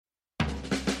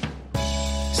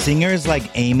Singers like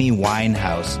Amy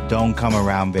Winehouse don't come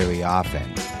around very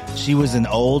often. She was an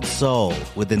old soul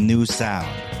with a new sound,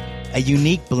 a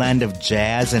unique blend of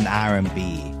jazz and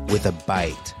R&B with a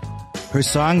bite. Her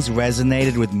songs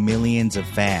resonated with millions of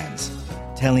fans,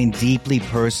 telling deeply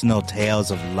personal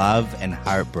tales of love and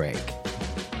heartbreak.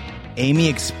 Amy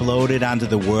exploded onto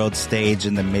the world stage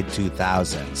in the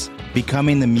mid-2000s,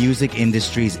 becoming the music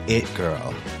industry's it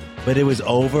girl. But it was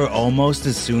over almost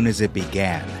as soon as it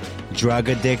began. Drug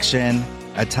addiction,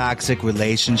 a toxic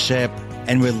relationship,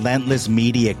 and relentless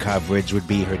media coverage would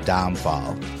be her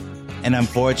downfall. And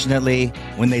unfortunately,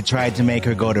 when they tried to make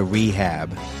her go to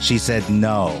rehab, she said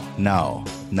no, no,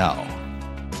 no.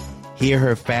 Hear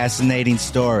her fascinating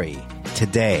story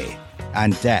today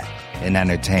on Death in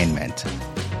Entertainment.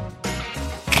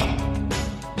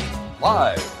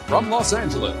 Live from Los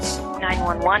Angeles.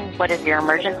 911, what is your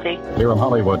emergency? Here in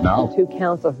Hollywood now. 2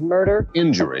 counts of murder,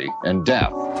 Injury and death.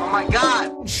 Oh my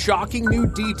God! Shocking new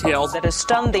details that has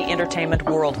stunned the entertainment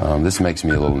world. This makes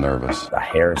me a little nervous. The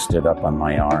hair stood up on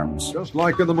my arms. Just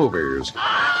like in the movies.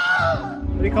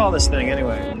 What do you call this thing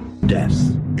anyway? Death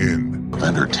in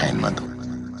Entertainment.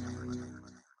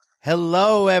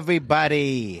 Hello,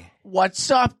 everybody. What's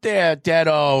up there,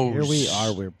 deados? Here we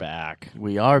are. We're back.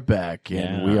 We are back,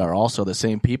 and we are also the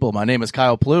same people. My name is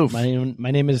Kyle Plouffe.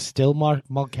 My name is still Mark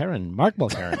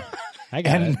Mulcairn. I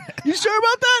got it. You sure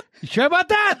about that? You sure about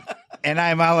that? And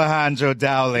I'm Alejandro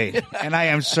Dowley, and I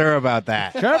am sure about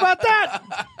that. Sure about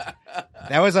that?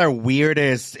 That was our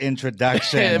weirdest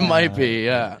introduction. It might be,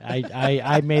 yeah.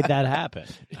 I made that happen.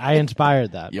 I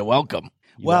inspired that. You're welcome.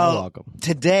 You're welcome.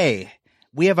 Today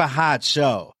we have a hot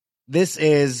show. This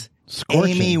is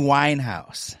Scorching. Amy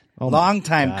Winehouse. Oh Long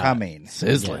time God. coming.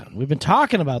 Sizzling. Yeah, we've been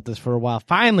talking about this for a while.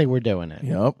 Finally, we're doing it.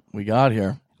 Yep, we got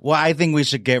here. Well, I think we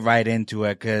should get right into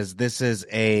it because this is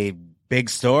a big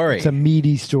story. It's a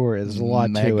meaty story. There's a lot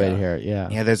to Mega. it here. Yeah.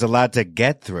 Yeah, there's a lot to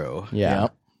get through. Yeah.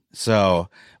 Yep. So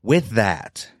with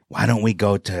that, why don't we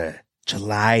go to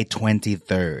July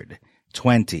 23rd,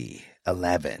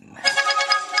 2011.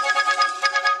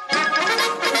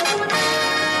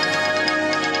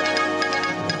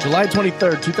 July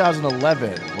 23rd,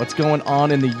 2011. What's going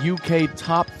on in the UK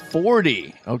Top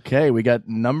 40? Okay, we got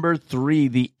number 3,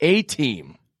 The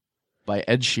A-Team by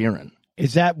Ed Sheeran.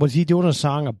 Was he doing a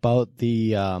song about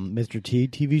the Mr. T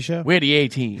TV show? We're the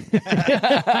A-Team. It's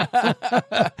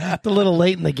a little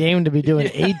late in the game to be doing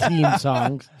A-Team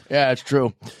songs. Yeah, it's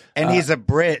true. And he's a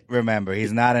Brit, remember.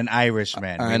 He's not an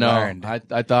Irishman. I We know. learned.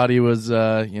 I thought he was,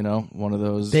 one of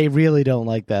those. They really don't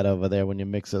like that over there when you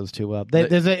mix those two up.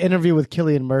 There's an interview with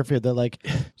Cillian Murphy. They're like,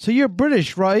 so you're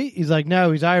British, right? He's like,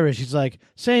 no, he's Irish. He's like,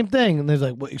 same thing. And they're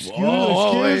like, well, excuse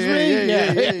me?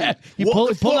 Yeah. He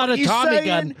pulled out a Tommy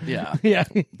gun. Yeah. Yeah.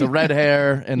 The red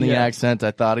hair and the Yeah. accent,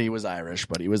 I thought he was Irish,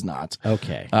 but he was not.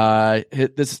 Okay.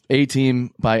 This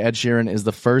A-Team by Ed Sheeran is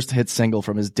the first hit single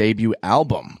from his debut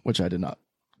album, which I did not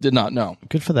know.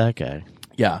 Good for that guy.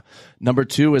 Yeah. Number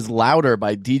 2 is Louder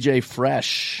by DJ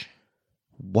Fresh.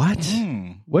 What?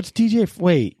 What's DJ?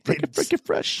 Wait. Freaking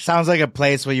Fresh. Sounds like a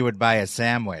place where you would buy a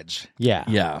sandwich. Yeah.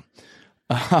 Yeah.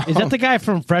 Is that the guy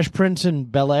from Fresh Prince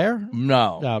and Bel-Air?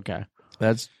 No. Oh, okay.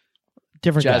 That's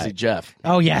Different Jazzy guy. Jeff.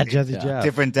 Oh, yeah. Jazzy Jeff.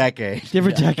 Different decade.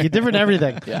 Different decade. Different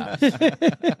everything. Yeah.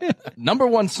 Number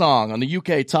 1 song on the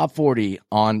UK Top 40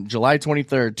 on July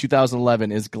 23rd,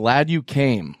 2011 is Glad You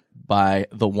Came by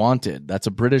The Wanted. That's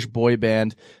a British boy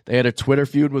band. They had a Twitter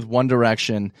feud with One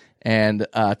Direction, and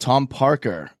Tom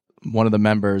Parker, one of the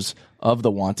members of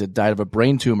The Wanted, died of a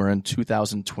brain tumor in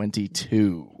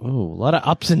 2022. Oh, a lot of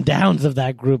ups and downs of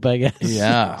that group, I guess.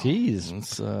 Yeah. Jeez.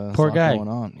 It's, Poor a lot guy. going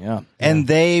on. Yeah. And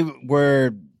they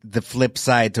were the flip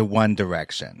side to One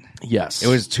Direction. Yes. It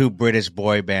was 2 British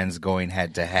boy bands going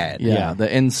head to head. Yeah, the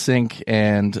NSYNC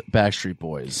and Backstreet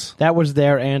Boys That was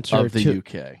their answer of the to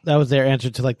UK. That was their answer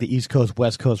to like the East Coast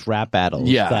West Coast rap battles.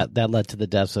 Yeah. That led to the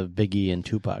deaths of Biggie and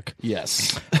Tupac.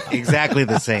 Yes. Exactly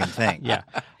the same thing. Yeah.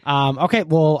 Okay,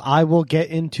 well, I will get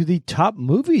into the top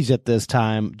movies at this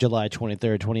time, July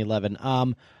 23rd, 2011.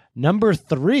 Number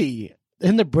 3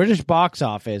 in the British box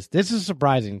office. This is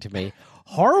surprising to me.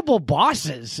 Horrible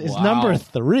Bosses is number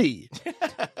 3.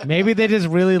 Maybe they just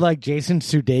really like Jason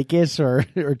Sudeikis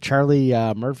or Charlie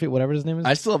Murphy, whatever his name is.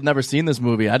 I still have never seen this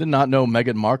movie. I did not know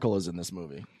Meghan Markle is in this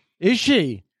movie. Is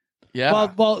she?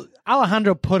 Yeah. Well,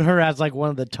 Alejandro put her as like one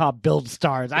of the top billed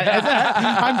stars.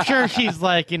 I'm sure she's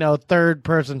like, third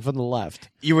person from the left.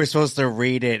 You were supposed to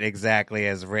read it exactly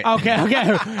as written. Okay.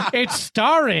 It's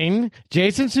starring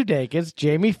Jason Sudeikis,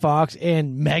 Jamie Foxx,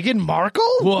 and Meghan Markle?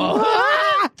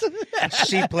 What?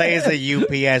 She plays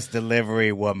a UPS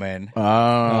delivery woman.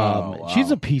 Wow.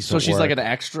 She's a piece So of she's work. like an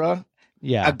extra?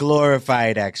 Yeah. A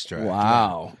glorified extra.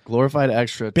 Wow. Glorified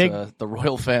extra Big- to the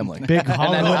royal family. Big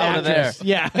Hollywood out of there. actress.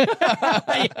 Yeah.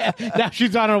 Yeah. Now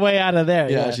she's on her way out of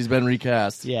there. Yeah, she's been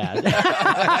recast. Yeah.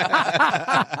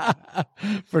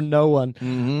 For no one.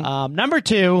 Number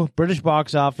 2, British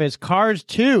box office. Cars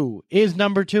 2 is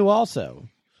number 2 also.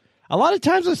 A lot of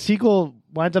times a sequel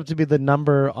winds up to be the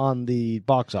number on the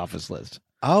box office list.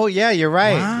 Oh, yeah, you're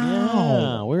right.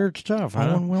 Yeah, weird stuff.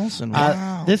 Huh? Owen Wilson.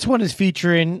 Wow. This one is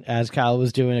featuring, as Kyle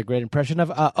was doing a great impression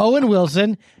of, Owen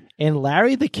Wilson and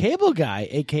Larry the Cable Guy,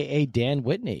 a.k.a. Dan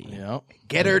Whitney. Yep.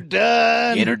 Get her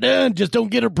done. Get her done. Just don't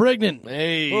get her pregnant.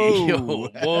 Hey, yo,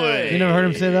 boy. You never heard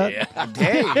him say that?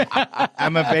 Hey,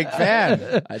 I'm a big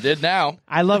fan. I did now.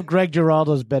 I love Greg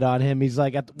Giraldo's bit on him. He's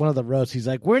like, at one of the roasts, he's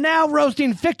like, we're now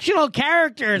roasting fictional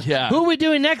characters. Yeah. Who are we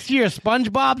doing next year?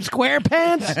 SpongeBob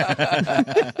SquarePants?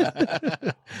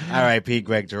 R.I.P.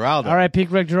 Greg Giraldo. R.I.P.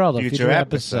 Greg Giraldo. Future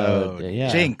episode. Yeah.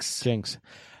 Jinx.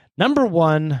 Number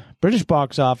 1, British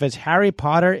box office, Harry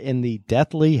Potter and the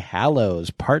Deathly Hallows,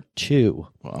 Part 2.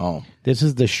 Wow. This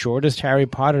is the shortest Harry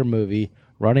Potter movie,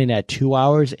 running at 2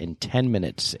 hours and 10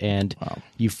 minutes. And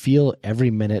you feel every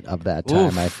minute of that time,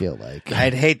 Oof. I feel like.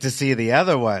 I'd hate to see the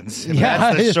other ones. Yeah.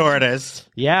 That's the shortest.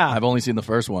 Yeah. I've only seen the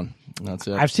first one. That's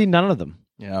it. I've seen none of them.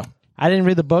 Yeah. I didn't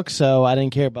read the book, so I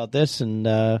didn't care about this. And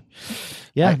not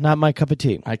my cup of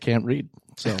tea. I can't read.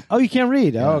 So Oh, you can't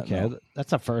read? Oh, okay. no.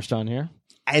 That's a first on here.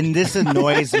 And this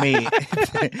annoys me.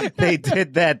 They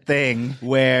did that thing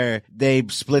where they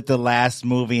split the last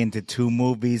movie into 2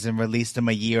 movies and released them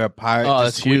a year apart Oh, to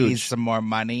that's squeeze huge. some more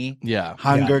money. Yeah.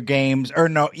 Hunger Games. Or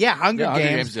no, yeah, Hunger Hunger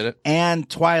Games. Games did it. And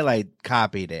Twilight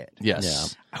copied it.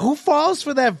 yes. Who falls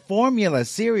for that formula?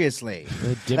 Seriously.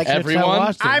 The dipshits that everyone?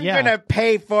 watched it, I'm yeah. going to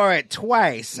pay for it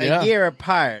twice, Yeah. a year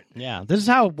apart. Yeah, this is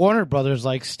how Warner Brothers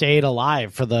stayed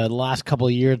alive for the last couple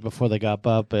of years before they got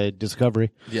up at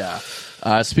Discovery. Yeah.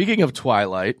 Speaking of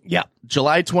Twilight, Yeah.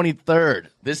 July 23rd,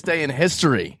 this day in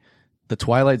history, the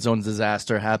Twilight Zone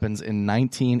disaster happens in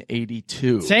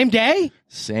 1982. Same day?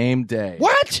 Same day.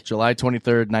 What? July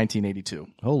 23rd, 1982.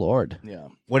 Oh, Lord. Yeah.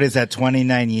 What is that,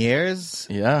 29 years?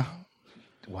 Yeah.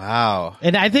 Wow.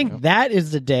 And I think that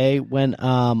is the day when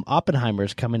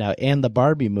Oppenheimer's coming out and the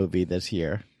Barbie movie this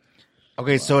year.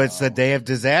 Okay, so it's the day of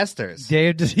disasters.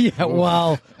 Yeah,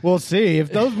 well, we'll see.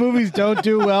 If those movies don't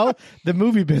do well, the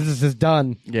movie business is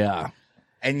done. Yeah.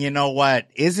 And you know what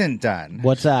isn't done?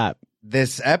 What's that?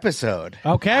 This episode.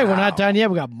 Okay, we're not done yet.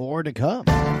 We got more to come.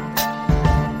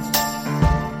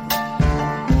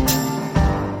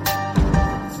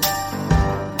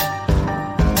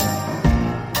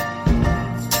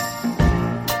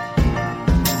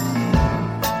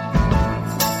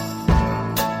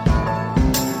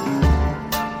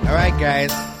 All right,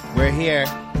 guys, we're here.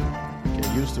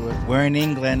 Get used to it. We're in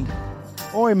England.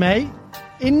 Oi, mate.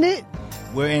 Isn't it?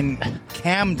 We're in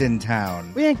Camden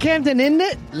Town, We in Camden, isn't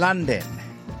it? London.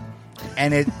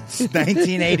 And it's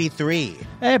 1983,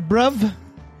 Hey, bruv.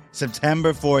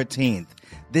 September 14th.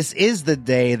 This is the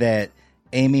day that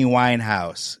Amy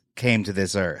Winehouse came to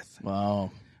this earth.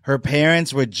 Wow. Her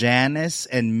parents were Janice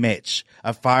and Mitch,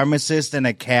 a pharmacist and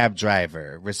a cab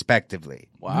driver, respectively.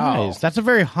 Wow. Nice. That's a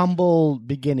very humble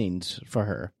beginnings for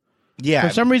her. Yeah,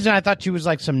 For some reason, I thought she was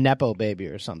like some Nepo baby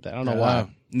or something. I don't know why.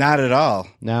 not at all.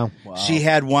 No. She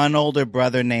had one older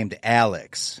brother named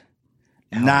Alex.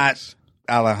 Not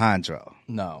Alejandro.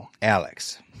 No.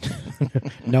 Alex.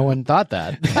 No one thought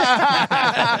that.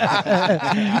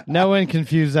 No one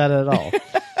confused that at all.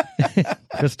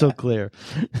 Crystal clear.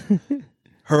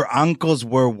 Her uncles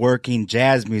were working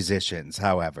jazz musicians,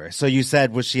 however. So you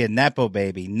said, was she a Nepo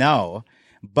baby? No,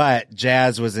 but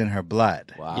jazz was in her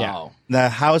blood. Wow. Yeah. The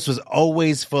house was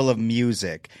always full of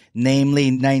music,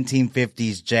 namely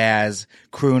 1950s jazz,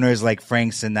 crooners like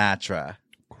Frank Sinatra.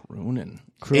 Crooning.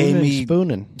 Crooning Amy- and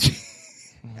spooning.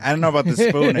 I don't know about the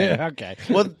spooning. Okay.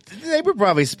 Well, they were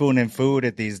probably spooning food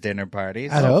at these dinner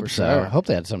parties. I hope for so. sure. I hope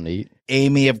they had something to eat.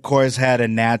 Amy, of course, had a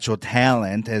natural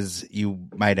talent, as you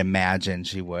might imagine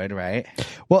she would, right?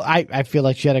 Well, I feel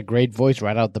like she had a great voice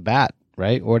right out the bat,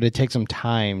 right? Or did it take some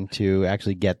time to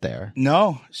actually get there?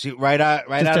 No, she right out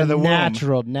Just of the womb.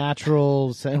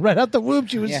 natural sing. Right out the womb,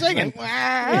 she was singing.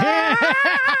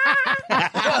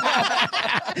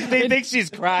 They think she's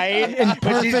crying In but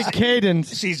perfect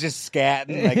cadence. She's just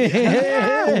scatting. Like,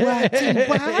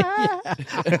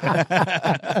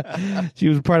 She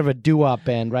was part of a doo-wop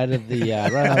band right out of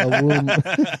the womb.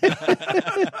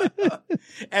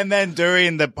 and then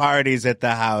during the parties at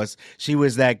the house, she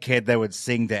was that kid that would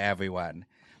sing to everyone.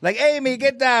 Like, Amy,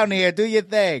 get down here, do your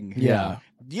thing. Yeah.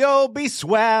 You'll be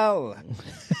swell.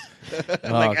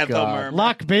 Like Ethel God. Merman.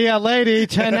 Luck be a lady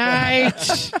tonight.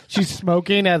 She's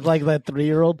smoking as like that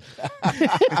 3-year-old.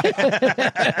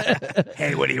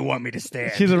 Hey, what do you want me to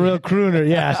stand? She's a real crooner,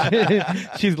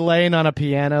 yeah. She's laying on a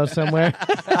piano somewhere.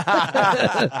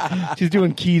 She's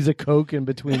doing keys of coke in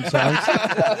between songs.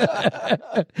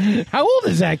 How old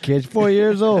is that kid? 4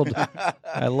 years old.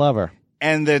 I love her.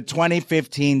 And the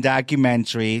 2015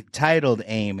 documentary titled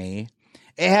Amy,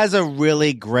 it has a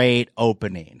really great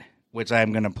opening, which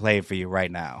I'm going to play for you right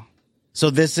now. So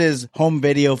this is home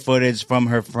video footage from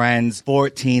her friend's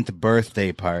 14th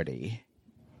birthday party.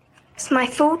 It's my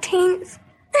 14th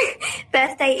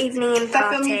birthday evening and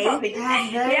party.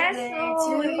 Yes,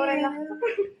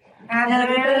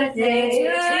 happy birthday to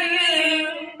you.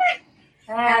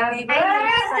 Happy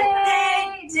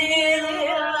birthday, dear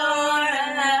Laura.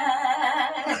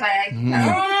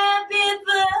 Happy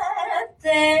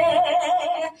birthday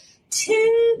to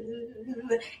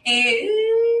you.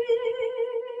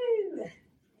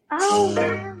 Oh,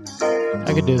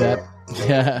 I could do that.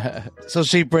 Yeah. So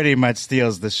she pretty much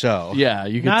steals the show. Yeah,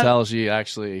 you could Not- tell she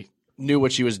actually knew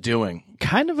what she was doing.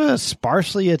 Kind of a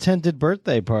sparsely attended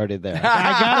birthday party there.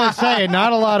 I gotta say,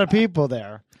 not a lot of people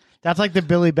there. That's like the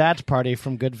Billy Batch party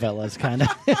from Goodfellas, kind of.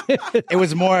 It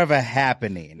was more of a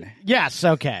happening. Yes,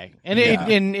 okay. And,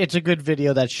 and it's a good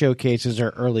video that showcases her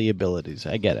early abilities.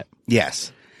 I get it.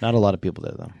 Yes. Not a lot of people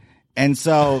there, though. And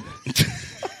so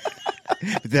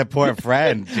that poor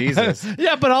friend, Jesus.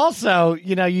 Yeah, but also,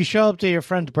 you show up to your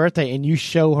friend's birthday and you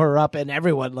show her up and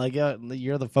everyone, like,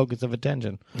 you're the focus of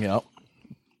attention. Yep.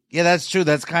 Yeah, that's true.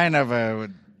 That's kind of a,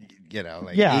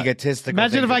 egotistical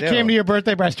Imagine thing if I do. came to your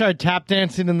birthday, but I started tap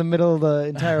dancing in the middle of the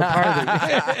entire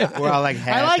party. We're all like,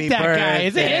 happy I like that guy.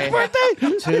 Is it his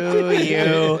birthday? to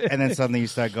you. And then suddenly you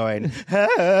start going,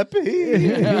 happy.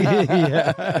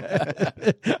 Yeah.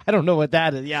 I don't know what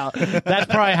that is. Yeah, that's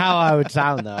probably how I would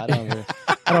sound, though. I don't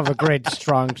have a great,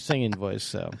 strong singing voice,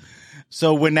 so.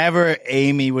 So whenever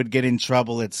Amy would get in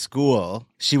trouble at school,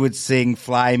 she would sing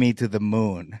Fly Me to the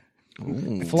Moon.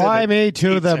 Fly me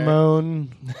to the teacher.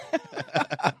 moon.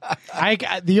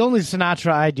 The only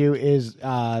Sinatra I do is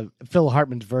Phil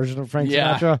Hartman's version of Frank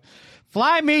Yeah. Sinatra.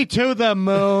 Fly me to the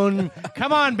moon.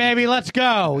 Come on, baby, let's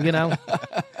go.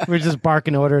 We're just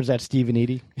barking orders at Steve and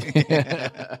Edie.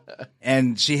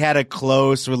 And she had a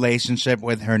close relationship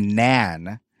with her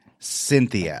nan,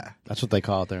 Cynthia. That's what they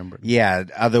call it there in Britain. Yeah,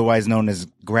 otherwise known as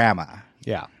Grandma.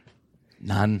 Yeah.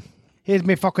 None. Here's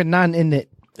me fucking nun in it.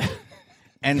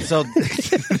 And so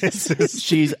this is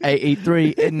She's 883,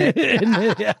 isn't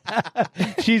it?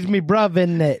 She's me bruv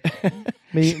in it.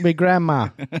 Me grandma.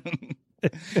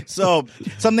 so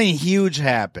something huge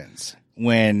happens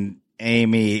when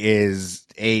Amy is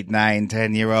 8, 9,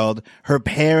 10-year-old. Her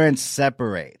parents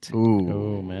separate.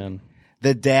 Oh, man.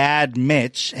 The dad,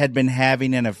 Mitch, had been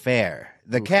having an affair.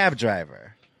 The cab driver.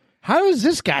 How is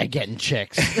this guy getting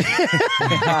chicks?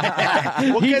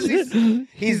 Well, because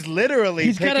he's literally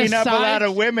He's got a picking up a side- lot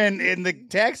of women in the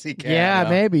taxi cab. Yeah,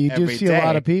 maybe. You do every see a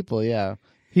lot day. of people, yeah.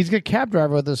 He's a cab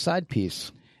driver with a side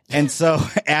piece. And so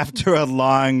after a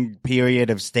long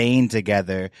period of staying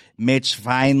together, Mitch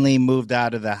finally moved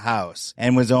out of the house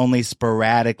and was only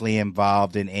sporadically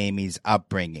involved in Amy's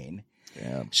upbringing.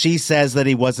 Yeah. She says that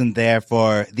he wasn't there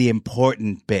for the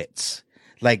important bits,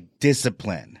 like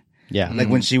discipline. Yeah. Like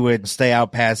when she would stay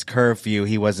out past curfew,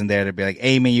 he wasn't there to be like,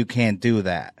 Amy, you can't do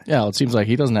that. Yeah, well, it seems like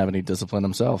he doesn't have any discipline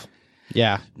himself.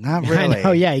 Yeah. Not really. I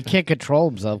know, yeah. He can't control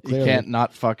himself, He clearly. can't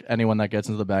not fuck anyone that gets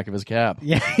into the back of his cab.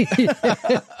 Yeah.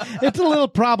 It's a little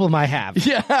problem I have.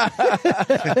 Yeah.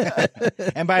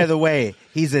 And by the way,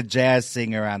 he's a jazz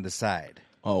singer on the side.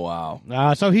 Oh,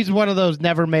 wow. So he's one of those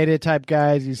never made it type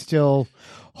guys. He's still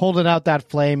holding out that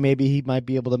flame. Maybe he might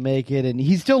be able to make it. And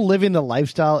he's still living the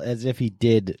lifestyle as if he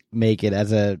did make it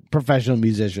as a professional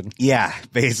musician. Yeah,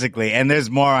 basically. And there's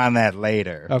more on that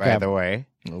later, Okay. by the way.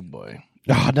 Oh, boy.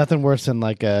 Oh, nothing worse than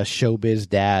like a showbiz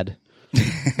dad.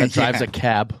 That drives a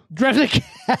cab.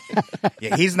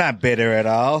 Yeah, he's not bitter at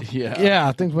all. Yeah.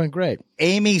 Yeah, things went great.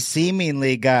 Amy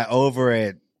seemingly got over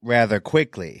it rather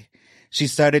quickly. She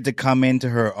started to come into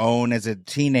her own as a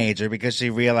teenager because she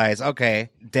realized, okay,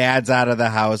 dad's out of the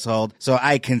household, so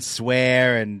I can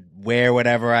swear and wear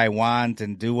whatever I want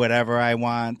and do whatever I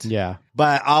want. Yeah.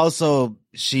 But also,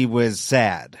 she was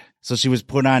sad. So she was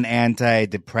put on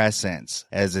antidepressants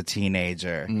as a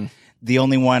teenager. The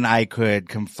only one I could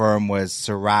confirm was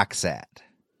Seroxat.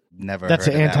 Never That's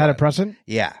heard an of that one. antidepressant?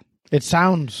 Yeah. It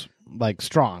sounds like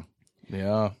strong.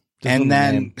 Yeah. And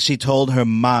then she told her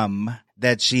mom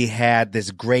that she had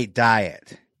this great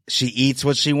diet. She eats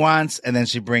what she wants, and then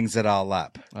she brings it all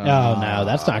up. Oh, no,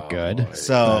 that's not good.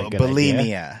 So, Not a good bulimia.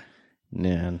 idea.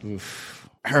 Yeah.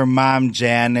 her mom,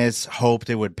 Janice, hoped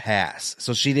it would pass.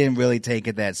 So she didn't really take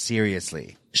it that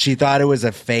seriously. She thought it was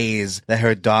a phase that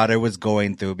her daughter was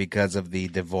going through because of the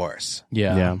divorce.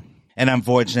 Yeah. And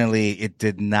unfortunately, it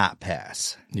did not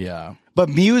pass. Yeah. But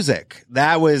music,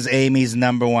 that was Amy's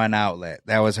number one outlet.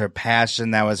 That was her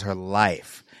passion. That was her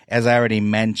life. As I already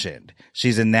mentioned,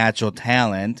 she's a natural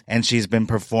talent, and she's been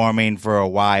performing for a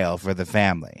while for the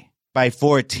family. By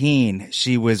 14,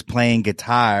 she was playing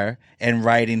guitar and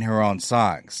writing her own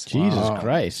songs. Jesus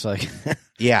Christ. Like,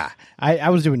 Yeah. I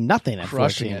was doing nothing at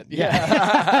Crushing 14. it.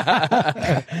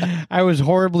 Yeah. I was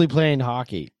horribly playing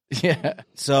hockey. Yeah.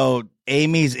 So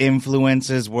Amy's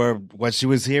influences were what she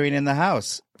was hearing in the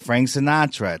house. Frank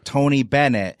Sinatra, Tony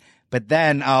Bennett, but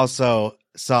then also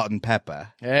Salt and Pepper.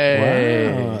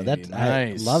 Hey. Wow, nice.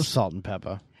 I love Salt and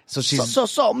Pepper. So she's So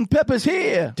Salt and Pepper's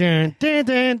here. Dun, dun,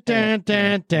 dun, dun,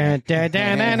 dun, dun, dun, dun,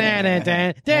 dun, dun,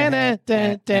 dun, dun, dun,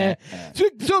 dun, dun.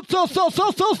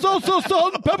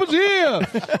 Salt and Pepper's here.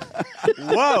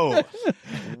 whoa.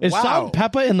 Is Wow. Salt and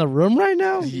Pepper in the room right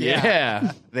now?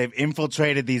 Yeah. They've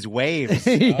infiltrated these waves.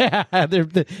 Yeah,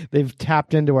 they've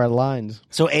tapped into our lines.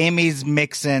 So Amy's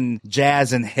mixing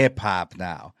jazz and hip hop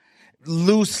now.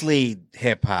 Loosely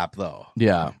hip hop though.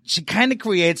 Yeah. She kind of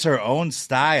creates her own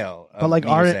style of But like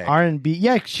music. R&B.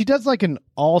 Yeah, she does like an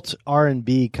alt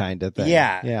R&B kind of thing.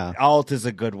 Yeah. Yeah. Alt is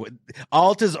a good one.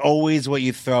 Alt is always what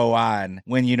you throw on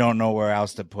when you don't know where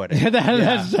else to put it.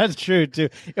 That's true too.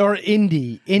 Or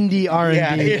indie R&B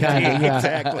kind of. Yeah.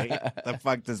 Exactly. The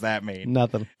fuck does that mean?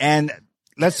 Nothing. And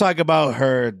let's talk about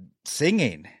her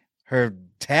singing, her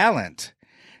talent.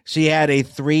 She had a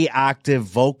 3-octave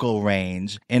vocal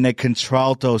range in a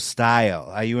contralto style.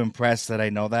 Are you impressed that I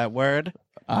know that word?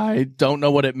 I don't know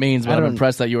what it means, but I'm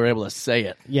impressed that you were able to say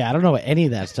it. Yeah, I don't know any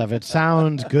of that stuff. It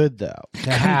sounds good though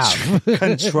to have.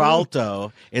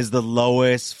 Contralto is the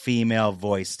lowest female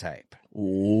voice type.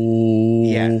 Oh.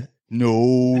 Yeah.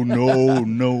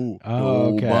 No.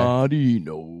 Oh, okay. Nobody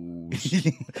knows.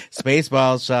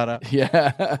 Spaceballs, shut up.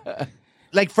 Yeah.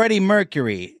 Like Freddie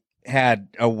Mercury had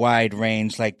a wide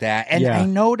range like that. And Yeah. I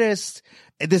noticed,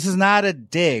 this is not a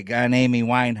dig on Amy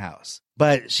Winehouse,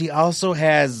 but she also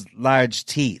has large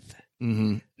teeth,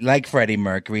 like Freddie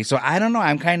Mercury. So I don't know.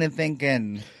 I'm kind of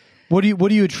thinking, What are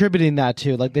you attributing that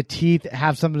to? Like the teeth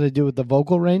have something to do with the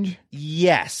vocal range?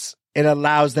 yes, it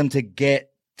allows them to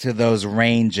get to those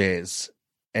ranges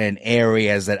and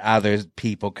areas that other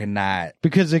people cannot.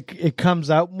 Because it comes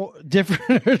out more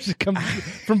different. It comes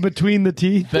from between the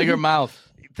teeth. Bigger mouth.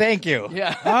 Thank you.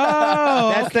 Yeah. Oh,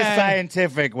 That's the okay.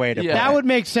 scientific way to Yeah. put That it. would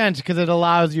make sense because it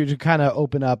allows you to kind of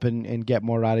open up and get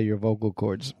more out of your vocal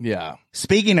cords. Yeah.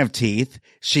 Speaking of teeth,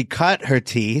 she cut her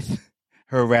teeth,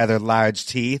 her rather large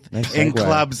teeth, Nice in segue.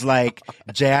 clubs like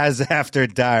Jazz After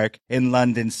Dark in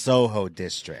London's Soho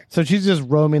district. So she's just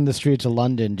roaming the streets of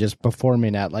London, just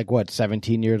performing at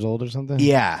 17 years old or something?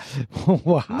 Yeah.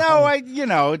 Wow.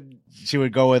 No, she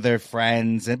would go with her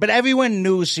friends, but everyone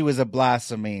knew she was a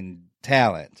blossoming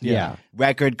talent. Yeah.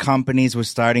 Record companies were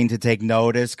starting to take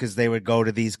notice because they would go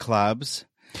to these clubs.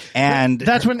 And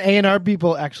That's when A&R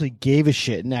people actually gave a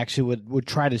shit and actually would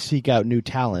try to seek out new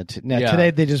talent. Now, Yeah.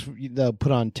 today they'll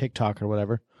put on TikTok or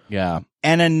whatever. Yeah.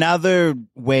 And another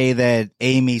way that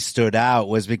Amy stood out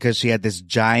was because she had this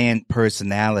giant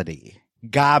personality.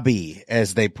 Gobby,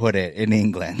 as they put it in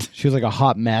England. She was like a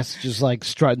hot mess, just like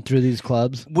strutting through these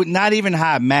clubs. Not even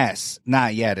hot mess.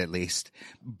 Not yet, at least.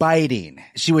 Biting.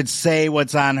 She would say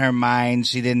what's on her mind.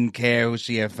 She didn't care who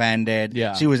she offended.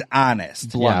 Yeah. She was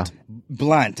honest. Blunt.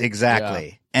 Blunt,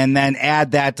 exactly. And then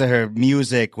add that to her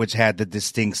music, which had the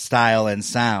distinct style and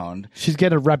sound. She's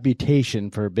got a reputation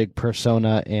for a big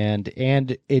persona, and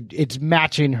it's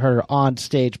matching her on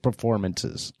stage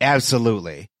performances.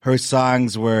 Absolutely. Her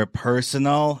songs were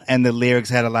personal and the lyrics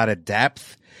had a lot of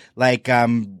depth. Like,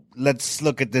 let's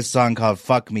look at this song called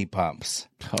Fuck Me Pumps.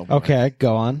 Oh, boy. Okay,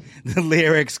 go on. The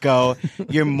lyrics go,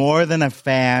 you're more than a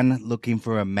fan looking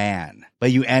for a man,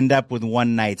 but you end up with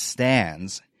one night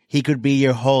stands. He could be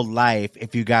your whole life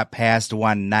if you got past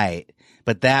one night,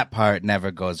 but that part never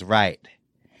goes right.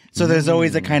 So there's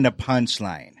always a kind of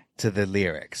punchline to the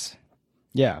lyrics.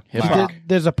 Yeah, Hip-hop.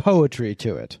 there's a poetry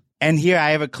to it. And here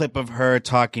I have a clip of her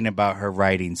talking about her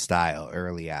writing style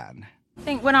early on. I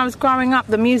think when I was growing up,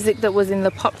 the music that was in the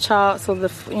pop charts or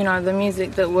the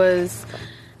music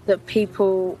that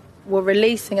people were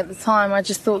releasing at the time, I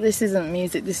just thought, this isn't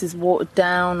music, this is watered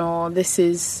down, or this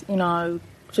is,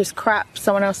 just crap.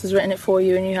 Someone else has written it for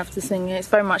you and you have to sing it. It's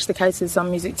very much the case with some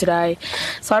music today.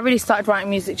 So I really started writing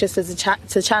music just as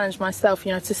to challenge myself,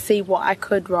 to see what I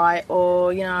could write,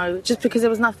 or, just because there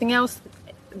was nothing else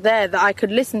there that I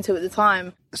could listen to at the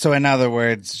time. So in other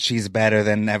words, she's better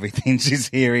than everything she's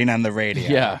hearing on the radio.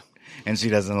 Yeah. And she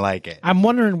doesn't like it. I'm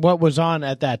wondering what was on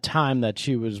at that time that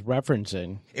she was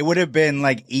referencing. It would have been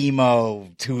like emo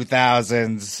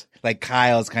 2000s, like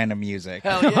Kyle's kind of music.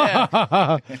 Hell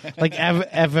yeah. Like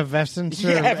Effervescence? Or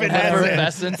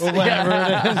Effervescence. or whatever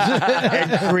it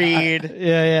is. And Creed.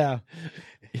 Yeah.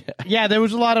 Yeah, there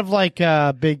was a lot of like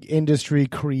big industry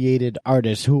created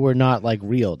artists who were not like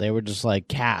real. They were just like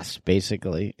cast,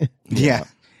 basically. Yeah.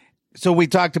 So we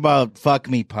talked about Fuck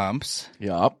Me Pumps.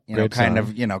 Yup. Great kind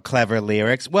song. of, clever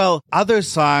lyrics. Well, other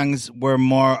songs were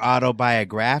more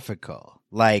autobiographical,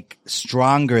 like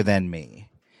Stronger Than Me,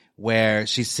 where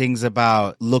she sings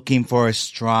about looking for a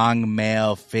strong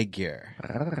male figure.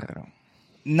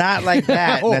 Not like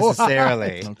that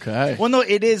necessarily. Okay. Well, no,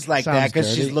 it is like that Sounds because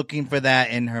dirty. she's looking for that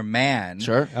in her man.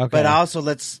 Sure. Okay. But also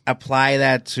let's apply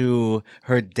that to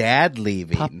her dad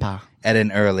leaving Papa. at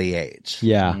an early age.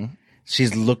 Yeah.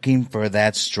 She's looking for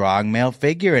that strong male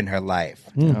figure in her life.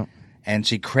 Yep. And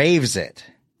she craves it.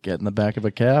 Get in the back of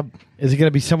a cab. Is it going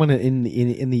to be someone in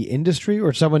the industry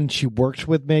or someone she works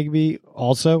with maybe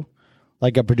also?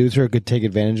 Like a producer who could take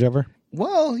advantage of her?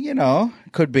 Well,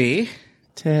 could be.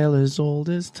 Tale as old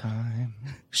as time.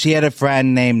 She had a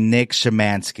friend named Nick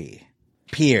Shemansky.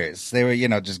 Peers. They were,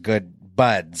 just good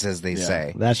buds, as they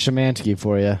say. That's Shemansky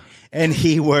for you. And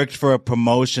he worked for a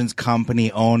promotions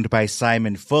company owned by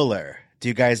Simon Fuller. Do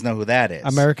you guys know who that is?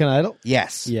 American Idol?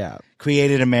 Yes. Yeah.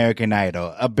 Created American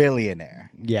Idol, a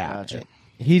billionaire. Yeah. Gotcha.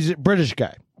 He's a British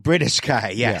guy. British guy,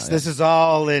 yes. Yeah. This is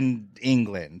all in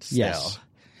England still. Yes.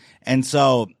 And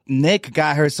so Nick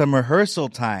got her some rehearsal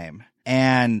time.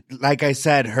 And like I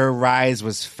said, her rise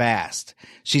was fast.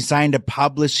 She signed a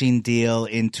publishing deal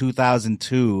in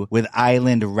 2002 with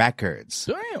Island Records,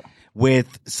 Damn.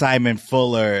 with Simon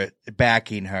Fuller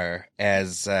backing her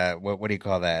as, what do you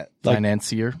call that?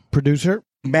 Financier. Producer?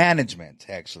 Management,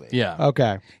 actually. Yeah.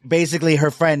 Okay. Basically,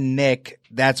 her friend Nick,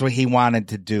 that's what he wanted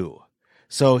to do.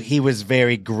 So he was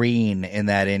very green in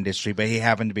that industry, but he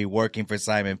happened to be working for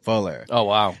Simon Fuller. Oh,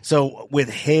 wow. So with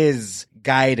his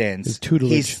guidance, His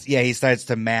tutelage. he starts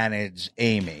to manage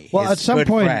Amy. Well, his at some good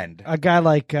point, friend. a guy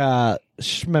like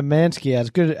Shemansky,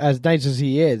 as nice as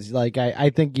he is, like I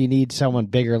think you need someone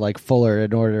bigger like Fuller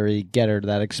in order to get her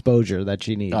that exposure that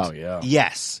she needs. Oh, yeah.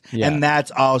 Yes, Yeah. and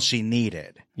that's all she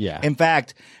needed. Yeah. In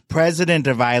fact, president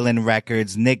of Island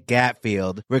Records, Nick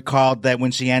Gatfield, recalled that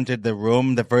when she entered the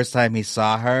room the first time he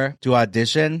saw her to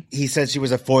audition, he said she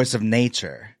was a force of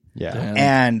nature. Yeah. Damn.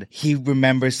 And he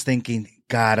remembers thinking,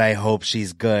 God, I hope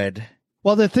she's good.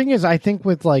 Well, the thing is, I think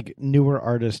with like newer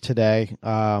artists today,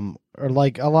 or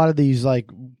like a lot of these like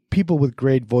people with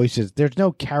great voices, there's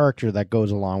no character that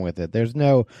goes along with it. There's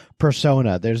no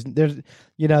persona. There's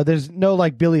no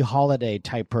like Billie Holiday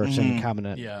type person coming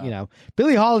in. Yeah.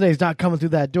 Billie Holiday's not coming through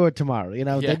that door tomorrow.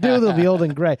 If they do, they'll be old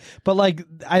and gray. But like,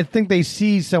 I think they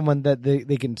see someone that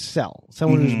they can sell,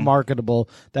 someone who's marketable,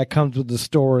 that comes with the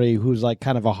story, who's like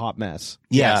kind of a hot mess.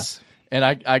 Yes. Yeah. And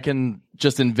I can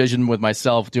just envision with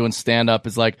myself doing stand-up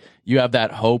is like you have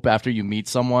that hope after you meet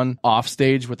someone off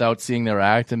stage without seeing their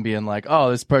act and being like, oh,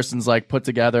 this person's like put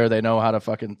together. They know how to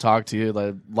fucking talk to you.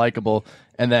 They're likable.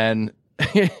 And then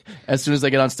as soon as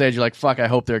they get on stage, you're like, fuck, I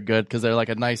hope they're good because they're like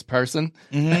a nice person.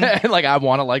 And like, I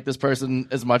want to like this person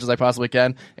as much as I possibly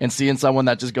can. And seeing someone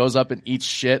that just goes up and eats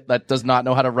shit that does not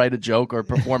know how to write a joke or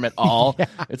perform at all,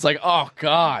 it's like, oh,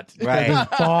 God. Right.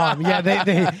 Bomb. Yeah,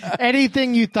 they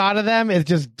anything you thought of them is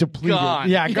just depleted. Gone.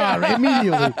 Yeah, gone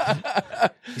immediately.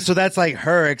 So that's like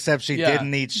her, except she Yeah.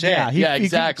 didn't eat shit. Yeah, Yeah,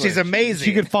 exactly. She's amazing.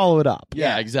 She could follow it up.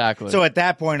 Yeah, exactly. So at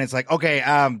that point, it's like, okay,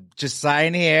 just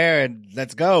sign here and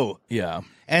let's go. yeah.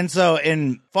 And so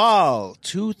in fall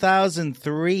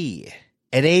 2003,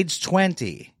 at age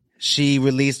 20, she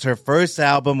released her first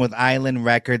album with Island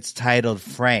Records titled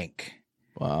Frank.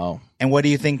 Wow. And what do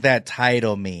you think that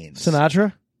title means?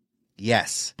 Sinatra?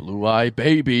 Yes. Blue Eye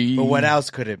Baby. But what else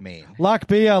could it mean? Lock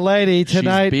be a lady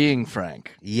tonight. She's being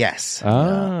Frank. Yes.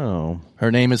 Oh.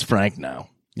 Her name is Frank now.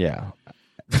 Yeah.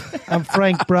 I'm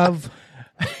Frank, bruv.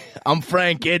 I'm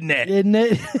Frank, isn't it? Isn't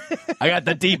it? I got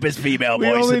the deepest female we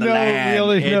voice only in the know, land, we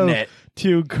only isn't know it?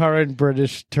 two current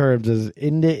British terms as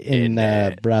isn't it and Isn't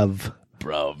it? bruv.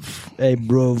 Bruv. Hey,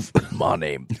 bruv. My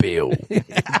name Bill.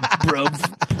 Bruv.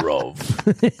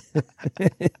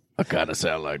 I kind of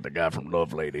sound like the guy from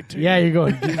Love Lady, too. Yeah, you're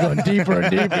going deeper and deeper.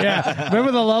 Yeah.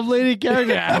 Remember the Love Lady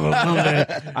character?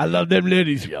 I love them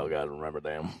ladies. Y'all got to remember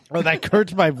them. Oh, that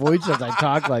hurts my voice as I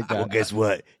talk like that. Well, guess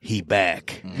what? He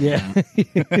back. Yeah.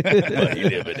 But he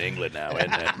live in England now,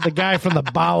 isn't it? The guy from the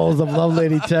bowels of Love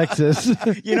Lady, Texas.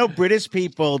 You know, British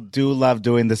people do love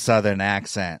doing the Southern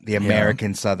accent, the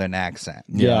American Southern accent.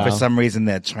 Yeah. For some reason,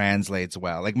 that translates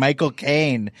well. Like Michael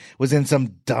Caine was in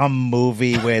some dumb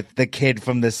movie with the kid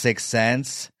from The Sixth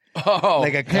Sense. Oh,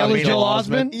 Like a Haley comedy- Joel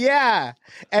Osment? Yeah.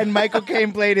 And Michael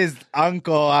Caine played his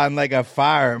uncle on like a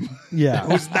farm. Yeah.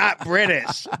 Who's not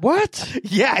British. What?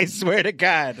 Yeah, I swear to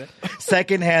God.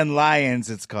 Secondhand Lions,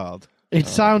 it's called. It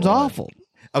sounds awful.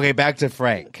 Okay, back to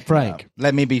Frank. Frank.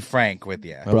 Let me be frank with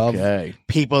you. okay.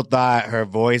 People thought her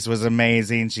voice was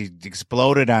amazing. She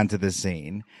exploded onto the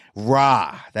scene.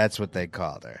 Raw, that's what they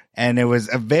called her. And it was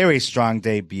a very strong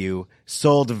debut,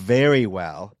 sold very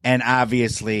well. And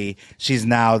obviously, she's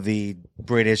now the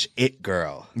British it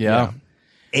girl. Yeah.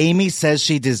 Amy says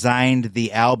she designed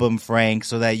the album, Frank,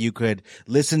 so that you could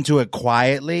listen to it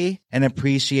quietly and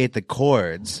appreciate the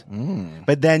chords.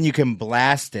 But then you can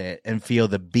blast it and feel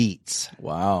the beats.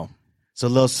 Wow. So a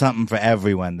little something for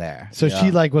everyone there. So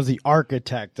she was the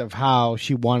architect of how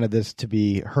she wanted this to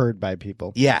be heard by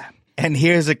people. Yeah. And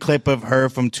here's a clip of her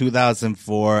from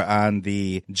 2004 on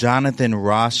the Jonathan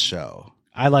Ross show.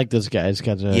 I like this guy. He's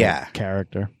got a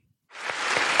character.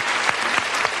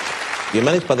 You're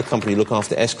managed by the company, you look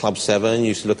after S Club 7, you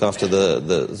used to look after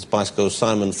the Spice Girls,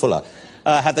 Simon Fuller.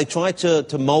 Have they tried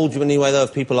to mould you in any way, though,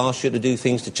 if people ask you to do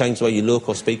things to change the way you look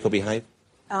or speak or behave?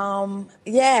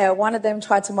 Yeah, one of them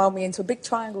tried to mould me into a big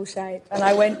triangle shape, and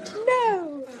I went,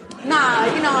 no. Nah,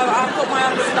 you know, I've got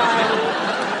my own style.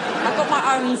 I've got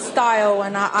my own style,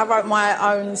 and I wrote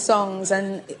my own songs,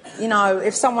 and, you know,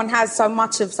 if someone has so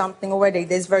much of something already,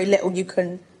 there's very little you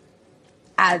can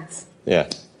add. Yeah.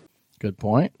 Good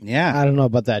point. Yeah. I don't know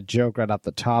about that joke right off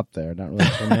the top there. Not really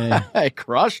for me. Hey,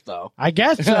 crushed, though. I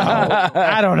guess so.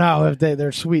 I don't know if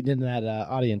they're sweetening that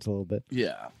audience a little bit.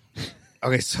 Yeah.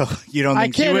 Okay, so you don't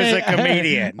think she was a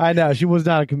comedian? I know. She was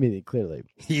not a comedian, clearly.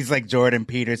 He's like Jordan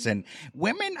Peterson.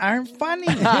 Women aren't funny.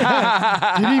 Did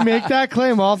he make that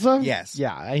claim also? Yes.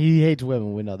 Yeah, he hates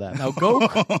women. We know that. Now go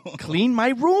clean my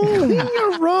room. Clean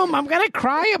your room. I'm going to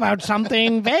cry about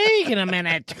something vague in a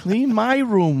minute. Clean my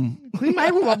room. Clean my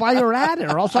room while you're at it,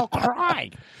 or else I'll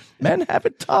cry. Men have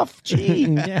it tough. Gee.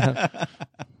 Yeah.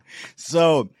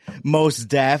 So, Mos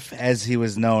Def, as he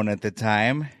was known at the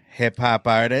time, hip-hop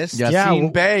artist.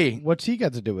 Yassine Bey. What's he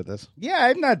got to do with this? Yeah,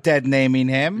 I'm not dead naming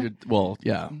him. Well,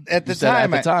 yeah. At the You said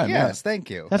time. At the time, yes, thank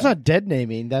you. That's not dead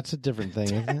naming. That's a different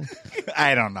thing, isn't it?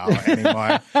 I don't know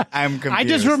anymore. I'm confused. I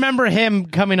just remember him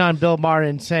coming on Bill Maher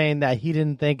and saying that he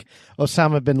didn't think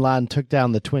Osama bin Laden took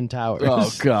down the Twin Towers.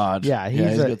 Oh, God. Yeah,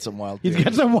 he's got some wild He's theories.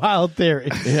 got some wild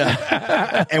theories.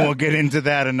 Yeah. And we'll get into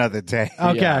that another day.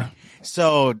 Okay. Yeah.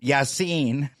 So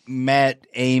Yassine met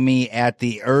Amy at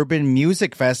the Urban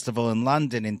Music Festival in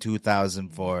London in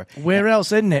 2004. Where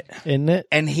else, isn't it? Isn't it?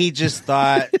 And he just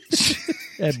thought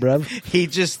Hey, bruv. he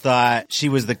just thought she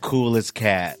was the coolest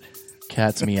cat.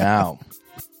 Cat's meow.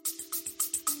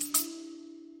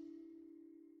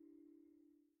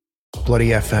 Bloody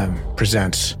FM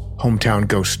presents Hometown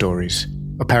Ghost Stories,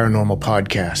 a paranormal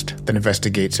podcast that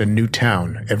investigates a new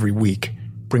town every week,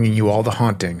 bringing you all the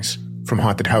hauntings, from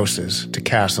haunted houses to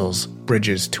castles,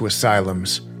 bridges to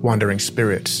asylums, wandering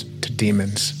spirits to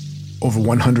demons. Over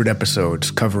 100 episodes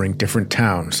covering different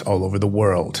towns all over the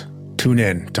world. Tune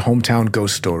in to Hometown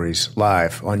Ghost Stories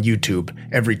live on YouTube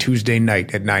every Tuesday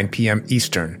night at 9 p.m.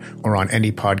 Eastern or on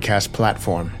any podcast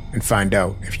platform and find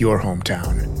out if your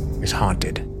hometown is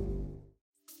haunted.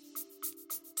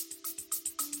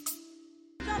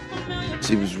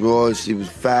 She was raw, she was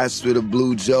fast with a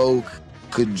blue joke,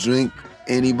 could drink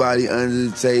anybody under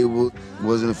the table,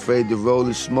 wasn't afraid to roll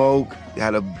the smoke,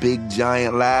 had a big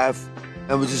giant laugh,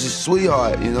 and was just a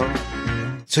sweetheart, you know?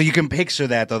 So you can picture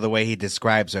that, though, the way he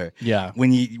describes her. Yeah.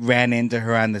 When you ran into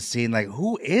her on the scene, like,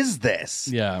 who is this?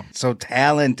 Yeah. So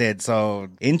talented, so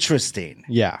interesting.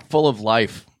 Yeah. Full of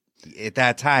life. At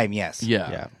that time, yes.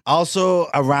 Yeah. Also,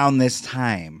 around this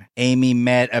time, Amy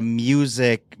met a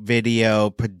music video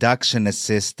production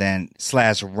assistant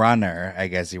 / runner, I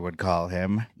guess you would call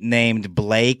him, named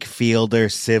Blake Fielder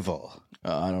Civil.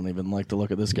 I don't even like to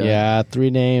look at this guy. Yeah,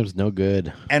 3 names, no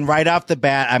good. And right off the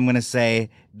bat, I'm going to say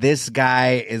this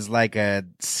guy is like a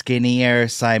skinnier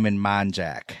Simon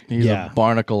Monjack. He's a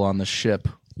barnacle on the ship.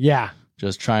 Yeah.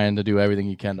 Just trying to do everything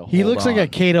he can to hold He looks on. like a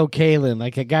Kato Kalin,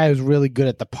 like a guy who's really good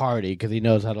at the party because he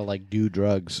knows how to, like, do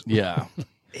drugs. Yeah.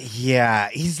 Yeah,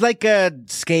 he's like a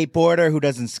skateboarder who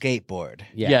doesn't skateboard.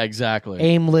 Yeah, exactly.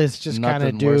 Aimless, just kind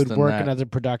of Nothing worse dude than working that. as a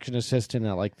production assistant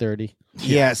at like 30.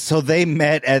 Yeah, so they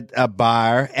met at a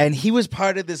bar, and he was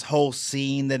part of this whole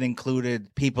scene that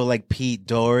included people like Pete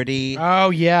Doherty. Oh,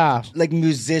 yeah. Like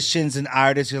musicians and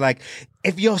artists who are like,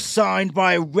 if you're signed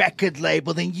by a record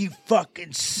label, then you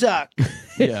fucking suck.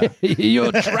 Yeah.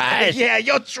 You're trash. Yeah,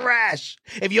 you're trash.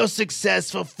 If you're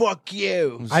successful, fuck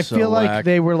you. I So feel like whack.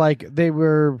 they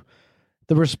were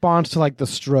the response to like the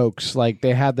Strokes. Like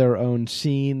they had their own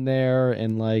scene there,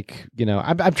 and like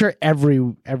I'm sure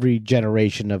every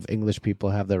generation of English people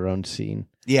have their own scene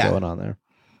going on there.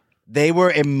 They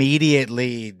were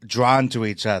immediately drawn to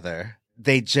each other.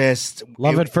 They just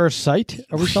Love at first sight.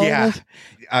 Are we calling it?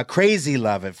 A crazy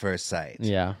love at first sight.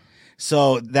 Yeah.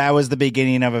 So that was the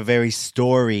beginning of a very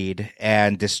storied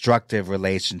and destructive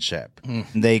relationship.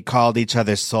 They called each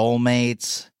other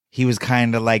soulmates. He was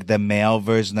kind of like the male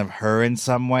version of her in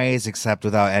some ways, except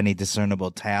without any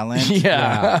discernible talent.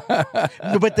 Yeah.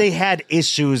 But they had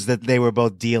issues that they were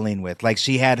both dealing with. Like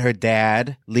she had her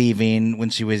dad leaving when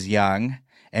she was young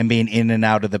and being in and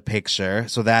out of the picture.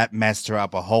 So that messed her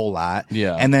up a whole lot.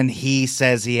 Yeah. And then he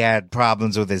says he had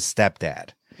problems with his stepdad,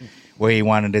 where he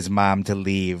wanted his mom to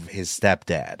leave his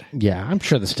stepdad. Yeah, I'm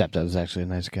sure the stepdad is actually a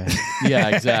nice guy. Yeah,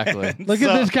 exactly. Look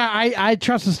at this guy. I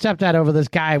trust the stepdad over this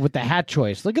guy with the hat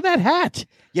choice. Look at that hat.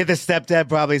 Yeah, the stepdad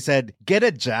probably said, get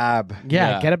a job.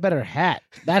 Yeah, get a better hat.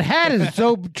 That hat is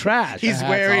so trash. He's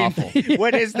wearing,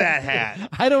 what is that hat?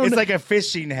 I don't It's know. like a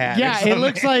fishing hat. or Yeah, it something.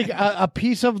 looks like a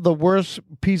piece of the worst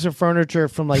piece of furniture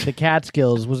from like the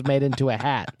Catskills was made into a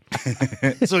hat.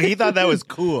 So he thought that was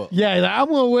cool. Yeah, he's like, I'm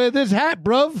going to wear this hat,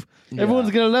 bruv.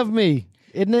 Everyone's going to love me,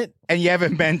 isn't it? And you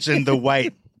haven't mentioned the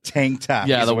white tank top.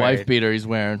 Yeah, he's the wearing. wife beater he's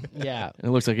wearing. Yeah. It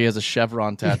looks like he has a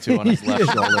chevron tattoo on his left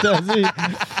shoulder. Does he?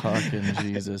 Fucking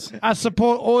Jesus. I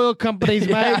support oil companies,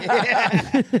 mate.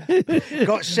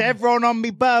 Got chevron on me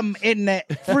bum, isn't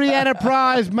it? Free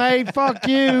enterprise, mate. Fuck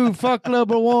you. Fuck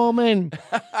global warming.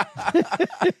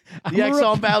 The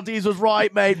Exxon Valdez was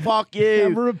right, mate. Fuck I'm you. a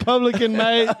Republican,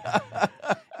 mate.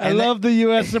 I love the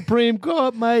U.S. Supreme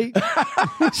Court, mate.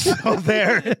 So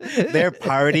they're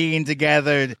partying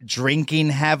together, drinking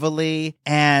heavily,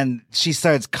 and she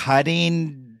starts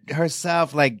cutting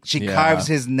herself. Like she carves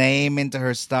his name into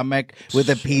her stomach with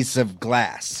a piece of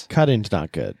glass. Cutting's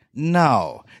not good.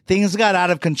 No, things got out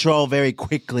of control very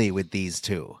quickly with these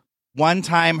two. One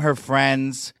time her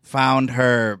friends found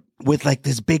her with like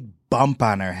this big bump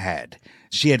on her head.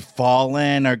 She had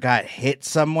fallen or got hit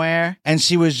somewhere, and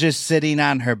she was just sitting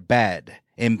on her bed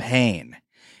in pain.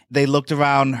 They looked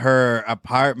around her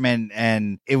apartment,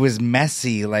 and it was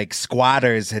messy, like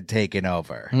squatters had taken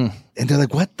over. And they're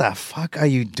like, what the fuck are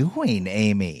you doing,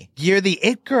 Amy? You're the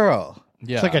it girl.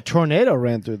 Yeah. It's like a tornado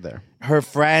ran through there. Her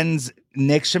friends,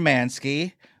 Nick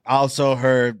Shemansky, also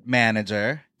her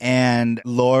manager, and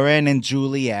Lauren and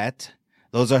Juliet,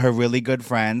 those are her really good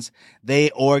friends. They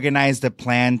organized a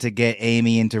plan to get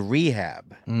Amy into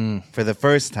rehab for the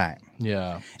first time.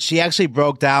 Yeah. She actually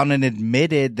broke down and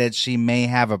admitted that she may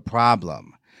have a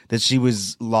problem, that she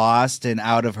was lost and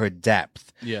out of her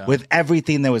depth with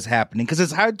everything that was happening. Because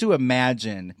it's hard to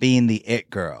imagine being the it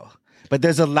girl, but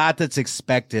there's a lot that's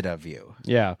expected of you.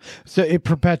 Yeah. So it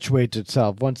perpetuates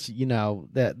itself once,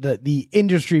 the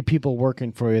industry people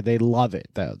working for you, they love it,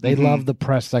 though. They love the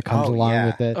press that comes along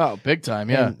with it. Oh, big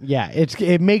time, yeah. And, yeah,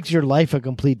 it makes your life a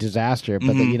complete disaster,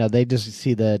 but they just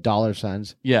see the dollar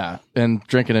signs. Yeah, and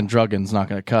drinking and drugging's not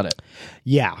going to cut it.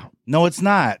 Yeah. No, it's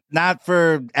not. Not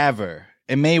forever.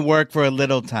 It may work for a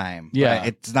little time, Yeah. but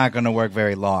it's not going to work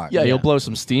very long. Yeah, you'll blow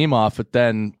some steam off, but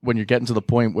then when you're getting to the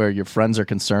point where your friends are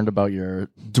concerned about your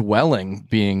dwelling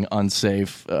being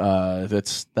unsafe,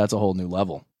 that's a whole new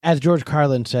level. As George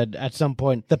Carlin said at some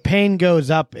point, the pain goes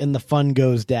up and the fun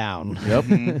goes down. Yep,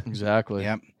 exactly.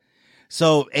 Yep.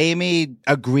 So Amy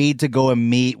agreed to go and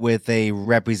meet with a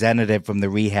representative from the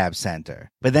rehab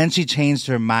center. But then she changed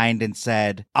her mind and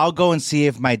said, I'll go and see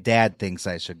if my dad thinks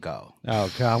I should go. Oh,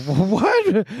 God.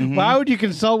 What? Why would you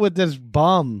consult with this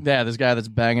bum? Yeah, this guy that's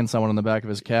banging someone in the back of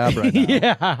his cab right now.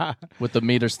 Yeah. With the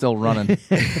meter still running.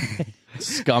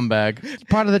 Scumbag. It's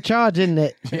part of the charge, isn't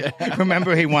it?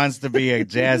 Remember, he wants to be a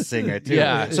jazz singer, too.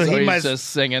 Yeah, So he he's must... just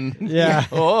singing. Yeah.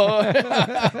 Oh.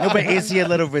 No, but is he a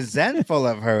little resentful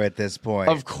of her at this point?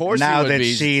 Of course he now would that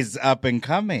be. she's up and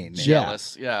coming.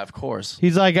 Jealous. Yeah, of course.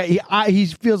 He's like, he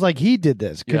feels like he did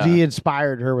this because Yeah. he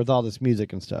inspired her with all this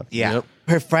music and stuff. Yeah. Yep.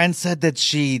 Her friend said that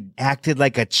she acted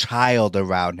like a child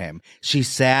around him. She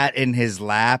sat in his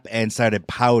lap and started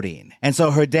pouting. And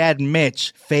so her dad,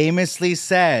 Mitch, famously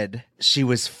said she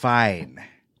was fine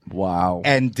Wow.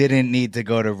 and didn't need to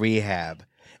go to rehab.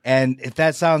 And if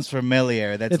that sounds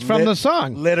familiar, It's from the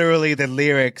song. Literally the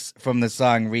lyrics from the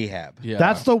song Rehab. Yeah.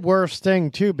 That's the worst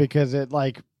thing too, because it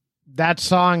that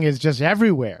song is just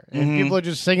everywhere, and people are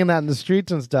just singing that in the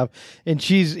streets and stuff, and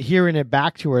she's hearing it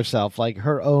back to herself, like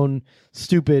her own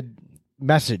stupid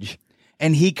message.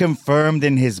 And he confirmed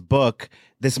in his book,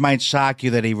 this might shock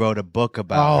you that he wrote a book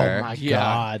about her. Oh my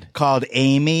God. Called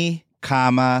Amy,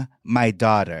 My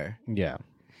Daughter. Yeah.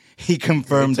 He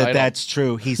confirmed Great that title. that's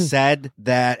true. He said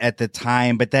that at the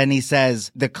time, but then he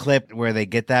says the clip where they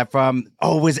get that from,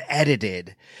 was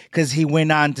edited. Because he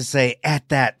went on to say, at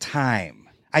that time.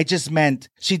 I just meant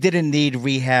she didn't need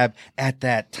rehab at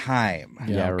that time.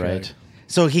 Yeah, right.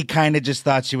 So he kind of just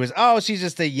thought she was, she's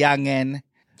just a youngin'.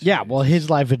 Yeah, well, his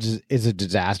life is a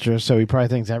disaster, so he probably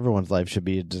thinks everyone's life should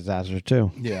be a disaster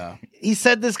too. Yeah. He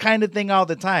said this kind of thing all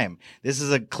the time. This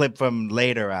is a clip from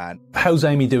later on. How's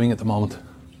Amy doing at the moment?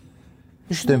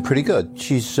 She's doing pretty good.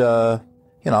 She's, I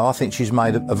think she's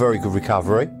made a very good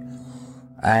recovery.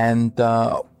 And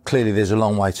clearly there's a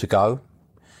long way to go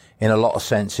in a lot of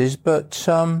senses, but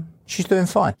she's doing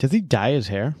fine. Does he dye his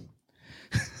hair?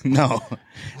 No.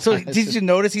 So did you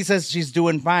notice he says she's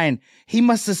doing fine? He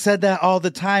must have said that all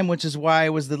the time, which is why it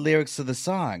was the lyrics to the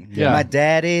song. Yeah. My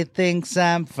daddy thinks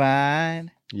I'm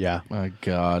fine. Yeah. My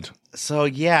God. So,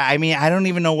 yeah, I mean, I don't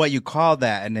even know what you call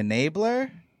that. An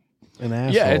enabler? An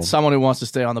asshole. Yeah, it's someone who wants to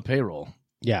stay on the payroll.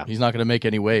 Yeah. He's not going to make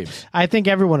any waves. I think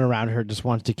everyone around her just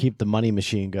wants to keep the money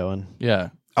machine going. Yeah.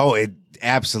 Oh, it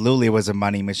absolutely was a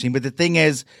money machine. But the thing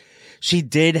is, she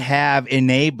did have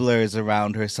enablers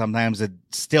around her sometimes that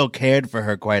still cared for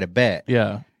her quite a bit.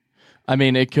 Yeah. I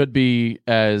mean, it could be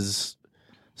as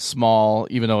small,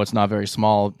 even though it's not very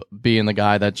small, being the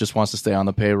guy that just wants to stay on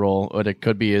the payroll, or it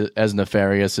could be as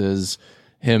nefarious as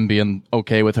him being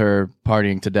okay with her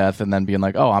partying to death and then being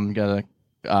like, I'm going to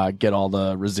get all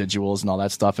the residuals and all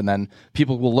that stuff. And then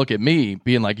people will look at me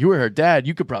being like, you were her dad.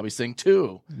 You could probably sing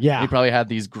too. Yeah. He probably had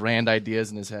these grand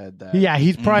ideas in his head that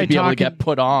He's probably he'd be able to talking, get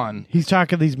put on. He's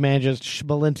talking to these managers,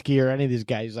 Schmalinsky or any of these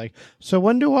guys. He's like, so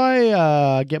when do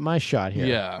I get my shot here?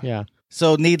 Yeah.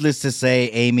 So needless to say,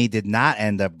 Amy did not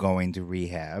end up going to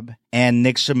rehab. And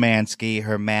Nick Shemansky,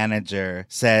 her manager,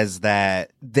 says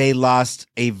that they lost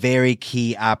a very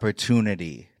key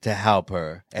opportunity to help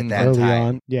her at that Early time.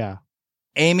 on. Yeah.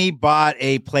 Amy bought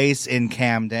a place in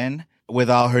Camden with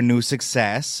all her new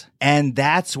success. And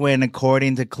that's when,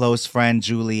 according to close friend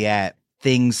Juliet,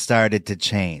 things started to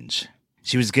change.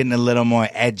 She was getting a little more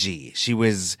edgy. She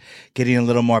was getting a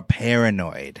little more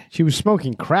paranoid. She was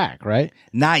smoking crack, right?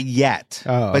 Not yet,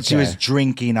 but she okay. was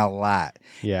drinking a lot.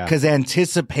 Yeah. Because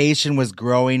anticipation was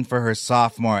growing for her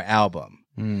sophomore album.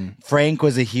 Frank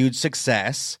was a huge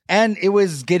success, and it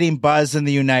was getting buzz in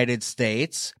the United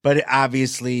States, but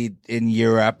obviously in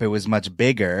Europe it was much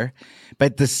bigger.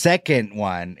 But the second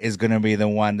one is going to be the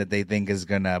one that they think is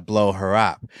going to blow her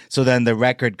up. So then the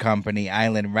record company,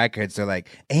 Island Records, are like,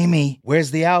 Amy, where's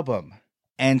the album?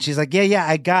 And she's like, yeah,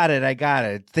 I got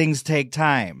it. Things take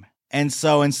time. And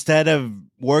so instead of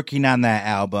working on that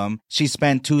album, she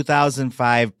spent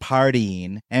 2005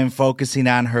 partying and focusing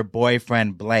on her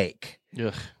boyfriend, Blake.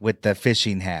 Ugh. With the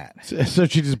fishing hat. So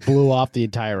she just blew off the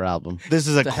entire album. This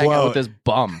is a to quote. hang out with this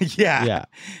bum. Yeah.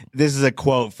 This is a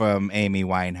quote from Amy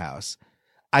Winehouse.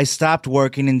 I stopped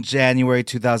working in January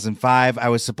 2005. I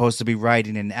was supposed to be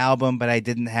writing an album, but I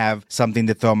didn't have something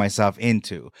to throw myself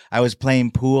into. I was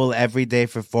playing pool every day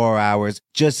for 4 hours,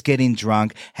 just getting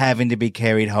drunk, having to be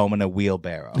carried home in a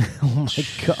wheelbarrow. Oh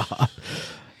my God.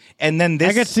 And then this,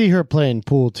 I could see her playing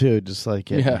pool too, just like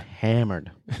getting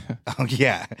hammered. Oh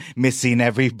yeah, missing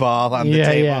every ball on the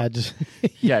table. Yeah, just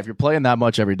Yeah, if you're playing that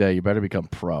much every day, you better become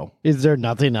pro. Is there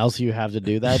nothing else you have to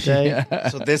do that day?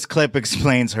 So this clip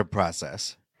explains her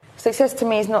process. Success to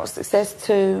me is not success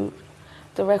to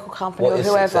the record company What or is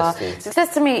whoever. success to you?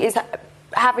 Success to me is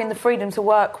having the freedom to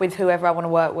work with whoever I want to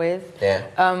work with. Yeah.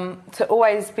 To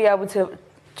always be able to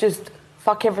just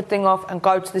fuck everything off and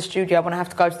go to the studio when I have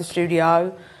to go to the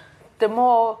studio. The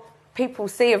more people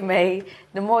see of me,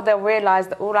 the more they'll realise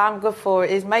that all I'm good for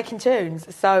is making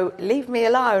tunes. So leave me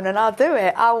alone and I'll do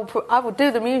it. I will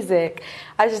do the music.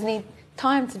 I just need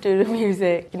time to do the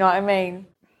music. You know what I mean?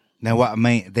 Now, what I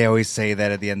mean, they always say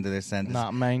that at the end of their sentence.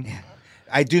 Not mine. Yeah.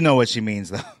 I do know what she means,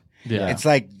 though. Yeah. It's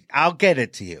like, I'll get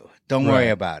it to you. Don't worry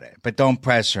about it. But don't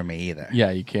pressure me either.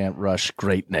 Yeah, you can't rush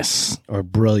greatness. Or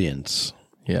brilliance.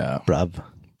 Yeah.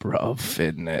 Bruv,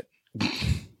 isn't it?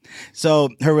 So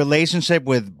her relationship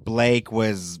with Blake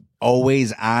was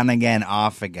always on again,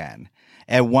 off again.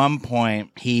 At one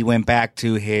point, he went back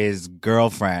to his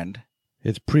girlfriend.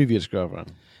 His previous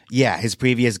girlfriend. Yeah, his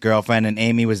previous girlfriend, and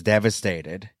Amy was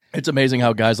devastated. It's amazing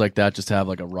how guys like that just have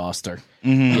like a roster.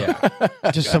 Yeah.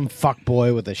 Just some fuck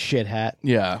boy with a shit hat.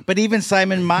 Yeah. But even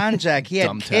Simon Monjack, he had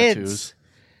Dumb kids. tattoos.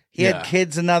 He had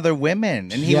kids and other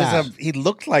women, and he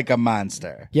looked like a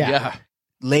monster. Yeah.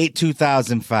 Late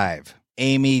 2005,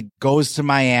 Amy goes to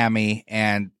Miami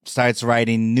and starts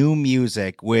writing new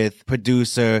music with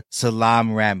producer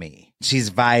Salam Remy. She's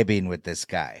vibing with this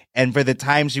guy. And for the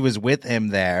time she was with him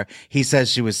there, he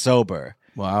says she was sober.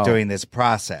 Wow. During this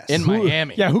process. In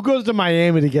Miami. Yeah, who goes to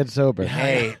Miami to get sober?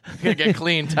 Hey. Gonna get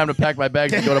clean. Time to pack my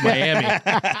bags and go to Miami.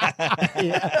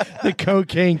 The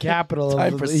cocaine capital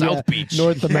Time of for South Beach.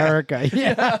 North America.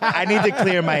 Yeah. I need to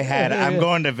clear my head. I'm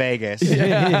going to Vegas.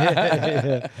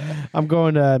 I'm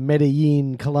going to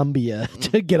Medellin, Colombia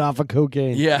to get off of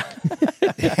cocaine. Yeah.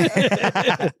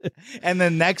 And the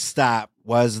next stop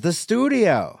was the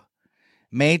studio.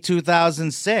 May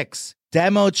 2006.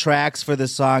 Demo tracks for the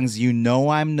songs You Know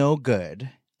I'm No Good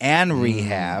and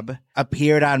Rehab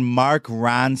appeared on Mark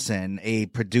Ronson, a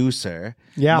producer.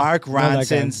 Yeah, Mark know that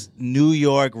Ronson's New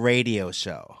York radio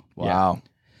show. Wow.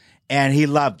 And he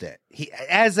loved it.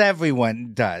 As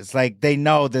everyone does. Like, they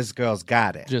know this girl's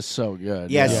got it. Just so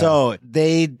good. Yeah, so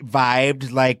they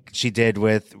vibed like she did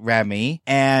with Remy,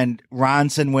 and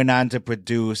Ronson went on to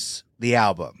produce the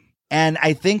album. And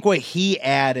I think what he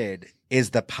added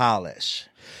is the polish.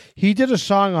 He did a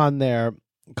song on there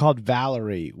called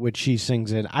Valerie, which she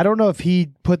sings in. I don't know if he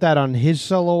put that on his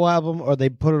solo album or they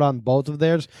put it on both of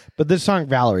theirs, but this song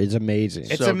Valerie is amazing.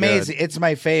 It's amazing. It's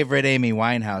my favorite Amy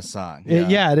Winehouse song.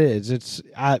 Yeah, it is.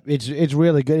 It's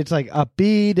really good. It's like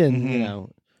upbeat and you know,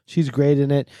 she's great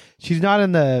in it. She's not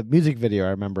in the music video, I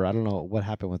remember. I don't know what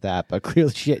happened with that, but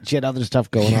clearly she had other stuff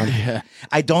going on. Yeah.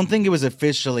 I don't think it was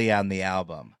officially on the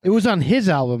album. It was on his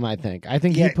album, I think. I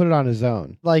think he put it on his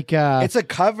own. Like it's a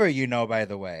cover, by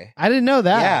the way. I didn't know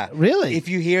that. Yeah. Really? If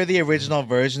you hear the original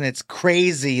version, it's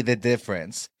crazy the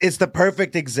difference. It's the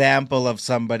perfect example of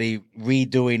somebody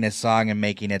redoing a song and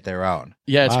making it their own.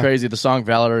 Yeah, it's crazy. The song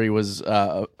Valerie was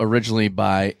originally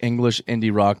by English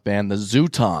indie rock band the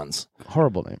Zootons.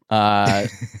 Horrible name.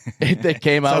 They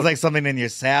came out. Sounds like something in your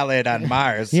salad on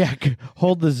Mars. Yeah,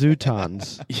 hold the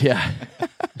Zootons. Yeah.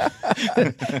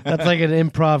 That's like an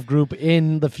improv group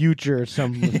in the future.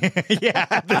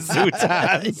 Yeah, the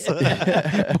Zootons.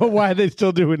 But why are they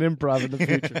still doing improv in the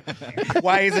future?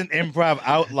 Why isn't improv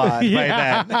outlawed by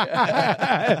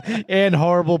then? And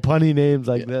horrible punny names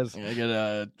like this. Can I get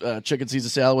a chicken Caesar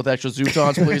salad with extra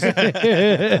Zootons, please?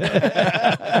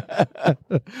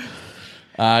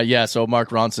 So Mark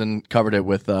Ronson covered it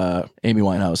with Amy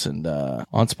Winehouse, and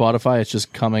on Spotify, it's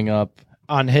just coming up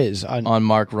on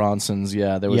Mark Ronson's.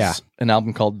 Yeah, there was an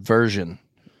album called Version.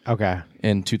 Okay,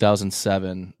 in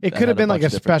 2007. It could have been like a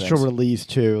special release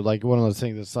too, like one of those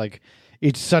things that's like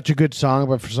it's such a good song,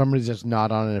 but for some reason it's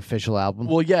not on an official album.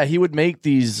 Well, yeah, he would make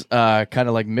these kind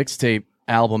of like mixtape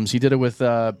albums. He did it with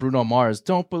Bruno Mars.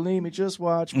 Don't believe me, just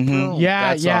watch. Boom.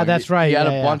 Yeah, that's right. He had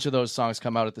a bunch of those songs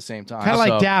come out at the same time. Kind of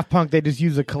like Daft Punk. They just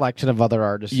use a collection of other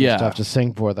artists and stuff to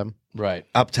sing for them. Right.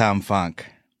 Uptown Funk.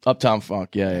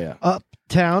 Yeah.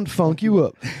 Uptown Funk you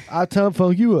up. Uptown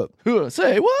Funk you up.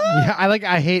 Say what? Yeah,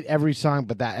 I hate every song,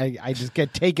 but that I just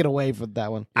get taken away from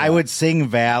that one. I would sing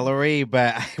Valerie,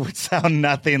 but I would sound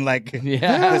nothing like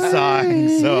the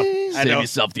song. So Save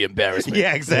yourself the embarrassment.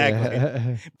 Yeah,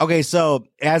 exactly. Okay, so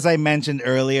as I mentioned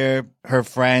earlier, her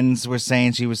friends were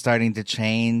saying she was starting to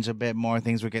change a bit more.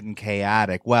 Things were getting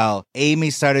chaotic. Well, Amy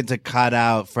started to cut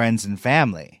out friends and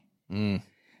family.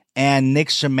 And Nick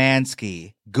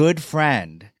Szymanski, good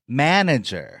friend,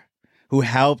 manager, who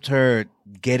helped her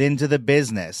get into the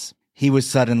business, he was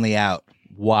suddenly out.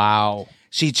 Wow.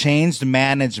 She changed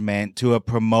management to a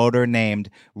promoter named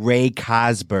Ray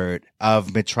Cosbert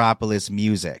of Metropolis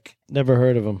Music. Never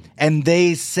heard of him. And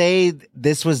they say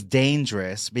this was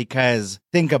dangerous because,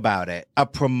 think about it, a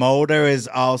promoter is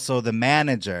also the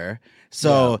manager.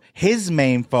 So his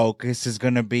main focus is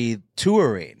going to be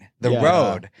touring, the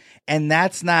road. And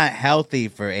that's not healthy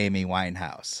for Amy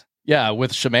Winehouse. Yeah,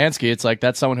 with Szymanski, it's like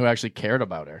that's someone who actually cared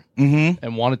about her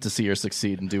and wanted to see her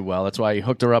succeed and do well. That's why he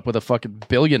hooked her up with a fucking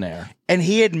billionaire. And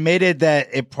he admitted that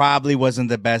it probably wasn't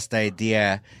the best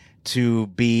idea to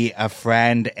be a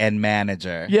friend and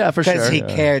manager. Yeah, for sure. Because he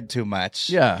cared too much.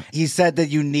 Yeah. He said that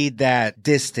you need that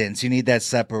distance. You need that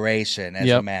separation as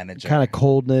a manager. Kind of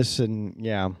coldness and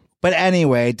But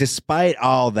anyway, despite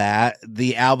all that,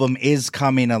 the album is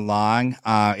coming along.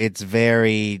 It's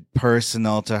very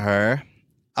personal to her.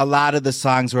 A lot of the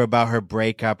songs were about her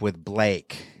breakup with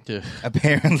Blake.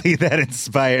 Apparently that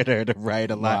inspired her to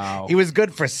write a lot. Wow. He was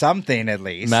good for something, at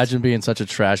least. Imagine being such a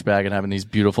trash bag and having these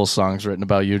beautiful songs written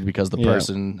about you because the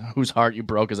person whose heart you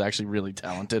broke is actually really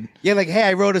talented. Yeah, like, hey,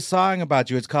 I wrote a song about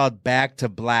you. It's called Back to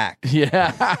Black.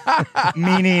 Yeah.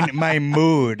 Meaning my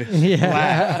mood.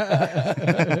 Yeah.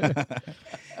 Black.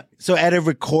 So at a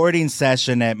recording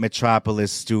session at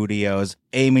Metropolis Studios,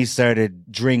 Amy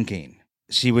started drinking.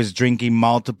 She was drinking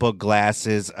multiple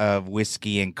glasses of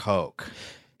whiskey and Coke.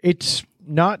 It's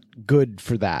not good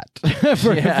for that,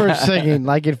 for singing.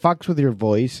 Like, it fucks with your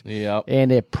voice. Yep.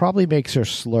 And it probably makes her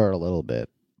slur a little bit.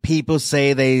 People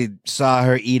say they saw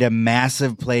her eat a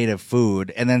massive plate of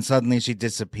food, and then suddenly she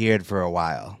disappeared for a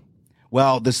while.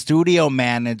 Well, the studio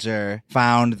manager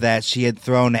found that she had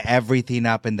thrown everything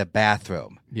up in the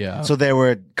bathroom. Yeah. So there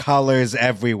were colors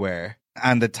everywhere.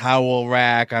 On the towel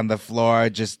rack, on the floor,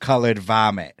 just colored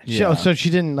vomit. So she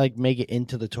didn't, like, make it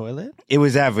into the toilet? It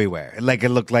was everywhere. Like, it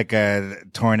looked like a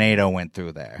tornado went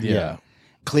through there. Yeah.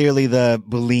 Clearly, the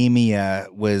bulimia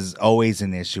was always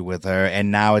an issue with her,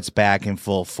 and now it's back in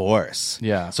full force.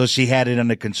 Yeah. So she had it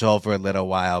under control for a little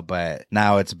while, but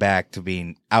now it's back to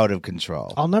being out of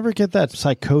control. I'll never get that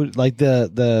like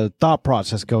the thought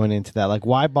process going into that. Like,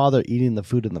 why bother eating the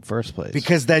food in the first place?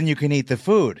 Because then you can eat the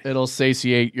food. It'll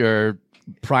satiate your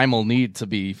primal need to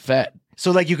be fed.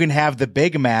 So, like, you can have the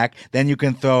Big Mac, then you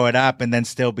can throw it up and then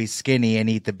still be skinny and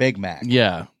eat the Big Mac.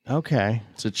 Yeah. Okay.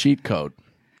 It's a cheat code.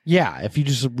 Yeah, if you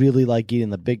just really like eating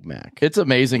the Big Mac. It's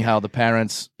amazing how the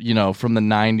parents, from the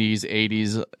 90s,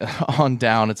 80s on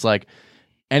down, it's like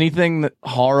anything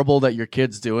horrible that your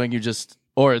kid's doing,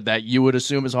 or that you would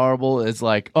assume is horrible, is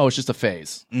like, oh, it's just a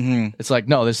phase. Mm-hmm. It's like,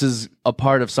 no, this is a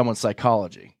part of someone's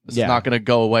psychology. This is not going to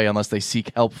go away unless they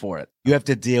seek help for it. You have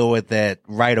to deal with it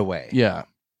right away. Yeah.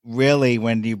 Really,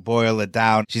 when you boil it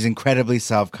down, she's incredibly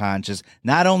self-conscious,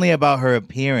 not only about her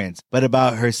appearance, but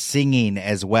about her singing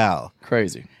as well.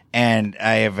 Crazy. And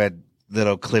I have a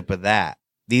little clip of that.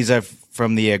 These are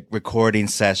from the recording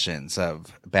sessions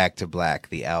of Back to Black,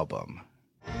 the album.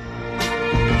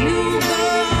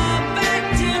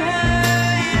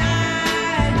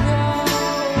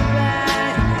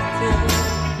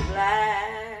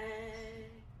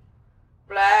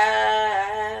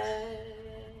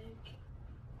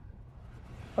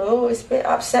 Oh, it's a bit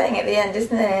upsetting at the end,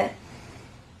 isn't it?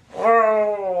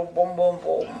 Oh, boom, boom,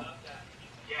 boom.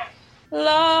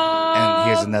 And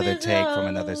here's another take from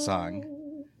another song.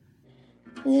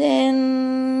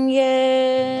 Then,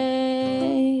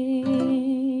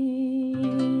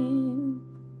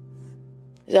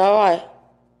 is that all right?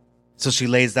 So she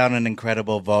lays down an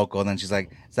incredible vocal, and then she's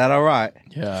like, is that all right?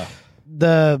 Yeah.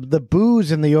 The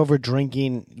booze and the over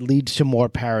drinking leads to more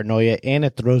paranoia, and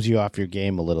it throws you off your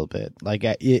game a little bit. Like,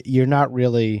 you're not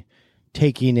really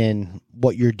taking in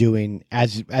what you're doing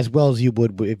as well as you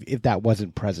would if that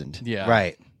wasn't present. Yeah.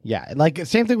 Right. Yeah, like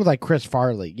same thing with like Chris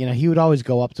Farley. He would always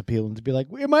go up to people and be like,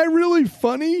 "Am I really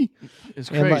funny?" It's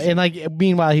crazy. And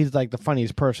meanwhile, he's like the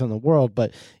funniest person in the world.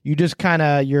 But you just kind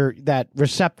of you're that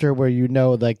receptor where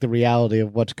like the reality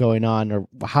of what's going on or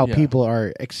how people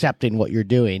are accepting what you're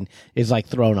doing is like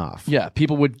thrown off. Yeah,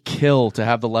 people would kill to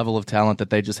have the level of talent that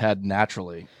they just had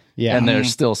naturally. Yeah, and they're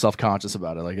still self-conscious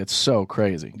about it. Like, it's so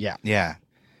crazy. Yeah, yeah.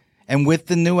 And with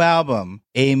the new album,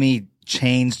 Amy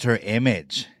changed her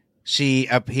image. She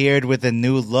appeared with a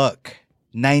new look.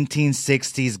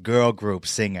 1960s girl group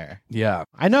singer. Yeah.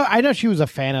 I know she was a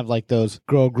fan of like those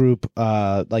girl group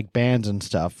like bands and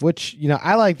stuff, which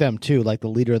I like them too, like the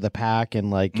Leader of the Pack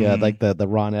and like the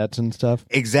Ronettes and stuff.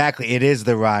 Exactly. It is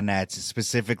the Ronettes,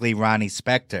 specifically Ronnie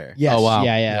Spector. Yes. Oh, wow.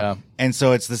 Yeah. And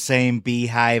so it's the same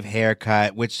beehive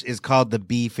haircut, which is called the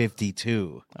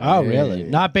B-52. Oh, really?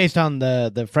 Not based on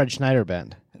the Fred Schneider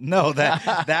band. No,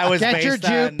 that was Get based your on...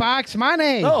 jukebox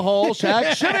money. The whole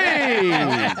shack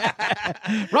shitty.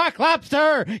 Rock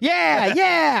Lobster.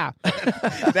 Yeah.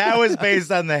 That was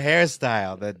based on the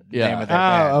hairstyle, the name of their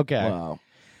band. Oh, okay. Wow.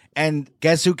 And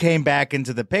guess who came back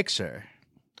into the picture?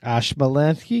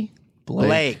 Smolensky?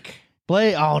 Blake.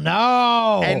 Oh,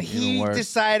 no. And he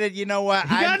decided, you know what? He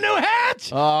got a new hat.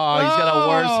 Oh, he's got a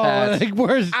worse hat.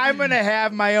 Worse. I'm going to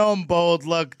have my own bold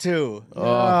look, too.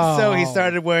 Oh. So he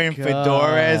started wearing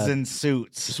fedoras and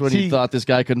suits. Just when he thought this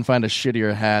guy couldn't find a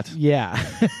shittier hat. Yeah.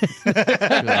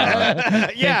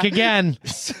 Yeah. Think again.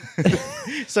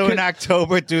 So in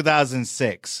October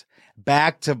 2006,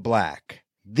 Back to Black,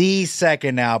 the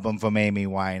second album from Amy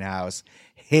Winehouse,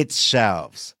 hits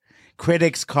shelves.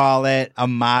 Critics call it a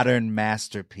modern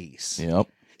masterpiece. Yep.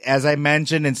 As I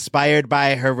mentioned, inspired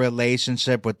by her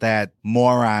relationship with that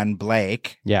moron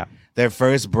Blake. Yeah. Their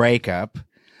first breakup.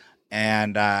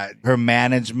 And her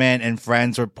management and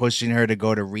friends were pushing her to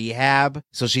go to rehab.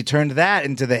 So she turned that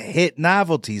into the hit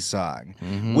novelty song,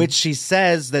 which she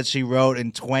says that she wrote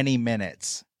in 20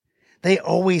 minutes. They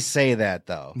always say that,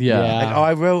 though. Yeah. Like,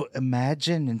 I wrote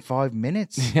Imagine in 5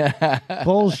 minutes.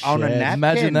 Bullshit. On a napkin.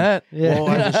 Imagine that. Well,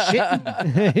 I was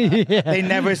shitting. Yeah. They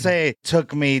never say,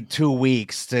 took me 2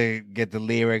 weeks to get the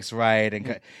lyrics right.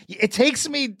 And it takes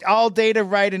me all day to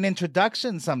write an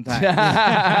introduction sometimes.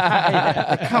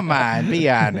 Like, come on, be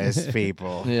honest,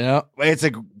 people. Yeah. It's a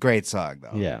great song,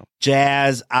 though. Yeah.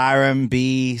 Jazz,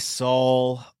 R&B,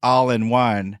 soul, all in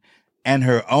one. And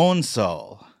her own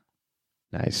soul.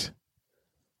 Nice.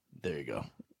 There you go.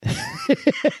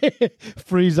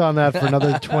 Freeze on that for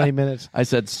another 20 minutes. I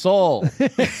said soul.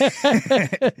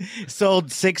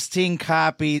 Sold 16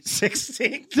 copies.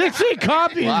 16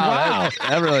 copies. Wow.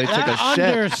 That really took a shit.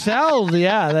 Undersold.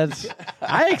 Yeah,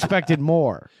 I expected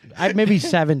more. Maybe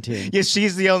 17. Yeah,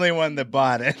 she's the only one that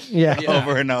bought it. Yeah.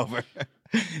 Over and over.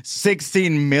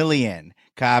 16 million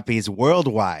copies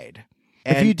worldwide.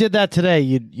 If And you did that today,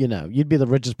 you'd be the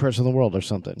richest person in the world or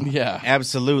something. Yeah.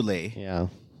 absolutely. Yeah.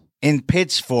 In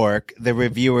Pitchfork, the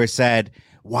reviewer said,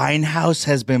 Winehouse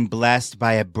has been blessed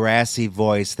by a brassy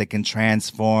voice that can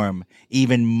transform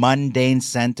even mundane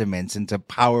sentiments into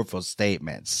powerful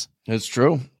statements. It's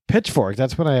true. Pitchfork,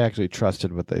 that's when I actually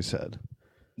trusted what they said.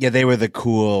 Yeah, they were the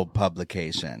cool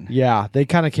publication. Yeah, they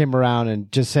kind of came around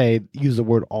and just use the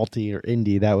word alty or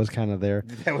indie. That was kind of their...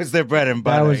 That was their bread and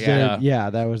butter.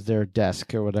 That was their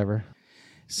desk or whatever.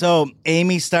 So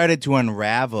Amy started to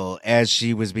unravel as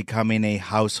she was becoming a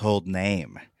household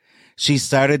name. She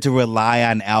started to rely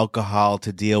on alcohol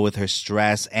to deal with her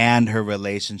stress and her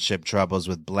relationship troubles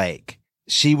with Blake.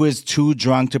 She was too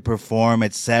drunk to perform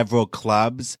at several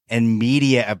clubs and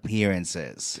media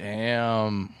appearances.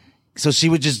 Damn. So she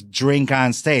would just drink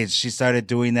on stage. She started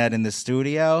doing that in the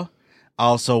studio,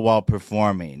 also while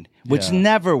performing, which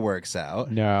never works out.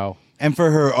 No. And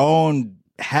for her own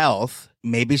health,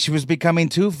 maybe she was becoming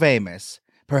too famous.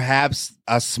 Perhaps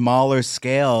a smaller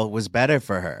scale was better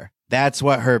for her. That's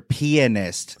what her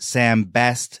pianist, Sam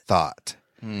Best, thought.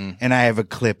 And I have a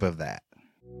clip of that.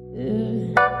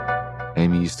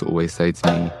 Amy used to always say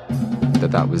to me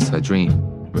that was her dream,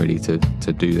 really, to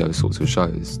do those sorts of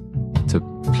shows, to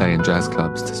play in jazz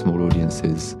clubs to small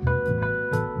audiences.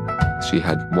 She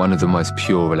had one of the most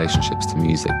pure relationships to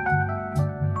music,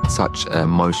 such an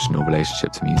emotional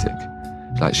relationship to music.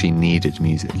 Like she needed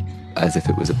music as if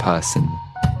it was a person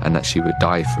and that she would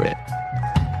die for it.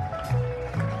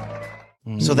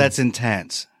 So that's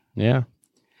intense. Yeah.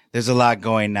 There's a lot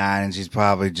going on, and she's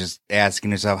probably just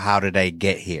asking herself, how did I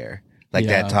get here? Like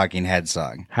that Talking Head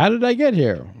song. How did I get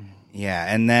here?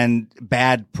 Yeah, and then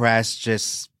bad press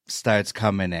just starts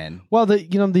coming in. Well,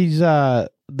 the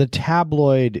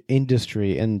tabloid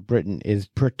industry in Britain is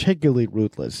particularly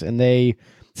ruthless, and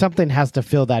something has to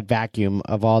fill that vacuum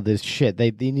of all this shit.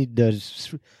 They need to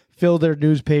fill their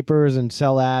newspapers and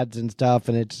sell ads and stuff,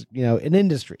 and it's an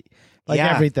industry like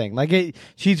everything. Like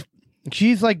she's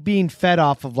like being fed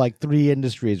off of like 3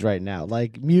 industries right now,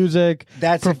 like music.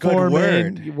 That's a good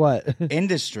word. What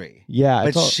industry? Yeah,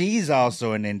 but she's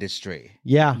also an industry.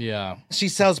 Yeah. She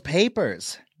sells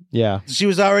papers. Yeah, she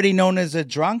was already known as a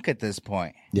drunk at this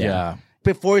point. Yeah.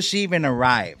 Before she even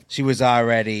arrived, she was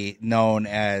already known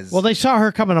as... Well, they saw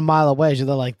her coming a mile away, so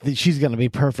they're like, she's going to be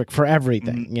perfect for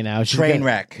everything, Train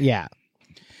wreck. Yeah.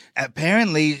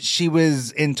 Apparently, she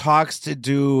was in talks to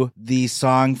do the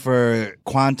song for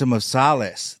Quantum of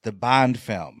Solace, the Bond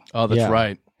film. Oh, that's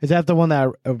right. Is that the one that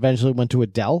eventually went to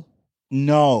Adele?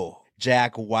 No,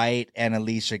 Jack White and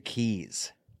Alicia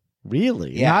Keys.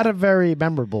 Really? Yeah. Not a very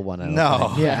memorable one, I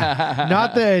don't think. Yeah.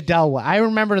 Not the Adele one. I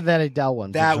remember that Adele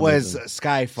one. That was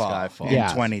Skyfall in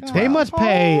 2012. They must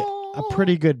pay a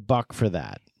pretty good buck for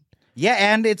that. Yeah,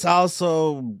 and it's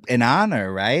also an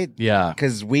honor, right? Yeah.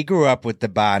 Because we grew up with the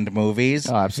Bond movies.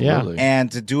 Oh, absolutely.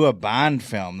 And to do a Bond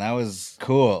film, that was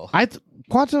cool.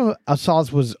 Quantum of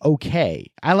Solace was okay.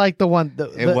 I like the one...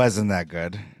 It wasn't that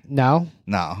good. No?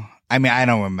 No. I mean, I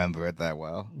don't remember it that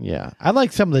well. Yeah. I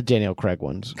like some of the Daniel Craig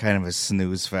ones. Kind of a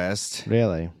snooze fest.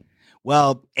 Really?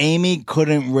 Well, Amy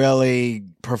couldn't really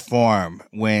perform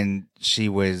when she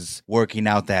was working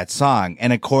out that song.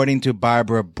 And according to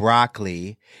Barbara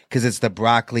Broccoli, because it's the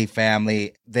Broccoli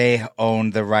family, they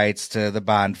own the rights to the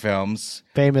Bond films.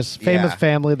 Famous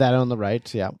family that own the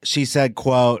rights, yeah. She said,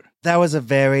 quote, "That was a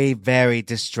very, very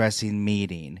distressing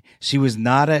meeting. She was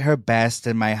not at her best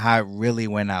and my heart really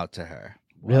went out to her."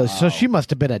 Really? Wow. So she must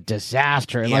have been a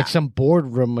disaster in like some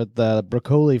boardroom with the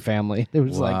Broccoli family. It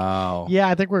was like,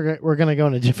 I think we're going to go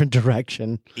in a different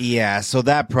direction. Yeah, so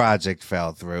that project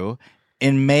fell through.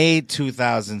 In May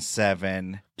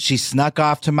 2007, she snuck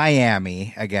off to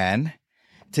Miami again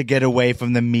to get away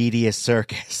from the media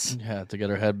circus. Yeah, to get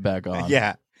her head back on.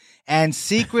 Yeah. And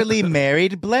secretly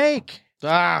married Blake.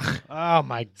 Oh,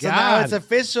 my God. So now it's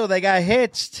official. They got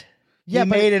hitched. Yeah, he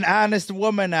but- made an honest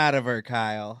woman out of her,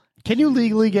 Kyle. Can you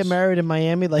legally get married in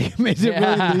Miami? Like, is it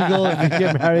really legal if you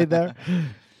get married there?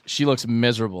 She looks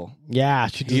miserable. Yeah,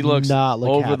 she does He looks not look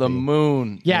over happy. the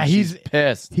moon. Yeah, and he's she's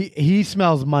pissed. He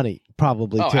smells money,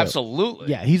 probably, Oh, too. absolutely.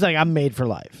 Yeah, he's like, I'm made for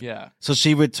life. Yeah. So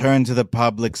she returned to the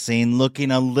public scene looking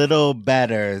a little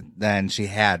better than she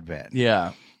had been.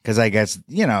 Yeah. Because I guess,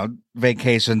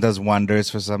 vacation does wonders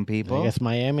for some people. I guess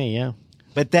Miami, yeah.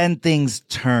 But then things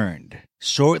turned.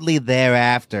 Shortly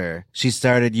thereafter, she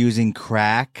started using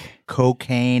crack,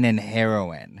 cocaine, and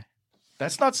heroin.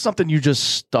 That's not something you just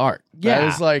start. Yeah. That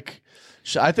is like,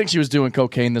 I think she was doing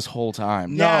cocaine this whole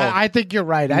time. Yeah, I think you're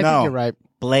right. I think you're right.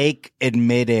 Blake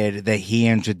admitted that he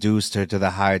introduced her to the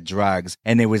hard drugs,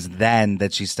 and it was then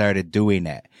that she started doing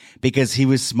it because he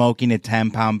was smoking a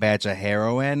 10-pound batch of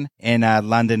heroin in a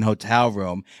London hotel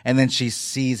room, and then she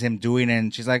sees him doing it,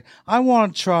 and she's like, I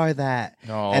want to try that.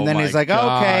 Oh, and then my he's like,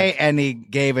 God. okay, and he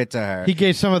gave it to her. He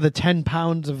gave some of the 10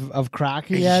 pounds of crack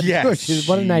he had. Yes.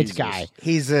 What a nice guy.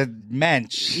 He's a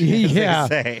mensch, Yeah. as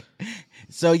they say.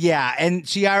 So, yeah, and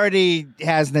she already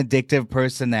has an addictive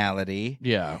personality.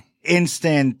 Yeah.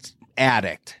 Instant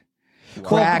addict. Well,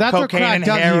 Crack, that's what cocaine, crack and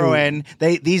does you. heroin.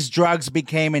 These drugs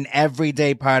became an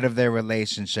everyday part of their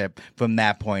relationship from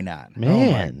that point on.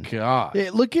 Man. Oh, my God.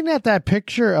 Looking at that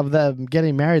picture of them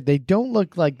getting married, they don't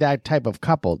look like that type of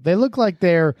couple. They look like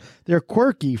they're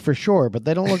quirky for sure, but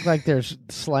they don't look like they're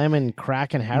slamming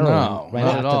crack and heroin No, right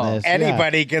not after at all. this. Yeah.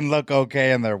 Anybody can look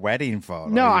okay in their wedding photo.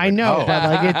 No, I even know, though. but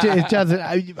like it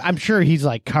doesn't. I'm sure he's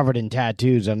like covered in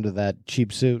tattoos under that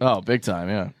cheap suit. Oh, big time,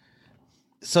 yeah.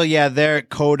 So, yeah, they're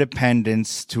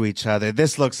codependents to each other.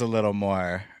 This looks a little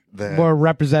more... More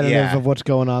representative Yeah. of what's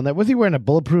going on there. Was he wearing a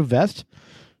bulletproof vest?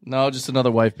 No, just another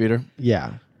wife beater.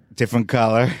 Yeah. Different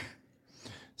color.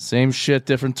 Same shit,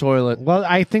 different toilet. Well,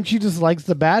 I think she just likes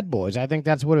the bad boys. I think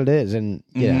that's what it is. And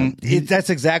yeah, That's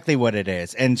exactly what it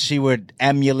is. And she would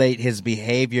emulate his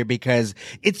behavior because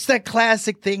it's that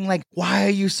classic thing like, why are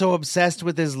you so obsessed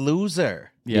with this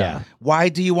loser? Yeah. Why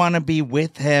do you want to be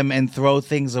with him and throw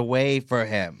things away for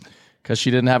him? Because she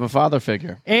didn't have a father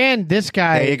figure. And this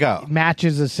guy There you go.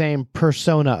 matches the same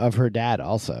persona of her dad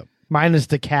also. Minus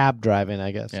the cab driving,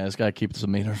 I guess. Yeah, this guy keeps the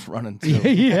meters running too.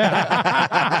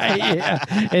 yeah. Yeah.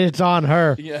 And it's on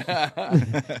her.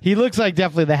 Yeah. He looks like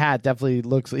definitely the hat. Definitely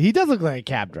looks. He does look like a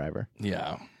cab driver.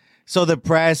 Yeah. So the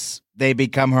press, they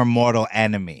become her mortal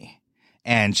enemy.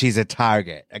 And she's a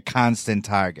target, a constant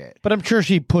target. But I'm sure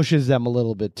she pushes them a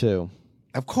little bit too.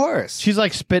 Of course. She's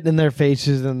like spitting in their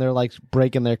faces and they're like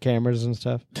breaking their cameras and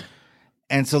stuff.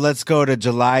 And so let's go to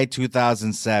July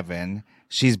 2007.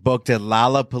 She's booked at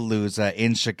Lollapalooza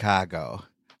in Chicago.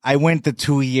 I went the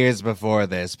 2 years before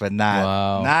this, but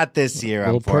not this year,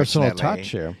 A little personal unfortunately. touch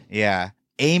here. Yeah.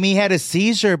 Amy had a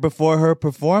seizure before her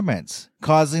performance,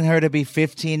 causing her to be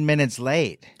 15 minutes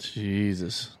late.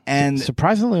 Jesus. And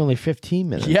Surprisingly, only 15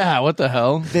 minutes. Yeah, what the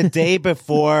hell? the day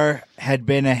before had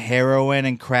been a heroin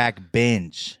and crack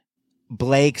binge.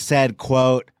 Blake said,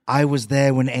 quote, I was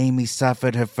there when Amy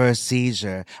suffered her first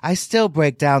seizure. I still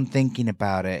break down thinking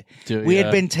about it. We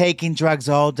had been taking drugs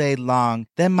all day long.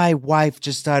 Then my wife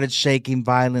just started shaking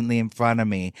violently in front of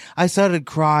me. I started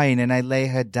crying and I lay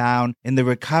her down in the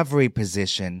recovery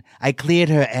position. I cleared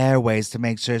her airways to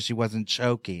make sure she wasn't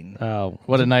choking. Oh,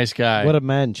 What a nice guy. what a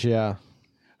mensch, yeah.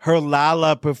 Her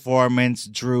Lala performance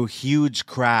drew huge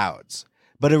crowds.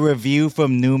 But a review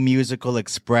from New Musical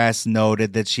Express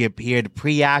noted that she appeared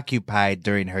preoccupied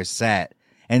during her set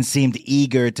and seemed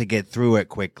eager to get through it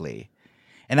quickly.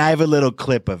 And I have a little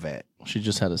clip of it. She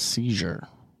just had a seizure.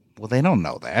 Well, they don't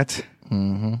know that.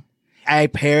 Mm-hmm. I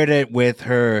paired it with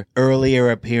her earlier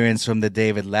appearance from the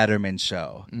David Letterman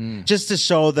show, just to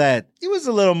show that it was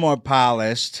a little more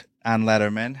polished on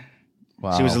Letterman.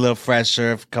 Wow. She was a little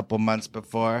fresher a couple months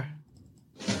before.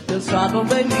 The sun will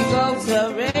make me go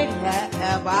to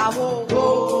rehab. I will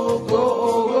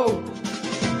go.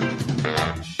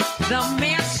 The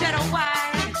man shed a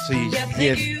wine. So you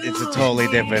hear it's a totally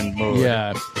different mood.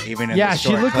 Yeah. Even in Yeah, the she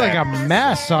short looked like clip. a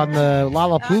mess on the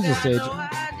Lollapalooza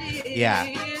stage. Yeah.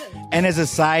 And as a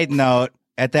side note,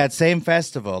 at that same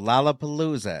festival,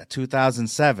 Lollapalooza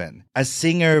 2007, a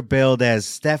singer billed as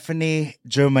Stephanie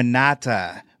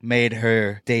Germanata made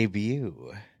her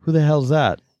debut, Who the hell's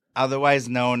that? otherwise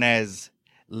known as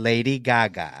Lady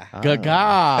Gaga.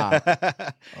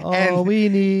 Gaga. All we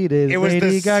need is It was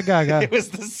Lady the Gaga. It was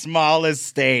the smallest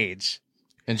stage.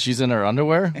 And she's in her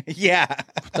underwear? Yeah.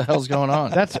 What the hell's going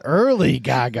on? That's early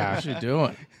Gaga. What's she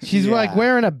doing? She's like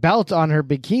wearing a belt on her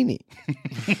bikini.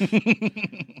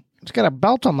 She's got a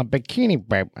belt on the bikini,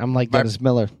 babe. I'm like Dennis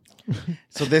Miller.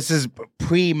 So this is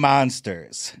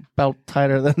pre-Monsters. Belt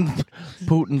tighter than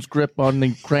Putin's grip on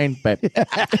the crane, babe.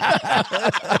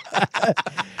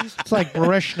 It's like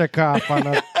Barishnikov on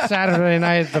a Saturday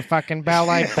night at the fucking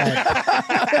ballet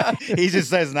bed. He just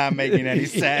says not making any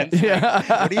sense. Like,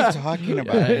 what are you talking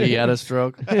about? He had a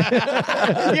stroke.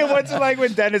 Yeah, what's it like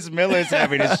when Dennis Miller's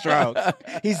having a stroke?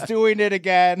 He's doing it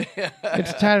again.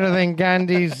 It's tighter than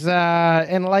Gandhi's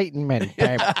enlightenment,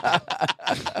 babe.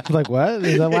 Like, what?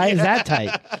 Why is that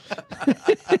tight?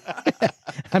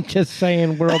 I'm just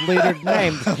saying world leader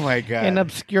names. Oh, my God. And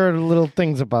obscure little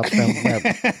things about them.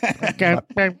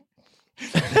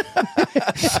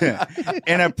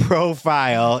 In a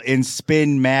profile in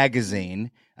Spin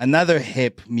Magazine, another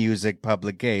hip music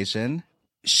publication,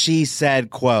 she said,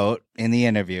 quote, in the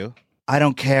interview, "I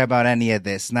don't care about any of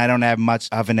this, and I don't have much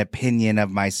of an opinion of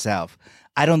myself.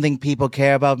 I don't think people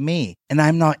care about me, and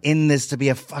I'm not in this to be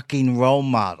a fucking role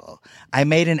model. I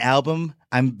made an album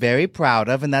I'm very proud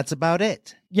of, and that's about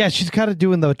it." Yeah, she's kind of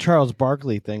doing the Charles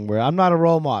Barkley thing where I'm not a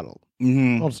role model.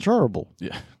 Mm-hmm. Well, it's terrible.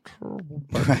 Yeah.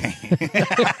 Right.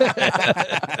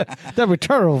 That'd be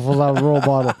terrible without a role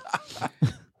model.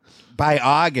 By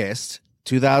August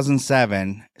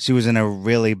 2007, she was in a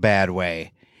really bad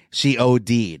way. She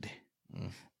OD'd.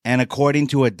 And according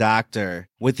to a doctor,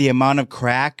 with the amount of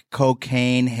crack,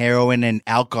 cocaine, heroin, and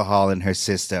alcohol in her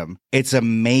system, it's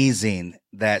amazing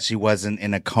that she wasn't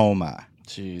in a coma.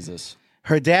 Jesus.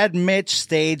 Her dad, Mitch,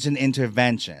 staged an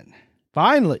intervention.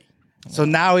 Finally. So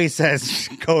now he says,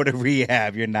 go to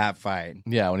rehab. You're not fine.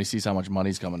 Yeah, when he sees how much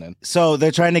money's coming in. So they're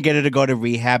trying to get her to go to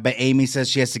rehab, but Amy says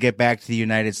she has to get back to the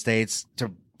United States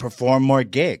to perform more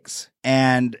gigs.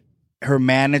 And her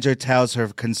manager tells her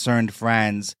concerned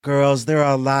friends, girls, there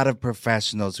are a lot of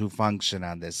professionals who function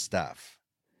on this stuff.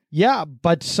 Yeah,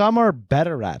 but some are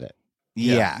better at it.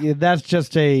 Yeah. That's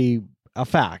just a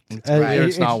fact.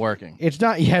 It's not working. It's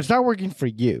not working for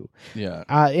you. Yeah.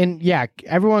 And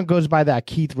everyone goes by that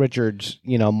Keith Richards,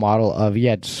 model of,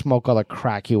 smoke all the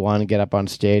crack you want and get up on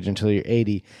stage until you're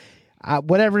 80.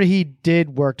 Whatever he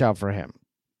did worked out for him.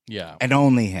 Yeah. And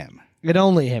only him.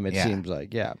 It seems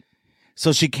like, yeah.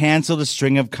 So she canceled a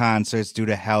string of concerts due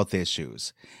to health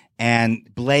issues. And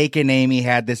Blake and Amy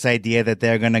had this idea that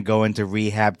they're going to go into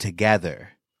rehab together,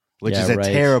 which is a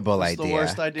terrible idea. The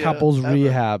worst idea. Couples ever.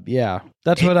 rehab, yeah.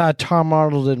 That's what Tom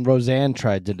Arnold and Roseanne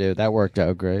tried to do. That worked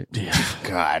out great. Yeah.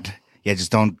 God. Yeah,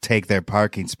 just don't take their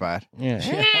parking spot. Yeah.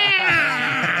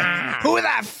 Who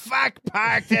the fuck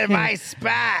parked in my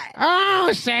spot?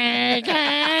 Oh, say,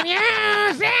 can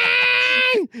you sing?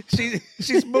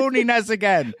 She's mooning us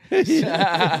again.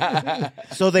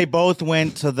 So they both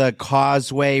went to the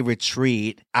Causeway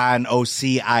Retreat on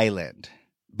OC Island,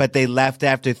 but they left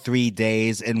after 3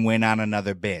 days and went on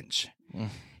another binge.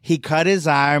 He cut his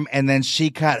arm, and then she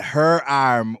cut her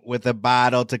arm with a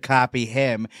bottle to copy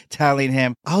him, telling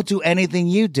him, I'll do anything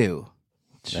you do.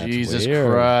 Jesus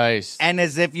Christ. And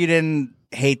as if you didn't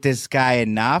hate this guy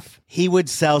enough, he would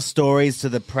sell stories to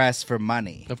the press for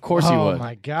money. Of course he would. Oh,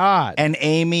 my God. And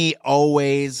Amy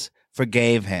always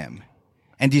forgave him.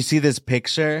 And do you see this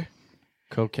picture?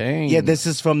 Cocaine. Yeah, this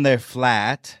is from their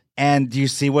flat. And do you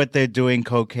see what they're doing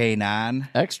cocaine on?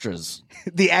 Extras.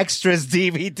 The Extras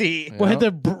DVD. What,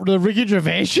 the Ricky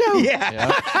Gervais show?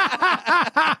 Yeah.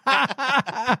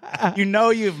 You know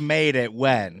you've made it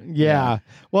when. Yeah.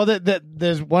 Well,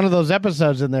 there's one of those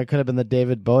episodes in there. Could have been the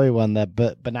David Bowie one, that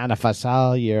Banana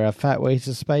Fasal, you're a fat waste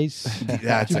of space.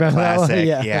 That's a Remember that one? classic.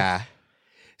 Yeah. Yeah.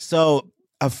 So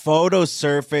a photo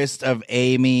surfaced of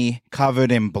Amy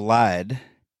covered in blood,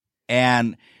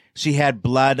 and she had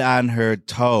blood on her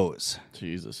toes.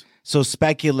 Jesus. So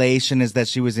speculation is that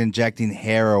she was injecting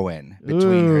heroin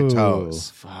between her toes.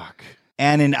 Fuck.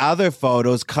 And in other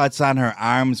photos, cuts on her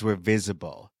arms were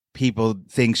visible. People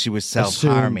think she was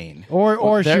self-harming.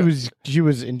 Or she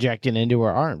was injecting into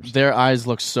her arms. Their eyes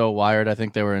look so wired. I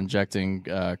think they were injecting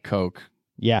coke.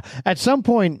 Yeah. At some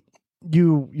point,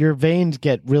 your veins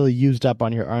get really used up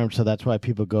on your arms, so that's why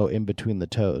people go in between the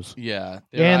toes. Yeah.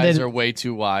 Their eyes are way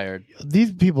too wired.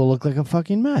 These people look like a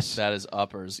fucking mess. That is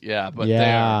uppers. Yeah, but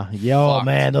yo,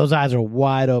 man, those eyes are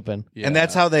wide open. Yeah. And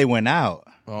that's how they went out.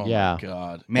 Oh, yeah. my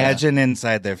God. Imagine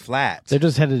inside their flat. They're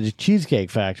just headed to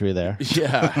Cheesecake Factory there.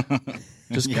 Yeah.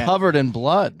 Just covered in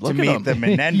blood. Look to at meet them. the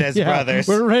Menendez brothers.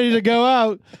 We're ready to go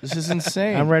out. This is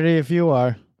insane. I'm ready if you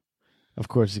are. Of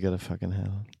course, he's got a fucking hat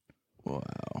on.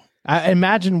 Wow. I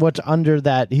imagine what's under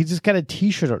that. He's just got a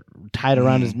T-shirt tied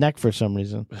around his neck for some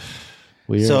reason.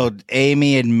 Weird. So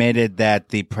Amy admitted that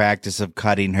the practice of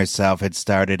cutting herself had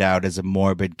started out as a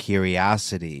morbid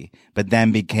curiosity, but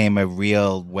then became a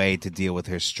real way to deal with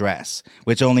her stress,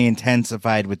 which only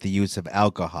intensified with the use of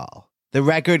alcohol. The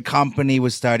record company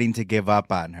was starting to give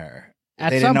up on her. At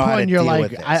They some didn't know how to point, you're deal like,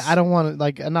 with this. I don't want to,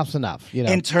 like, enough's enough, you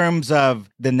know? In terms of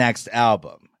the next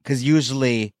album, because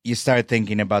usually you start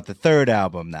thinking about the third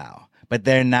album now. But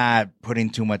they're not putting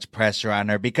too much pressure on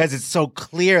her because it's so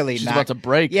clearly She's not about to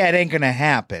break. Yeah, it ain't gonna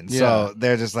happen. Yeah. So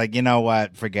they're just like, you know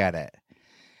what? Forget it.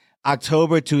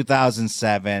 October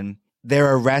 2007,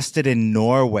 they're arrested in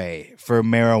Norway for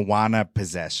marijuana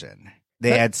possession.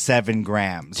 They had 7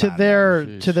 grams. To on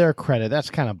their credit, that's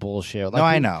kind of bullshit. No,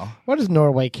 I know. What does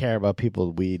Norway care about people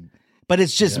with weed? But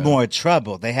it's just more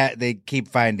trouble. They keep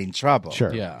finding trouble.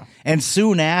 Sure. Yeah. And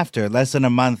soon after, less than a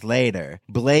month later,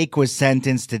 Blake was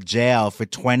sentenced to jail for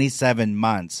 27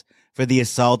 months for the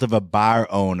assault of a bar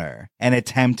owner and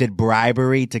attempted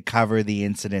bribery to cover the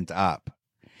incident up.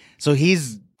 So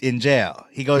he's in jail.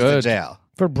 He goes to Good. jail.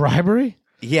 For bribery?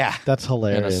 Yeah. That's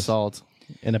hilarious. And assault.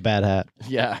 In a bad hat.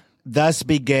 Yeah. Thus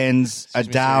begins a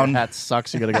down... That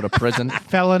sucks. You got to go to prison.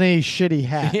 Felony shitty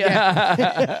hat.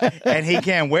 Yeah. And he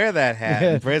can't wear that hat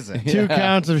in prison. 2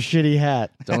 counts of shitty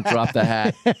hat. Don't drop the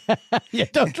hat. Yeah,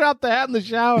 don't drop the hat in the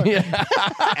shower.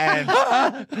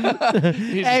 And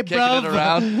He's Hey, just kicking it bro.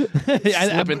 around,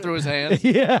 slipping through his hands.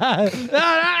 Yeah.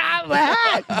 No, the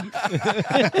hat.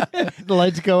 The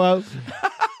lights go out.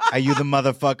 are you the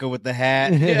motherfucker with the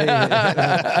hat?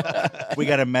 Yeah. We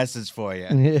got a message for you.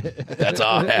 That's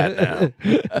our hat now.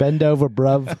 Bend over,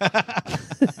 bruv.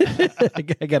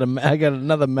 I got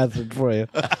another message for you.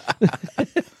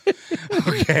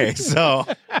 Okay, so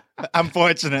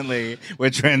unfortunately, we're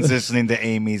transitioning to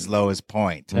Amy's lowest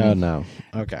point. Oh, no.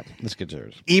 Okay, let's get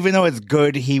yours. Even though it's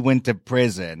good he went to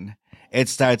prison, it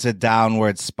starts a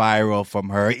downward spiral from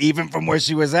her, even from where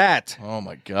she was at. Oh,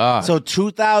 my God. So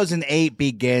 2008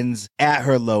 begins at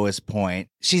her lowest point.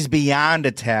 She's beyond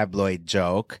a tabloid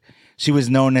joke. She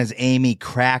was known as Amy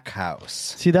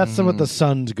Crackhouse. See, that's what the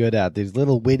Sun's good at. These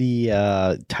little witty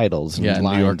titles. And Yeah, New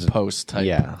lines. York Post type.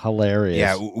 Yeah, hilarious.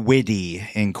 Yeah, witty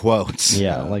in quotes.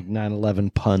 Yeah, like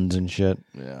 9/11 puns and shit.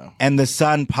 Yeah. And the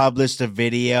Sun published a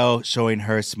video showing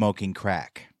her smoking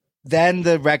crack. Then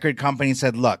the record company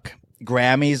said, look,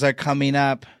 Grammys are coming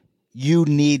up. You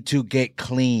need to get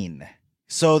clean.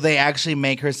 So they actually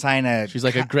make her sign a... She's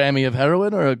like a Grammy of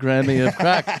heroin or a Grammy of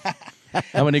crack?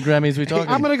 How many Grammys we talking?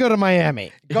 I'm going to go to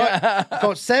Miami.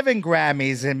 Go 7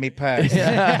 Grammys in me purse.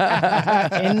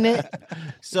 Isn't it?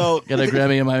 So Get a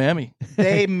Grammy in Miami.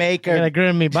 they make Got her a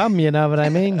Grammy bum, you know what I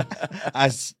mean?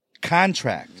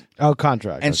 contract. Oh,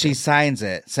 contract. And okay. she signs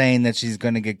it saying that she's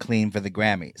going to get clean for the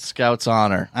Grammys. Scout's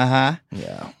honor. Uh-huh.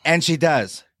 Yeah. And she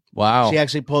does. Wow. She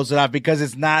actually pulls it off because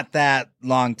it's not that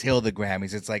long till the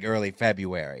Grammys. It's like early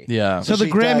February. Yeah. So the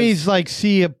she Grammys does- like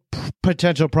see a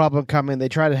potential problem coming. They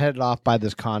try to head it off by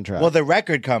this contract. Well, the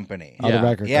record company. Oh, the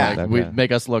record Yeah. contract, We okay.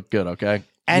 make us look good, okay?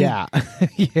 And yeah.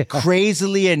 Yeah.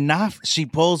 crazily enough, she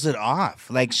pulls it off.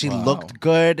 Like she looked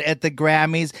good at the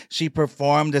Grammys. She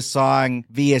performed a song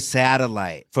via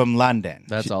satellite from London.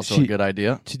 That's also she- a good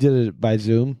idea. She did it by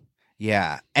Zoom.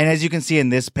 Yeah. And as you can see in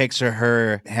this picture,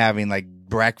 her having like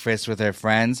breakfast with her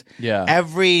friends. Yeah.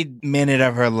 Every minute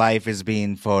of her life is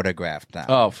being photographed now.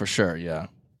 Oh, for sure. Yeah.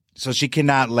 So she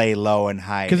cannot lay low and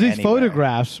hide. Because these anywhere.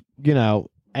 photographs, you know,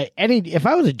 if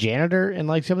I was a janitor in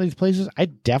like some of these places,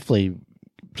 I'd definitely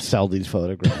sell these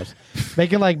photographs,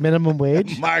 making like minimum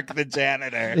wage. Mark the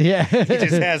janitor. Yeah, He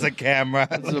just has a camera.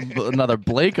 Another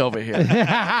Blake over here. He needs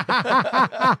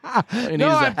No,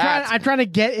 a hat. I'm trying to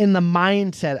get in the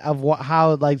mindset of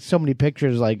how like so many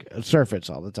pictures like surface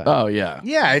all the time. Oh, yeah.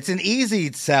 Yeah, it's an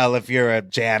easy sell if you're a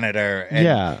janitor and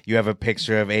Yeah. you have a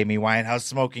picture of Amy Winehouse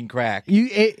smoking crack.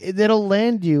 It'll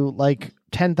land you like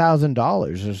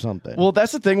 $10,000 or something. Well,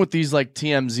 that's the thing with these like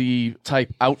TMZ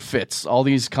type outfits. All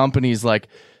these companies, like,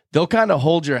 they'll kind of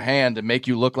hold your hand and make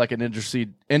you look like an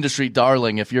industry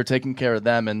darling if you're taking care of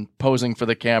them and posing for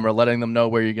the camera, letting them know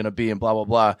where you're going to be and blah, blah,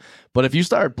 blah. But if you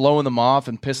start blowing them off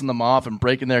and pissing them off and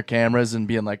breaking their cameras and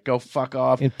being like, go fuck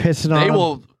off, and pissing on they them.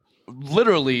 will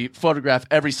literally photograph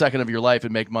every second of your life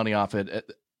and make money off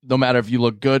it. No matter if you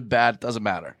look good, bad, it doesn't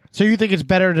matter. So you think it's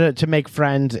better to make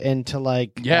friends and to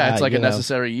like Yeah, it's like you a know,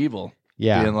 necessary evil.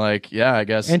 Yeah. Being like, yeah, I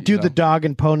guess. and do you know. the dog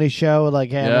and pony show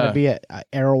like, hey, I'm Yeah. gonna be at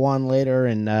Erewhon later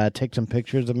and take some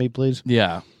pictures of me, please.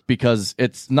 Yeah, because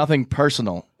it's nothing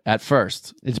personal. at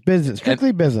first. It's business,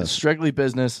 strictly business. Strictly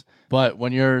business. But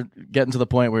when you're getting to the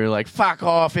point where you're like, fuck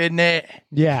off, isn't it?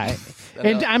 Yeah.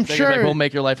 And I'm sure like, we'll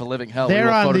make your life a living hell. They're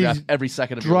We'll on photograph these every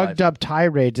second of your life. drugged up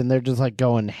tirades, and they're just like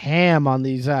going ham on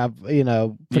these,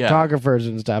 photographers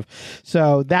and stuff.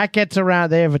 So that gets around.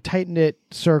 They have a tight knit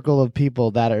circle of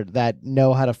people that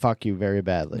know how to fuck you very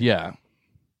badly. Yeah.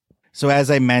 So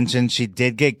as I mentioned, she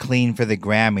did get clean for the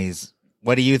Grammys.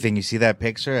 What do you think? You see that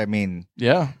picture? I mean,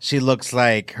 yeah, she looks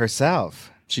like herself.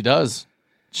 She does.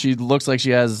 She looks like she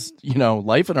has,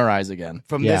 life in her eyes again.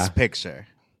 From this picture.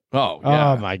 Oh,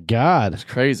 yeah. Oh, my God. It's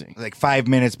crazy. Like 5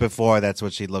 minutes before, that's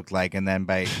what she looked like. And then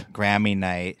by Grammy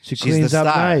night, She she's cleans the up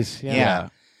star. nice. Yeah.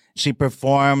 She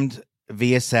performed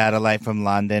via satellite from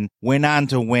London, went on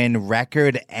to win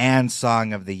Record and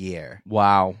Song of the Year.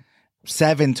 Wow.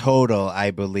 7 total, I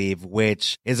believe,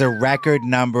 which is a record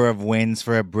number of wins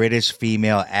for a British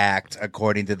female act,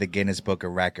 according to the Guinness Book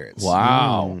of Records.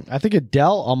 Wow. I think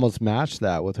Adele almost matched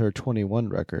that with her 21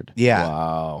 record. Yeah.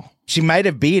 Wow. She might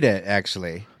have beat it,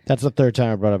 actually. That's the third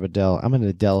time I brought up Adele. I'm an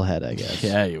Adele head, I guess.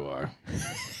 Yeah, you are.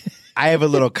 I have a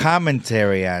little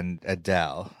commentary on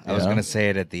Adele. I was Yeah? going to say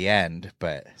it at the end,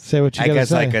 but Say what you I gotta guess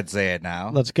say. I could say it now.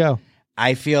 Let's go.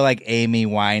 I feel like Amy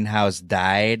Winehouse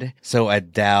died so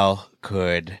Adele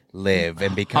could live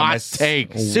and become Hot a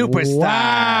take. superstar.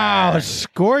 Wow.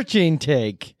 Scorching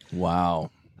take. Wow.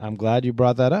 I'm glad you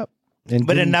brought that up. And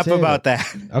But didn't enough save about it.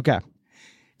 that. Okay.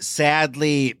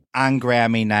 Sadly, on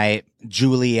Grammy night,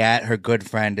 Juliet, her good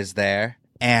friend, is there.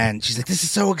 And she's like, this is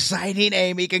so exciting,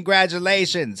 Amy.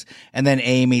 Congratulations. And then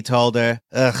Amy told her,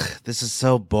 ugh, this is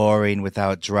so boring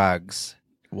without drugs.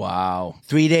 Wow.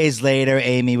 3 days later,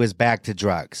 Amy was back to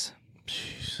drugs.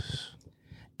 Jesus.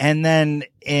 And then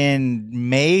in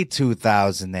May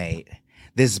 2008,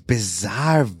 this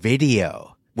bizarre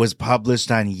video was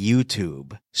published on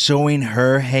YouTube showing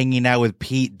her hanging out with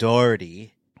Pete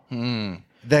Doherty.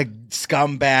 The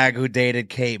scumbag who dated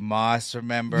Kate Moss,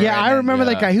 remember? Yeah, And I then- remember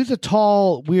that guy. He was a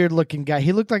tall, weird-looking guy.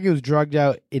 He looked like he was drugged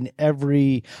out in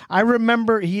every... I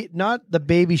remember he, not the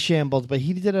Baby Shambles, but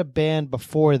he did a band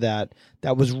before that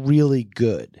was really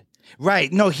good.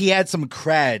 Right. No, he had some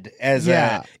cred as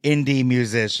Yeah. a indie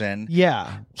musician.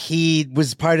 Yeah. He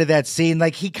was part of that scene.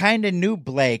 Like, he kind of knew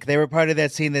Blake. They were part of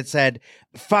that scene that said,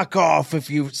 fuck off if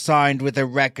you signed with a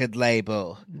record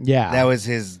label. Yeah. That was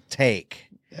his take.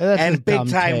 That's a And dumb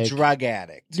big-time take. drug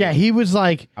addict. Yeah, he was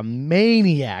like a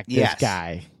maniac, this Yes.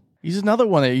 guy. He's another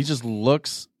one that he just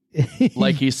looks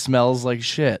like he smells like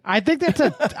shit. I think that's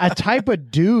a type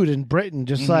of dude in Britain,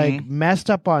 just like messed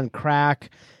up on crack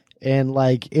and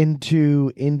like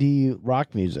into indie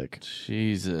rock music.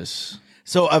 Jesus.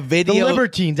 So a The video...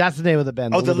 Libertines, that's the name of the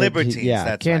band. Oh, the Libertines, Yeah,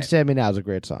 that's Can't right. Stand Me Now is a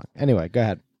great song. Anyway, go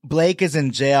ahead. Blake is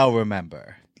in jail,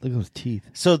 remember? Look at those teeth.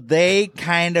 So they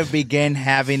kind of begin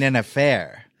having an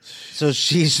affair. So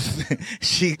she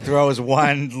throws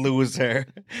one loser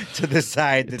to the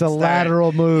side. It's a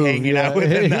lateral move. Hanging out yeah.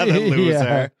 with another loser.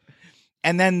 Yeah.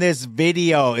 And then this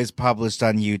video is published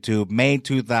on YouTube, May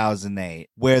 2008,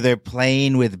 where they're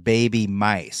playing with baby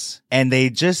mice. And they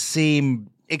just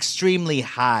seem extremely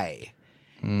high.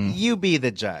 You be the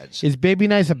judge. Is Baby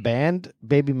Nice a band,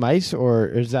 Baby Mice, or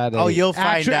is that Oh, you'll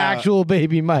find out. actual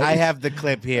Baby Mice? I have the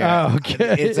clip here. Oh,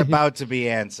 okay. It's about to be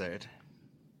answered.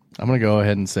 I'm going to go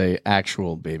ahead and say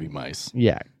actual baby mice.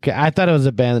 Yeah, I thought it was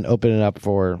a band that opened it up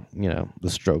for, the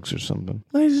Strokes or something.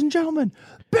 Ladies and gentlemen,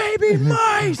 baby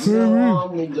mice! These are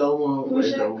the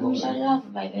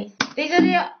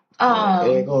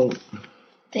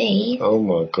these Oh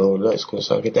my god, that's got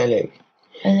psychedelic.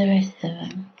 are the rest of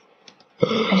them.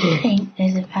 I think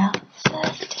there's about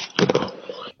 30.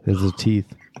 There's the teeth.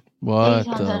 What These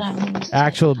ones I don't remember.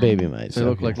 Actual Baby Mice. They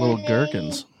look okay. like little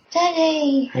gherkins.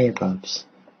 Daddy! Hey, Bubs.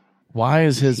 Why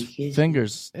is his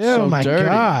fingers Oh so my dirty?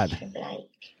 god!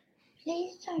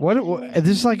 Please don't. What is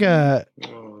this, like a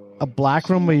black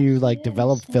room where you like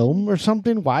develop film or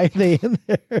something? Why are they in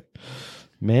there?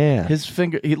 Man, His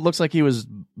finger, he looks like he was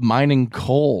mining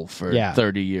coal for Yeah.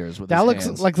 30 years with that his looks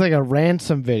hands. like a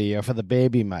ransom video for the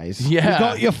baby mice. Yeah. You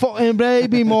got your fucking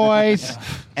baby mice.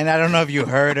 And I don't know if you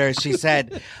heard her. She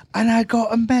said, and I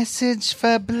got a message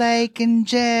for Blake in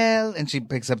jail. And she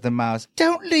picks up the mouse.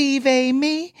 Don't leave,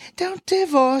 Amy. Don't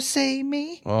divorce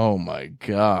Amy. Oh my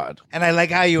god. And I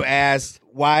like how you asked,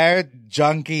 why are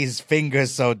junkies'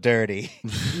 fingers so dirty?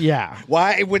 Yeah.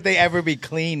 Why would they ever be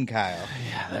clean, Kyle?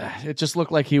 It just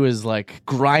looked like he was like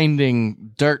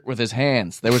grinding dirt with his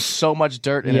hands. There was so much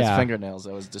dirt in his Yeah. fingernails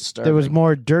that was disturbing. There was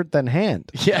more dirt than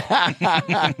hand. Yeah.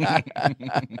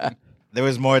 There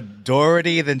was more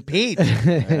Doherty than Pete.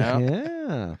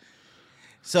 Yeah.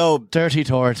 So Dirty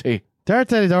Doherty.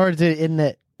 Dirty, isn't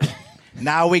it?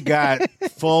 Now we got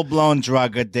full-blown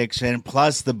drug addiction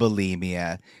plus the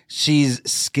bulimia. She's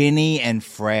skinny and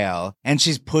frail, and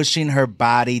she's pushing her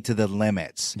body to the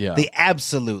limits, the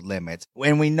absolute limits.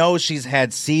 And we know she's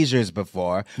had seizures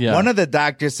before. Yeah. One of the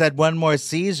doctors said one more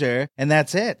seizure, and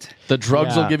that's it. The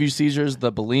drugs will give you seizures.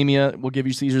 The bulimia will give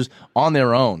you seizures on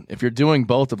their own. If you're doing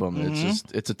both of them,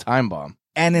 it's a time bomb.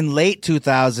 And in late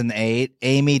 2008,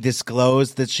 Amy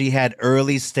disclosed that she had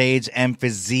early-stage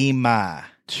emphysema.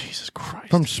 Jesus Christ.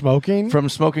 From smoking? From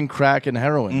smoking crack and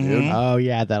heroin, dude. Oh,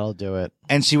 yeah, that'll do it.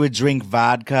 And she would drink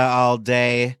vodka all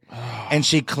day. And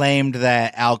she claimed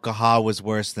that alcohol was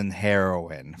worse than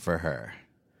heroin for her.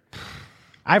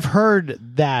 I've heard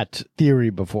that theory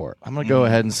before. I'm going to go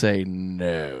ahead and say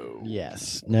no.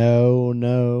 Yes. No.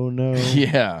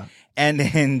 Yeah. And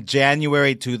in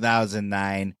January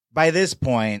 2009, by this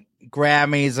point,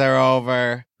 Grammys are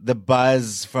over. The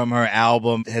buzz from her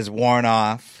album has worn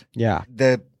off. Yeah.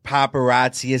 The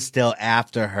paparazzi is still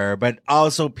after her, but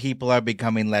also people are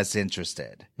becoming less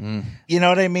interested. You know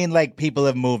what I mean? Like people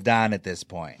have moved on at this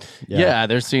point. Yeah,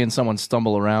 they're seeing someone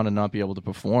stumble around and not be able to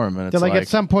perform. And it's They're like, at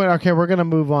some point, okay, we're going to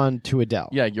move on to Adele.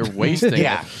 Yeah, you're wasting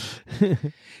Yeah.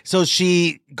 So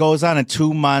she goes on a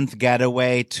 2-month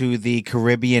getaway to the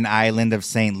Caribbean island of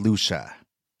St. Lucia.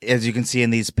 As you can see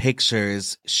in these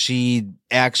pictures, she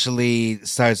actually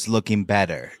starts looking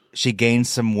better. She gains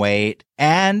some weight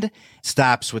and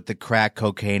stops with the crack,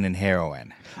 cocaine, and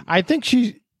heroin. I think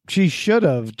she should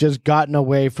have just gotten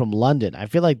away from London. I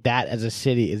feel like that as a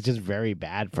city is just very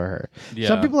bad for her. Yeah.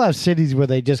 Some people have cities where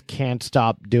they just can't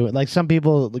stop doing. Like some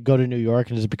people go to New York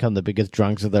and just become the biggest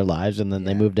drunks of their lives, and then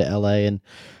they move to LA and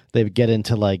they get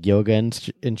into like yoga and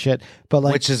shit. But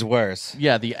like, Which is worse?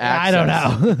 Yeah, the access. I don't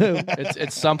know.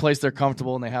 it's someplace they're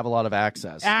comfortable and they have a lot of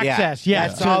access. Access,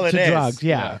 That's to, all it to is. drugs,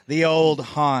 yeah. The old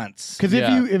haunts. Because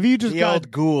if you just the got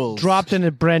old ghouls. dropped in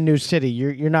a brand new city,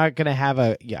 you're not gonna have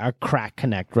a crack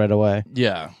connect right away.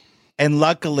 Yeah. And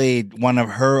luckily, one of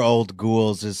her old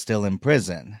ghouls is still in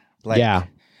prison. Like, Yeah.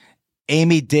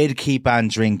 Amy did keep on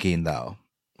drinking, though,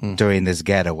 during this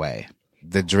getaway.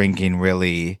 The drinking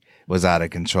really was out of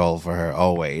control for her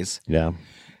always. Yeah.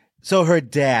 So her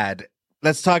dad,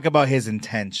 let's talk about his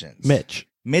intentions.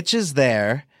 Mitch is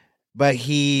there, but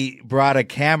he brought a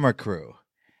camera crew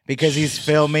because he's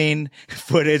filming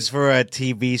footage for a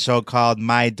TV show called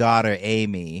My Daughter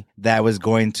Amy that was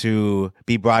going to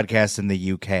be broadcast in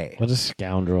the UK. What a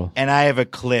scoundrel. And I have a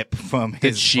clip from his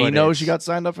Did she know she got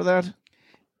signed up for that?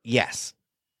 Yes.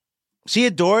 She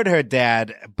adored her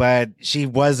dad, but she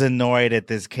was annoyed at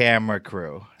this camera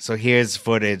crew. So here's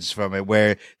footage from it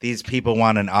where these people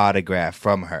want an autograph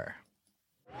from her.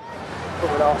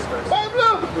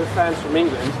 We're fans from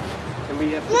England, and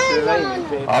we have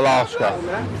to Amy. I'll ask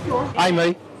her.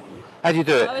 Amy, how do you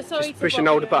do it? Just push and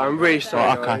hold the button. I'm really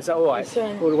sorry. Oh, okay. Ryan. Is that all right?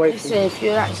 Listen, All the way listen, if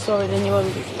you're that sorry, then you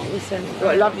won't. Listen, you've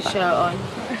got a lovely shirt on.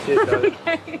 Cheers, darling.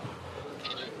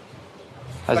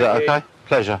 Is that okay?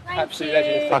 Pleasure. Absolute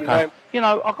legend. Thank you, Okay. mate. You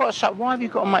know, I've got to say, why have you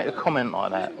got to make a comment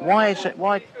like that? Why is it?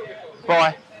 Why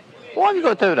have you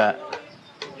got to do that?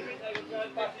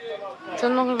 So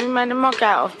I'm not going to be made a mug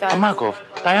out of that. A mug of?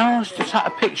 They asked to take a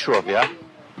picture of you.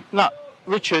 No,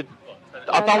 Richard,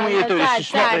 I don't want you to do this.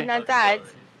 It's not really- Dad. What?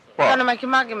 You're going to make a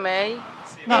mug of me.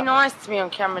 Be nice to me on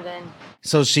camera then.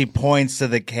 So she points to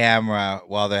the camera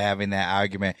while they're having that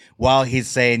argument. While he's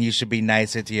saying you should be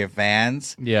nicer to your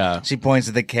fans. Yeah. She points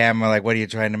to the camera like, what are you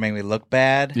trying to make me look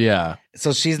bad? Yeah.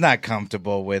 So she's not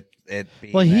comfortable with it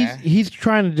being Well, there. he's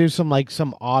trying to do some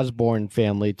Osborne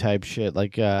family type shit.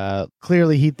 Like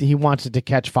clearly he wants it to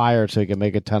catch fire so he can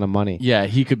make a ton of money. Yeah,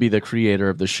 he could be the creator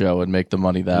of the show and make the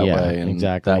money that Yeah, way. And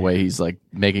exactly. that way he's like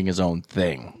making his own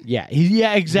thing. Yeah,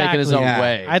 exactly. Making his own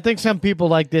way. I think some people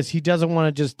like this. He doesn't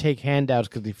want to just take handouts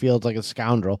because he feels like a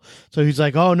scoundrel. So he's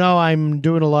like, "Oh no, I'm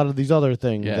doing a lot of these other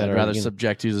things." Yeah, that I'd are, rather you know-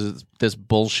 subject you to this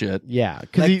bullshit. Yeah,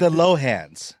 like the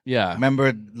Lohans. Yeah.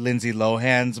 Remember Lindsay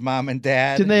Lohan's mom and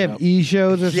dad? Didn't they have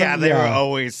e-shows or something? Yeah, they were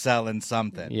always selling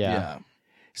something. Yeah.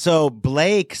 So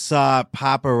Blake saw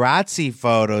paparazzi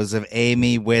photos of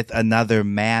Amy with another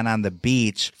man on the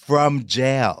beach from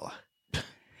jail.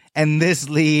 And this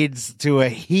leads to a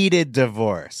heated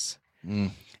divorce.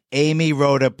 Amy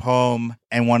wrote a poem,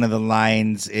 and one of the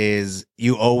lines is,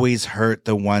 "You always hurt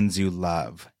the ones you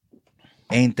love."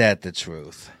 Ain't that the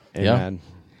truth? Amen.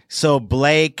 So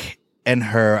Blake and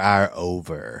her are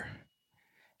over.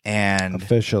 And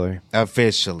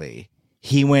officially,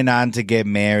 he went on to get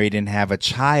married and have a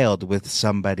child with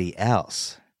somebody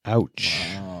else. Ouch.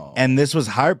 And this was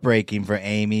heartbreaking for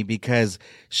Amy because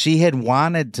she had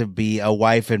wanted to be a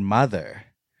wife and mother.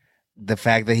 the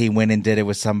fact that he went and did it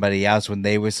with somebody else when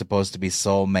they were supposed to be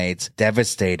soulmates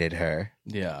devastated her.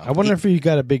 Yeah. I wonder if he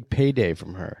got a big payday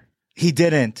from her. He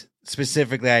didn't.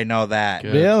 Specifically, I know that.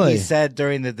 Good. Really? He said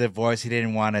during the divorce he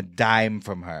didn't want a dime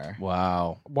from her.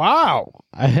 Wow.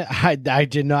 I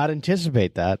did not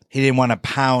anticipate that. He didn't want a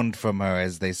pound from her,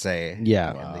 as they say in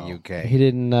the UK. He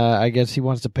didn't, I guess he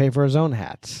wants to pay for his own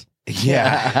hats.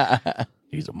 Yeah.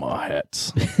 These are my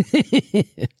hats.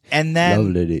 And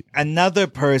then Lovely. another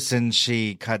person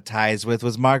she cut ties with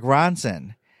was Mark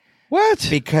Ronson. What?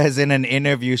 Because in an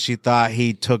interview, she thought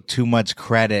he took too much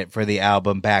credit for the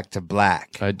album Back to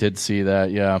Black. I did see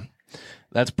that, yeah.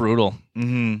 That's brutal.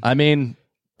 Mm-hmm. I mean,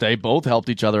 they both helped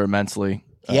each other immensely.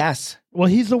 Yes. Well,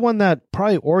 he's the one that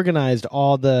probably organized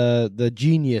all the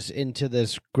genius into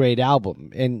this great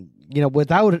album. And,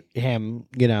 without him,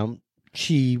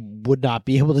 she would not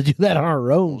be able to do that on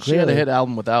her own. She had a hit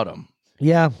album without him.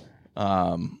 Yeah.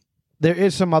 There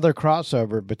is some other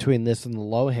crossover between this and the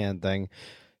Lohan thing.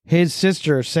 His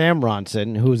sister, Sam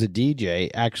Ronson, who's a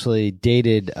DJ, actually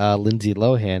dated Lindsay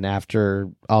Lohan after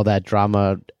all that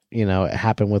drama,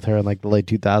 happened with her in like the late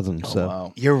 2000s. So.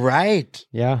 Wow. You're right.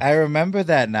 Yeah. I remember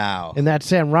that now. And that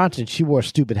Sam Ronson, she wore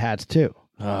stupid hats too.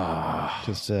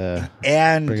 Just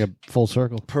and bring it full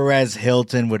circle. Perez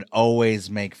Hilton would always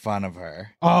make fun of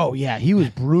her. Oh, yeah. He was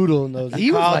brutal in those.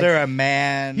 He was called like- her a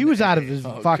man. He was out of his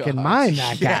fucking mind,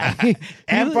 that guy.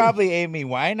 And probably Amy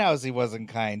Winehouse he wasn't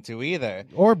kind to either.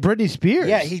 Or Britney Spears.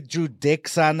 Yeah, he drew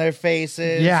dicks on their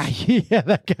faces. Yeah,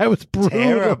 that guy was brutal.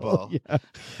 Terrible. Yeah.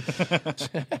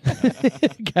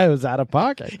 That guy was out of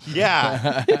pocket.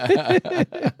 Yeah.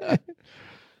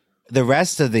 The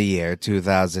rest of the year,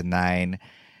 2009,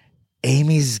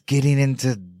 Amy's getting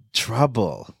into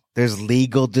trouble. There's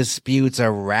legal disputes,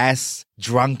 arrests,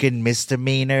 drunken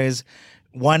misdemeanors.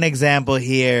 One example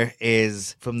here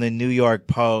is from the New York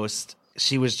Post.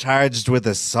 She was charged with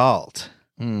assault.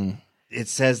 It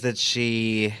says that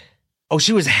she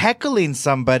was heckling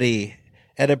somebody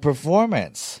at a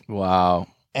performance. Wow.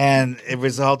 And it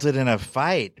resulted in a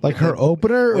fight. Like her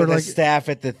opener? With or the like staff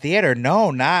at the theater.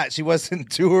 No, not. She wasn't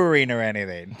touring or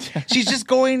anything. She's just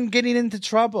getting into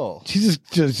trouble. She's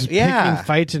just picking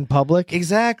fights in public?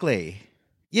 Exactly.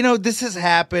 This has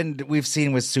happened, we've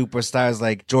seen with superstars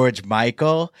like George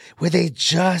Michael, where they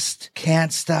just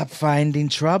can't stop finding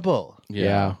trouble.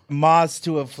 Yeah. Moths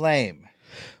to a flame.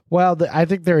 Well, I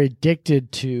think they're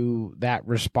addicted to that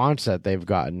response that they've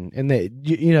gotten. And they,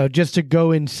 just to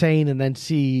go insane and then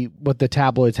see what the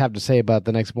tabloids have to say about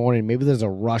the next morning. Maybe there's a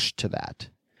rush to that.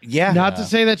 Yeah. Not to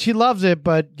say that she loves it,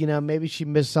 but, maybe she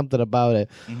missed something about it.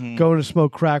 Mm-hmm. Going to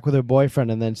smoke crack with her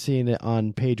boyfriend and then seeing it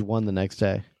on page 1 the next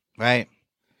day. Right.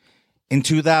 In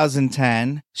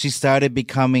 2010, she started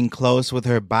becoming close with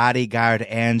her bodyguard,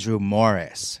 Andrew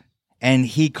Morris. And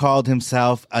he called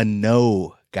himself a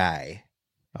no guy.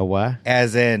 A what?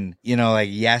 As in, like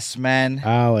yes men.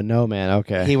 Oh, a no man.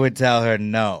 Okay. He would tell her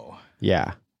no.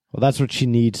 Yeah. Well, that's what she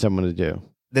needs someone to do.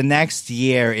 The next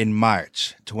year in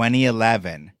March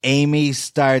 2011, Amy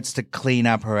starts to clean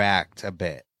up her act a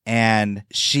bit. And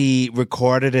she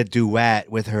recorded a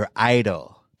duet with her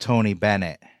idol, Tony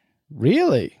Bennett.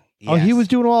 Really? Oh, he was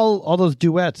doing all those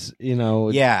duets,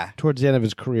 Yeah. towards the end of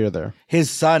his career there. His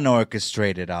son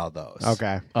orchestrated all those.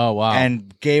 Okay. Oh, wow.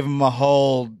 And gave him a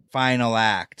whole final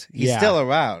act. He's still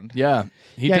around. Yeah.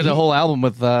 He did a whole album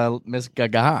with Miss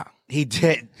Gaga. He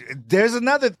did. There's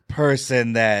another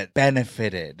person that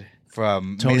benefited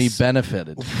from Tony Miss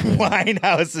benefited.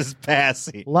 Winehouse's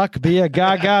passing. Luck be a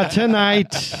Gaga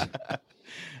tonight.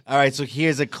 All right, so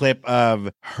here's a clip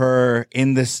of her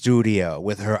in the studio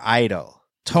with her idol,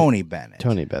 Tony Bennett.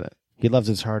 Tony Bennett. He loves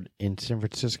his heart in San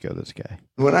Francisco, this guy.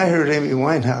 When I heard Amy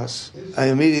Winehouse, I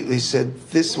immediately said,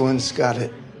 this one's got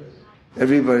it.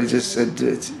 Everybody just said,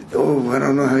 I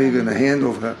don't know how you're going to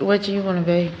handle her. What do you want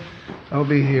to be? I'll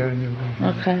be here and you'll be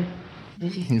here. Okay.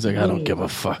 He's like, I don't give a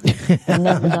fuck. I've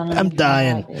never done I'm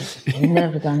dying. Like this. I've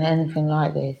never done anything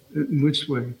like this. In which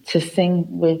way? To sing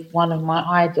with one of my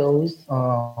idols.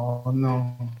 Oh,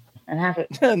 no. And have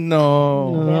it.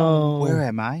 No. Where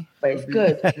am I? But it's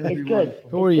good. It's good.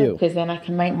 Who are you? Because then I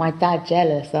can make my dad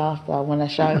jealous after when I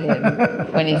show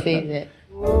him when he sees it.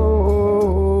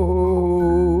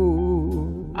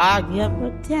 I get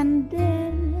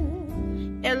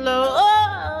pretending it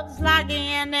looks like the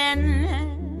ending.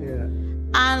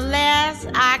 Unless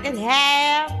I could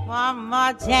have one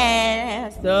more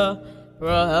chance to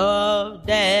prove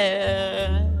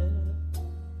that.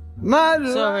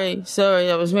 Sorry,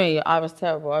 that was me. I was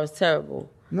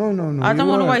terrible. No. I don't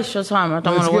want to waste your time. I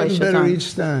don't want to waste your time.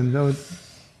 It's getting better each time. No,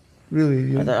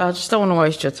 really. I just don't want to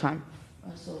waste your time.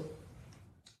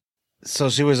 So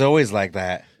she was always like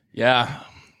that. Yeah.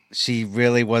 She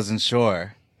really wasn't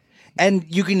sure. And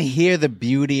you can hear the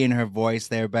beauty in her voice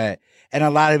there, and a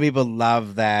lot of people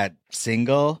love that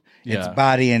single. It's Yeah.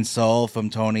 Body and Soul from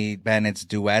Tony Bennett's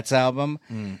Duets album.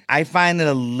 I find it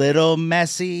a little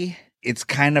messy. It's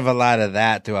kind of a lot of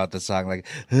that throughout the song, like,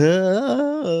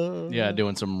 Yeah,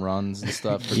 doing some runs and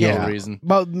stuff for no reason.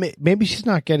 But maybe she's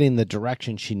not getting the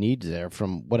direction she needs there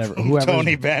from whoever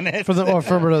Tony Bennett. from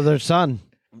their son,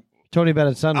 Tony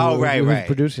Bennett's son. Oh, who's right.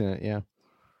 producing it. Yeah,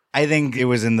 I think it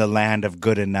was in the land of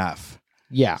good enough.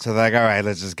 yeah. So they're like, all right,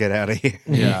 let's just get out of here.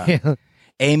 Yeah.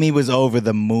 Amy was over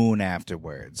the moon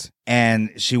afterwards, and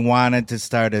she wanted to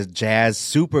start a jazz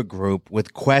supergroup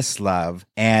with Questlove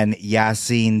and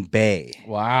Yassine Bey.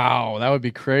 Wow, that would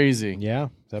be crazy. Yeah.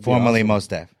 that'd be Formerly awesome. Mos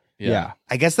Def. Yeah.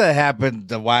 I guess that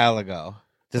happened a while ago.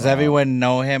 Does everyone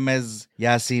know him as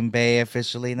Yassine Bey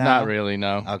officially now? Not really,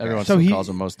 no. Okay. Everyone So still he calls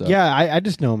him Mos Def. Yeah, I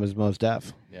just know him as Mos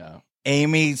Def. Yeah.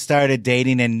 Amy started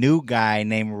dating a new guy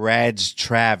named Reg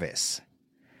Travis.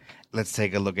 Let's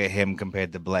take a look at him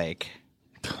compared to Blake.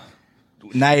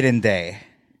 Night and day.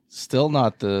 Still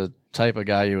not the type of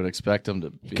guy you would expect him to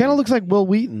be. He kind of looks like Will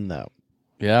Wheaton, though.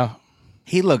 Yeah.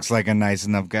 He looks like a nice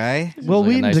enough guy. Will like a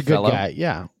Wheaton's nice a good fellow. guy.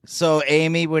 Yeah. So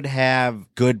Amy would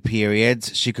have good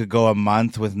periods. She could go a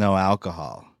month with no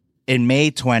alcohol. In May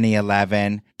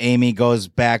 2011, Amy goes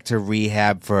back to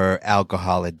rehab for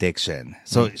alcohol addiction.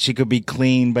 So she could be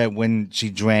clean, but when she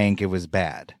drank, it was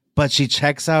bad. But she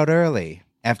checks out early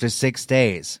after 6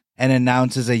 days and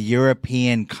announces a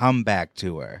European comeback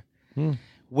tour,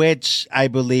 which I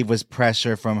believe was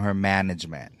pressure from her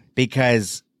management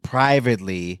because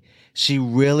privately, she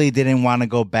really didn't want to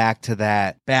go back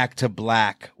to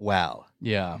black well.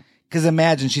 Yeah. Because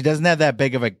imagine, she doesn't have that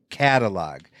big of a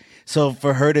catalog. So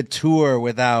for her to tour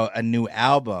without a new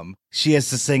album, she has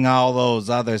to sing all those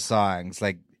other songs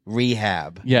like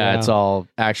Rehab. Yeah, it's all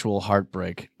actual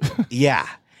heartbreak. Yeah.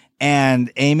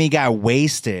 And Amy got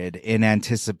wasted in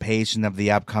anticipation of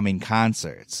the upcoming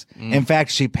concerts. In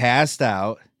fact, she passed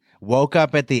out, woke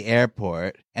up at the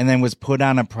airport, and then was put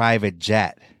on a private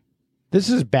jet. This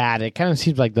is bad. It kind of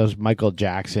seems like those Michael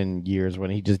Jackson years when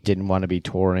he just didn't want to be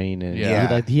touring, and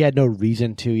he had no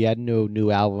reason to. He had no new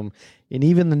album, and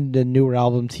even the newer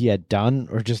albums he had done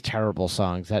are just terrible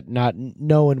songs that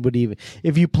no one would even.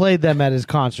 If you played them at his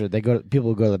concert, people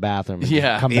would go to the bathroom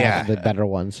and come back with the better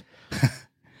ones.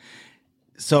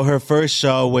 So her first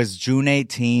show was June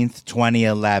 18th,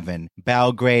 2011,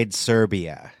 Belgrade,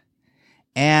 Serbia.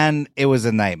 And it was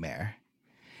a nightmare.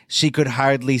 She could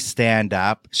hardly stand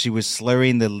up. She was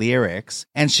slurring the lyrics,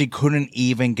 and she couldn't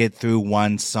even get through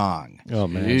one song. Oh,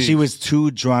 man. She was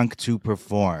too drunk to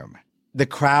perform. The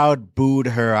crowd booed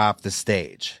her off the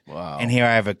stage. Wow. And here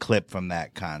I have a clip from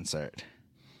that concert.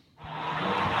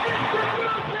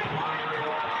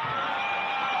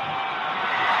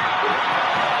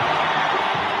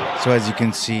 So as you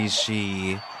can see,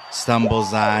 she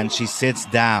stumbles on, she sits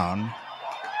down.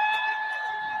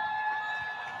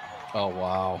 Oh,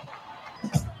 wow.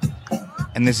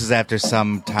 And this is after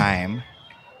some time.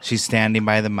 She's standing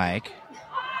by the mic.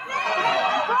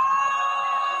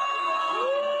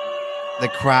 The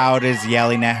crowd is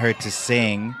yelling at her to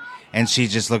sing, and she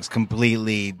just looks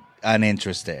completely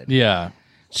uninterested. Yeah.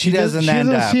 She doesn't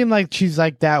seem like she's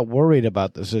like that worried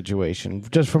about the situation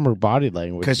just from her body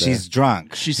language. Because she's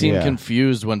drunk. She seemed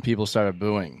confused when people started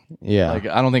booing. Yeah. Like,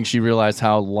 I don't think she realized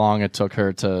how long it took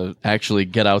her to actually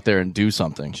get out there and do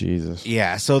something. Jesus.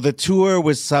 Yeah, so the tour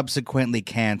was subsequently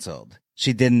canceled.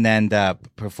 She didn't end up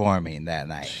performing that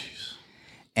night. Jeez.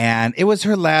 And it was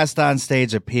her last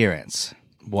on-stage appearance.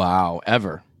 Wow,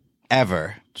 ever.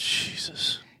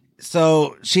 Jesus.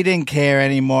 So she didn't care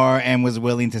anymore and was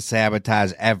willing to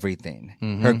sabotage everything.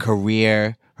 Her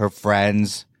career, her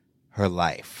friends, her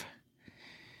life.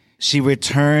 She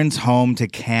returns home to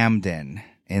Camden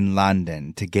in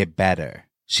London to get better.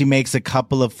 She makes a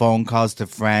couple of phone calls to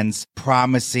friends,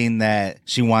 promising that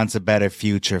she wants a better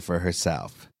future for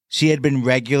herself. She had been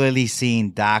regularly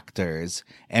seeing doctors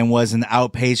and was an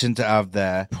outpatient of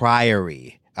the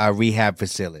Priory, a rehab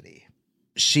facility.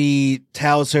 She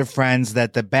tells her friends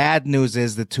that the bad news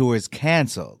is the tour is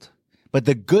canceled. But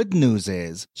the good news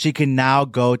is she can now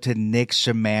go to Nick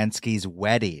Szymanski's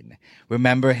wedding.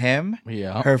 Remember him?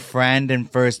 Yeah. Her friend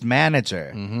and first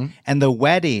manager. And the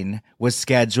wedding was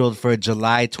scheduled for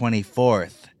July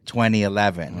 24th,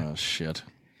 2011. Oh, shit.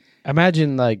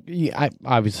 Imagine, like,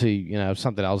 obviously,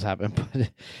 something else happened,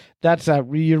 but that's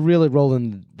you're really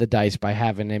rolling the dice by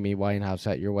having Amy Winehouse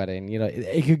at your wedding.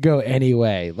 It could go any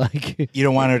way. Like, you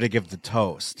don't want her to give the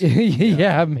toast.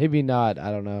 Yeah, maybe not.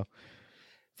 I don't know.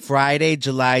 Friday,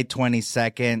 July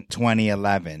 22nd,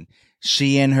 2011.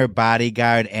 She and her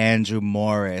bodyguard, Andrew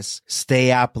Morris,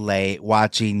 stay up late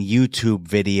watching YouTube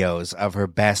videos of her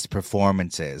best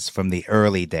performances from the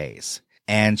early days.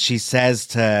 And she says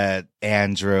to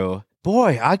Andrew,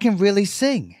 "Boy, I can really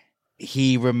sing."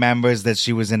 He remembers that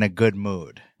she was in a good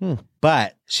mood,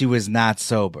 but she was not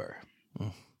sober.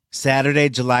 Saturday,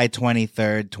 July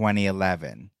 23rd,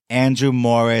 2011. Andrew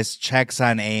Morris checks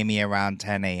on Amy around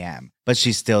 10 a.m., but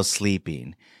she's still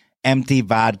sleeping. Empty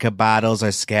vodka bottles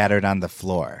are scattered on the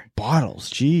floor. Bottles,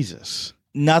 Jesus.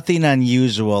 Nothing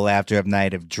unusual after a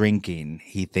night of drinking,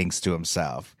 he thinks to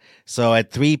himself. So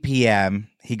at 3 p.m.,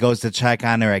 he goes to check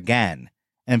on her again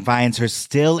and finds her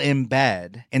still in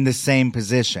bed in the same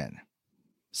position.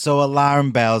 So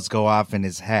alarm bells go off in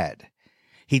his head.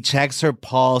 He checks her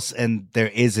pulse and there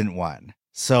isn't one.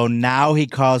 So now he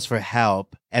calls for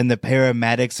help and the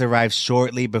paramedics arrive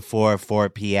shortly before 4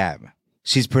 p.m.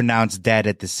 She's pronounced dead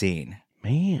at the scene.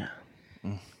 Man.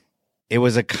 It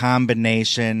was a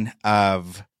combination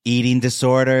of eating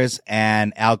disorders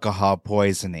and alcohol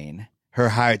poisoning. Her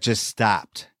heart just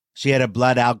stopped. She had a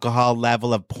blood alcohol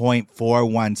level of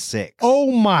 0.416.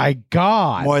 Oh, my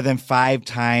God. More than 5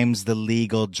 times the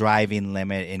legal driving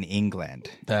limit in England.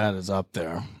 That is up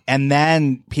there. And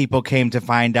then people came to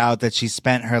find out that she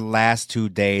spent her last 2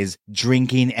 days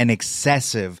drinking an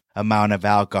excessive amount of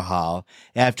alcohol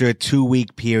after a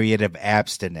 2-week period of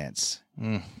abstinence.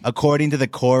 According to the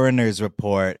coroner's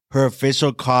report, her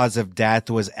official cause of death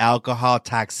was alcohol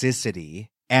toxicity,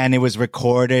 and it was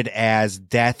recorded as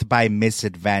death by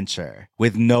misadventure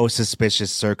with no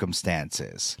suspicious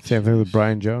circumstances. Same thing with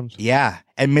Brian Jones? Yeah.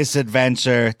 And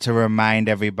misadventure, to remind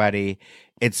everybody,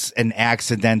 it's an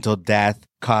accidental death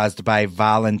caused by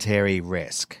voluntary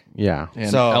risk. Yeah. And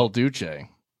So- El Duce.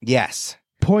 Yes.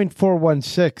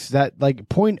 0.416, that like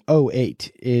 0.08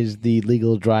 is the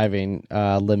legal driving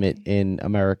limit in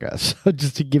America. So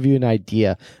just to give you an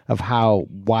idea of how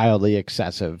wildly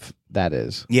excessive that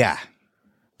is. Yeah.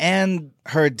 And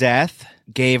her death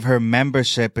gave her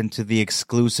membership into the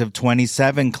exclusive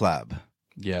 27 Club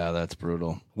Yeah, that's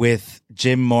brutal. with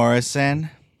Jim Morrison,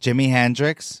 Jimi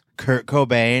Hendrix, Kurt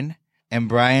Cobain, and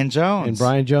Brian Jones. And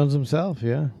Brian Jones himself,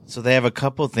 yeah. So they have a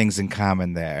couple things in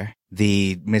common there.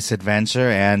 The Misadventure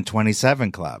and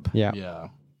 27 Club. Yeah. Yeah.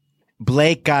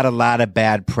 Blake got a lot of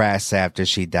bad press after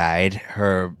she died.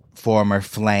 Her former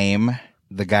flame,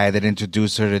 the guy that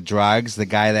introduced her to drugs, the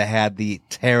guy that had the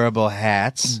terrible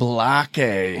hats.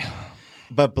 Blake.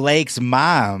 But Blake's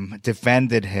mom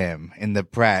defended him in the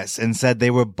press and said they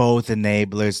were both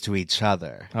enablers to each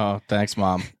other. Oh, thanks,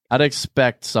 Mom. I'd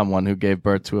expect someone who gave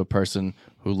birth to a person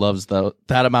who loves that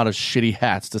amount of shitty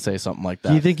hats to say something like that.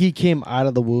 Do you think he came out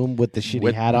of the womb with the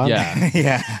shitty hat on? Yeah.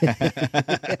 Yeah.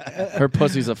 Her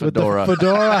pussy's a fedora. With the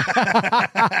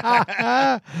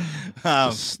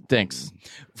fedora. Stinks.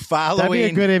 Following, That'd be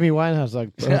a good Amy Winehouse,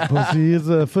 like, pussy is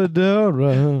a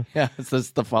fedora. Yeah, is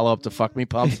this the follow-up to Fuck Me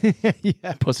Pump?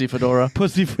 Yeah. Pussy fedora.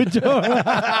 Pussy Fedora.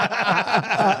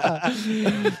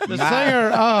 The singer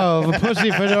of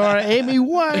Pussy Fedora, Amy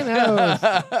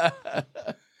Winehouse.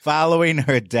 Following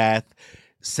her death,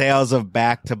 sales of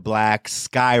Back to Black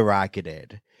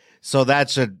skyrocketed. So that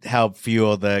should help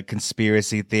fuel the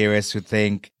conspiracy theorists who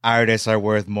think artists are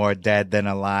worth more dead than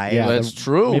alive. Yeah, That's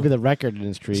true. Maybe the record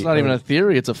industry. It's not even a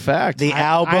theory, it's a fact. The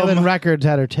album Island Records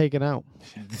had her taken out.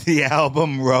 The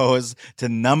album rose to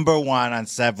number 1 on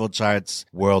several charts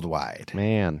worldwide.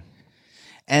 Man.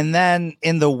 And then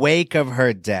in the wake of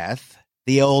her death,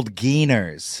 the old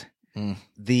Geeners,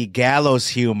 the gallows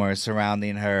humor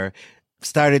surrounding her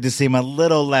started to seem a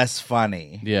little less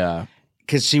funny. Yeah.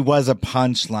 Because she was a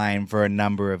punchline for a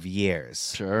number of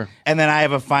years. Sure. And then I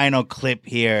have a final clip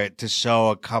here to show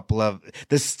a couple of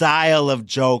the style of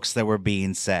jokes that were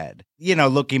being said. You know,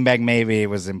 looking back, maybe it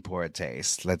was in poor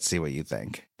taste. Let's see what you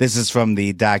think. This is from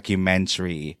the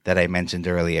documentary that I mentioned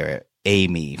earlier,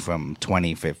 Amy, from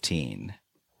 2015.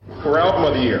 For Album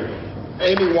of the Year,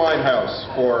 Amy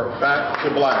Winehouse for Back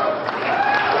to Black.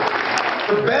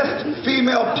 The best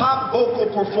female pop vocal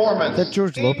performance. Is that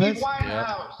George Lopez? Amy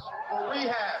Winehouse for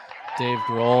Rehab. Dave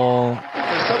Grohl.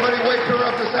 Can somebody wake her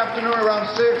up this afternoon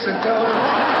around 6 and tell her?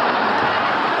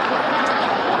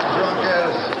 Drunk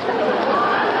as.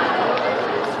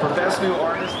 For Best New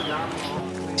Artist.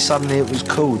 Suddenly it was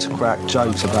cool to crack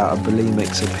jokes about her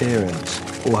bulimic's appearance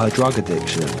or her drug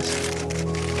addictions.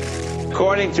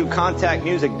 According to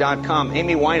ContactMusic.com,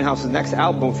 Amy Winehouse's next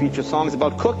album will feature songs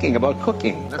about cooking.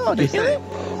 That's what they say.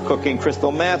 Cooking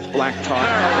crystal meth, black tar.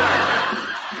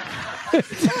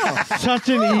 Such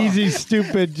an easy,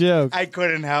 stupid joke. I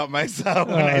couldn't help myself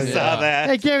when I saw that.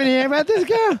 Hey, Kevin, you hear about this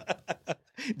girl?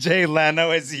 Jay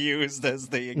Leno is used as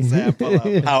the example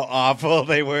of how awful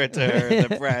they were to her in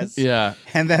the press. Yeah.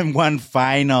 And then one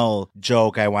final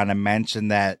joke I want to mention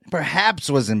that perhaps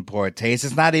was in poor taste.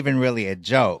 It's not even really a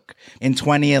joke. In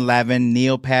 2011,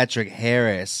 Neil Patrick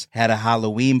Harris had a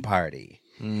Halloween party.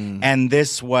 And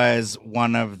this was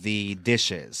one of the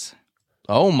dishes.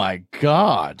 Oh, my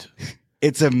God.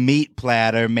 It's a meat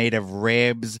platter made of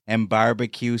ribs and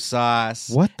barbecue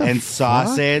sauce and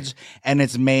sausage, and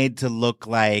it's made to look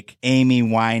like Amy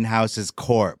Winehouse's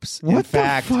corpse. In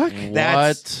fact,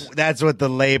 that's what the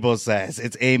label says.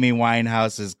 It's Amy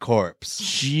Winehouse's corpse.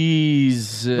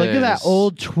 Jesus. Look at that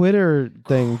old Twitter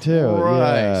thing, too. Yeah.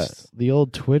 Christ. The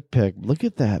old twit pic. Look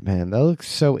at that, man. That looks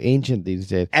so ancient these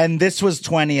days. And this was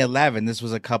 2011. This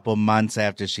was a couple months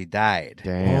after she died.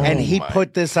 Damn. And he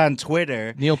put this on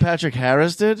Twitter. Neil Patrick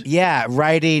Harris did? Yeah,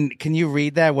 writing. Can you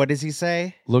read that? What does he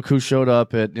say? Look who showed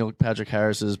up at Neil Patrick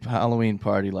Harris's Halloween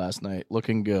party last night.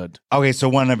 Looking good. Okay, so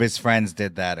one of his friends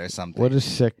did that or something. What a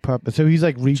sick puppet. So he's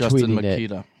like retweeting Justin it.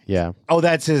 Makita. Yeah. Oh,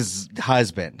 that's his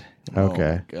husband.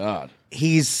 Okay. Oh, God.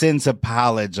 He's since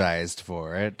apologized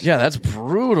for it. Yeah, that's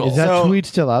brutal. Is that tweet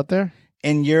still out there?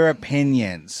 In your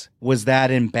opinions, was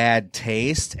that in bad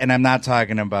taste? And I'm not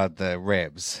talking about the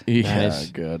ribs. Yeah, Nice.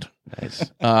 good. Nice.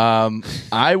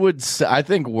 I would say, I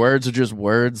think words are just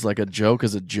words. Like a joke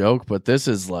is a joke, but this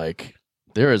is like,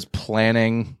 there is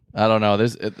planning. I don't know.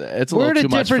 It's a We're little at too a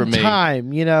much for different me.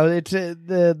 time. You know, it's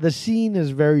the scene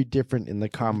is very different in the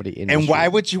comedy industry. And why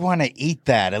would you want to eat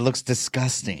that? It looks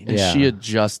disgusting. And she had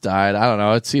just died. I don't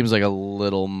know. It seems like a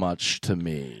little much to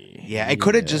me. Yeah, it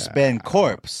could have just been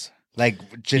corpse.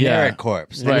 Like generic Yeah.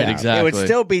 corpse. Right, Yeah. exactly. It would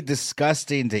still be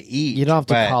disgusting to eat. You don't have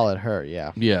to but, call it her.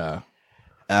 Yeah. Yeah.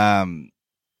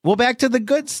 Well, back to the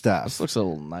good stuff. This looks a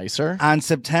little nicer. On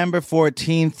September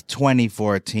 14th,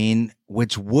 2014,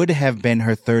 which would have been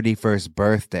her 31st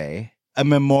birthday, a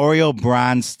memorial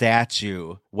bronze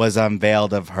statue was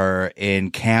unveiled of her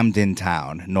in Camden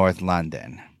Town, North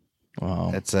London. Wow.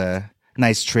 That's a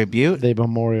nice tribute. They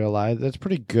memorialize. That's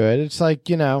pretty good. It's like,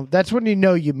 you know, that's when you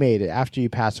know you made it. After you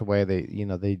pass away,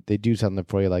 they do something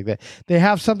for you like that. They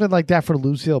have something like that for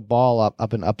Lucille Ball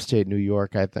up in upstate New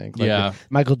York, I think. Like Yeah.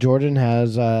 Michael Jordan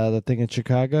has the thing in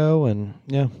Chicago, and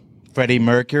yeah. Freddie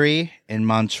Mercury in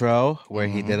Montreux, where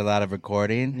he did a lot of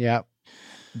recording. Yeah.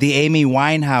 The Amy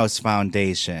Winehouse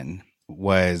Foundation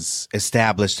was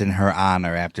established in her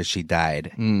honor after she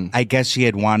died. I guess she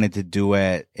had wanted to do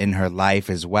it in her life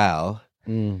as well.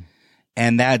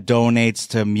 And that donates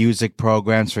to music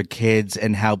programs for kids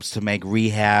and helps to make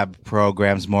rehab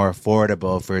programs more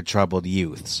affordable for troubled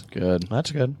youths. Good.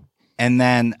 That's good. And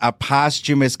then a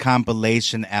posthumous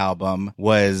compilation album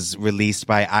was released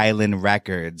by Island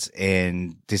Records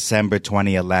in December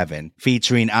 2011,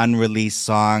 featuring unreleased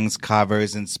songs,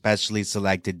 covers, and specially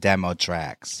selected demo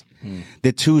tracks.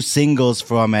 The two singles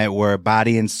from it were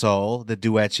Body and Soul, the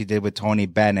duet she did with Tony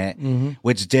Bennett,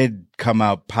 which did come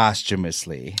out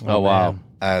posthumously. Oh, wow.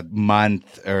 A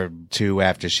month or two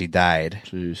after she died.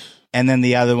 Jeez. And then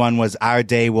the other one was Our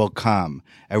Day Will Come,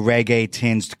 a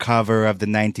reggae-tinged cover of the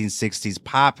 1960s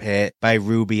pop hit by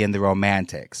Ruby and the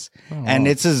Romantics. And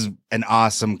it's an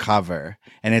awesome cover,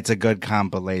 and it's a good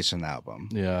compilation album.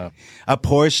 Yeah. A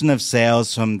portion of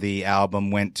sales from the album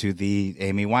went to the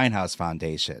Amy Winehouse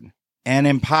Foundation. And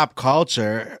in pop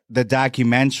culture, the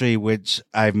documentary, which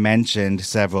I've mentioned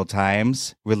several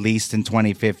times, released in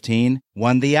 2015,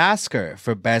 won the Oscar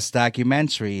for Best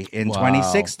Documentary in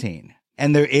 2016.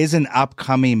 And there is an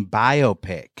upcoming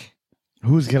biopic.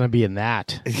 Who's going to be in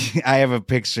that? I have a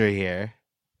picture here.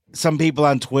 Some people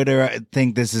on Twitter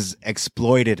think this is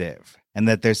exploitative and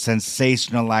that they're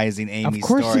sensationalizing Amy's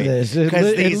course story. it is. It Because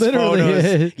li- it these literally photos,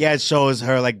 is. yeah, it shows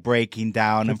her like breaking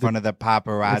down in front of the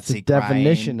paparazzi. It's the crying.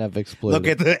 definition of exploited. Look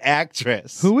at the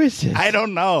actress. Who is it? I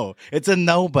don't know. It's a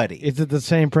nobody. Is it the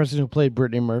same person who played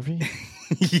Brittany Murphy?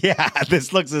 Yeah,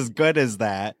 this looks as good as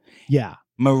that. Yeah.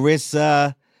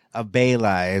 Marissa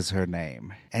Abela is her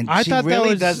name. And I she thought that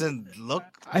really was- doesn't look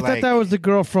I like... thought that was the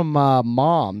girl from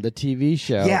Mom, the TV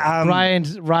show. Yeah, Ryan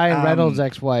Reynolds'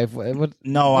 ex-wife.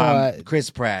 Chris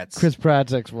Pratt's. Chris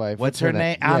Pratt's ex-wife. What's her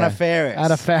name? Anna Faris.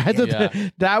 Anna Faris. Yeah.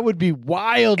 That would be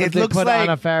wild if It they looks put like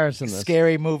Anna Faris in this.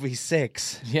 Scary Movie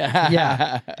 6. Yeah.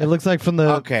 Yeah, it looks like from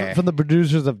the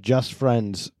producers of Just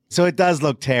Friends. So it does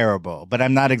look terrible, but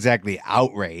I'm not exactly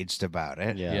outraged about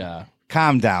it. Yeah.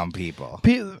 Calm down, people.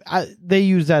 They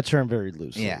use that term very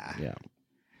loosely. Yeah.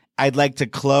 I'd like to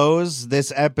close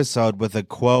this episode with a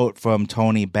quote from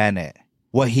Tony Bennett.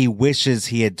 What he wishes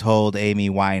he had told Amy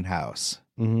Winehouse.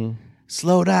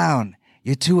 Slow down.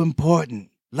 You're too important.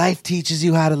 Life teaches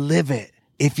you how to live it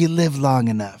if you live long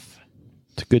enough.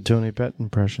 It's a good Tony Bennett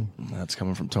impression. That's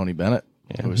coming from Tony Bennett,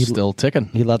 Yeah, who's still ticking.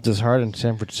 He left his heart in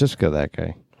San Francisco, that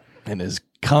guy. And his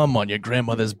cum on your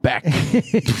grandmother's back.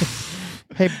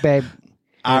 Hey, babe.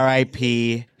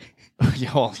 R.I.P.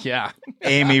 Oh, yeah.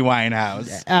 Amy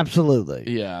Winehouse.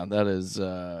 Absolutely. Yeah, that is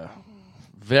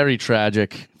very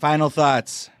tragic. Final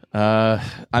thoughts.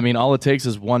 I mean, all it takes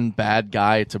is one bad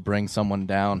guy to bring someone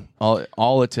down.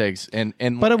 All it takes in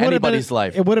But it anybody's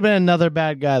life. It would have been another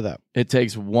bad guy, though. It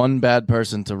takes one bad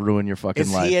person to ruin your fucking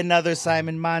Is life. he another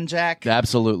Simon Monjack?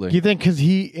 Absolutely. You think because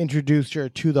he introduced her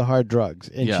to the hard drugs,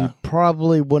 and Yeah. she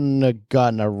probably wouldn't have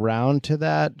gotten around to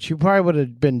that. She probably would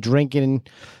have been drinking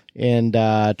and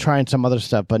trying some other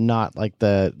stuff, but not like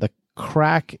the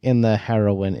crack and the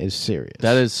heroin is serious.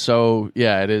 That is so,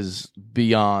 yeah, it is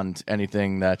beyond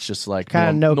anything that's just like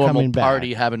Kinda no normal coming back.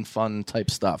 party, having fun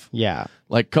type stuff. Yeah.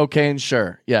 Like cocaine,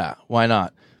 sure. Yeah, why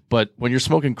not? But when you're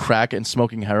smoking crack and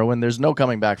smoking heroin, there's no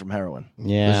coming back from heroin.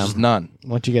 Yeah. There's just none.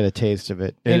 Once you get a taste of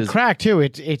it. It And is- crack, too,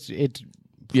 it's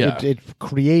Yeah. it's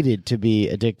created to be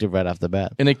addictive right off the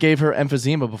bat. And it gave her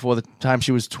emphysema before the time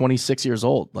she was 26 years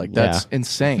old. Like, that's Yeah.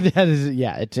 insane. That is,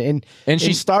 yeah. It's And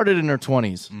she started in her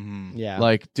 20s. Yeah.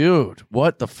 Like, dude,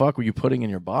 what the fuck were you putting in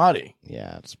your body?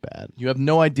 Yeah, it's bad. You have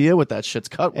no idea what that shit's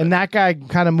cut with. And that guy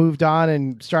kind of moved on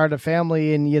and started a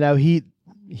family, and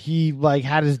he like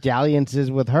had his dalliances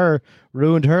with her,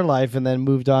 ruined her life, and then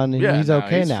moved on. And Yeah, he's no,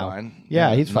 okay he's now. fine.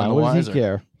 Yeah, Yeah, he's none fine. the What does he wiser.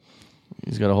 care?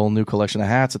 He's got a whole new collection of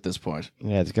hats at this point.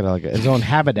 Yeah, it's got like his own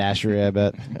haberdashery, I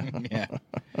bet. Yeah.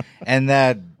 And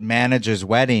that manager's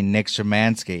wedding, Nick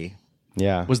Shermansky.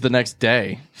 Yeah. Was the next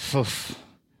day.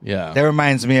 Yeah. That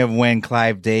reminds me of when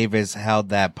Clive Davis held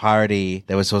that party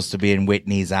that was supposed to be in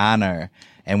Whitney's honor,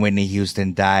 and Whitney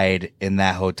Houston died in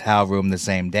that hotel room the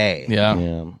same day.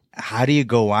 Yeah. How do you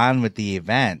go on with the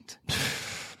event?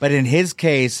 But in his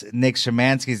case, Nick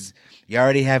Shermansky's, you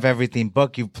already have everything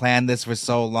booked. You've planned this for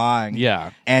so long.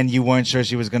 Yeah. And you weren't sure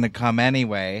she was going to come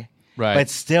anyway. Right. But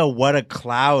still, what a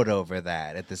cloud over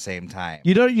that at the same time.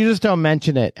 You just don't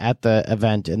mention it at the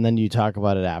event, and then you talk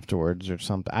about it afterwards or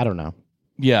something. I don't know.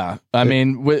 Yeah. I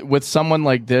mean, with someone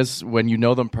like this, when you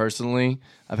know them personally,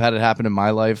 I've had it happen in my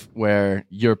life where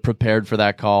you're prepared for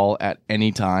that call at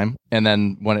any time. And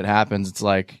then when it happens, it's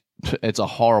like, it's a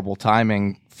horrible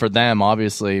timing for them,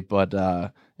 obviously, but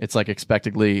it's like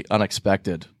expectedly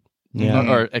unexpected.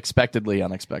 Yeah. Or expectedly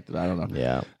unexpected. I don't know.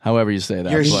 Yeah. However you say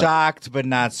that. You're but- shocked but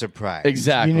not surprised.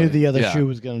 Exactly. You knew the other Yeah. shoe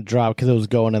was going to drop because it was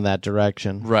going in that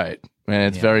direction. Right. And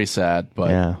it's very sad, but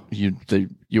Yeah.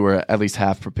 you were at least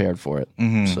half prepared for it.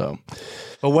 So,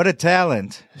 But what a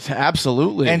talent.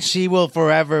 absolutely. And she will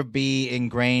forever be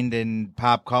ingrained in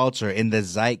pop culture, in the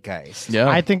zeitgeist. yeah.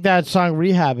 I think that song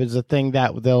 "Rehab" is a thing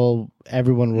that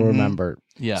everyone will remember.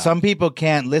 yeah. Some people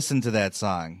can't listen to that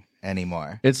song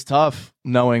anymore. It's tough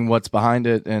knowing what's behind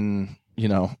it and,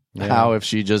 how if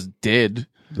she just did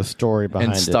The story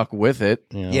behind and stuck with it.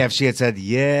 Yeah, if she had said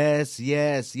yes,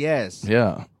 yes, yes.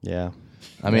 Yeah. Yeah.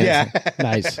 I mean,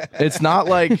 Nice. it's not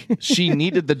like she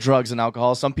needed the drugs and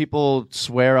alcohol. Some people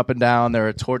swear up and down they're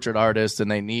a tortured artist and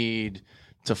they need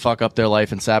to fuck up their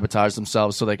life and sabotage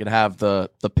themselves so they can have the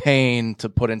pain to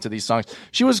put into these songs.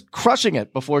 She was crushing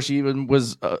it before she even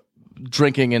was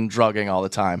drinking and drugging all the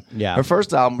time. Yeah. Her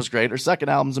first album was great. Her second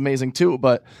album's amazing too,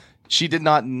 but she did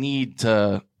not need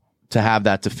to have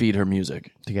that to feed her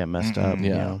music. To get messed up.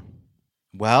 Yeah.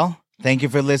 Well, thank you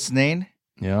for listening.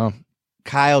 Yeah.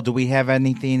 Kyle, do we have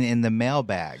anything in the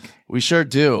mailbag? We sure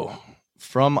do.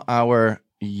 From our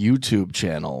YouTube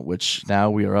channel, which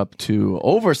now we are up to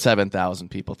over 7,000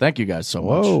 people. Thank you guys so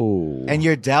much. Whoa. And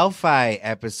your Delphi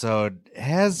episode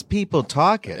has people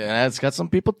talking. Yeah, it's got some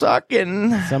people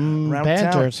talking. Some around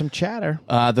banter, town. some chatter.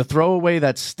 The throwaway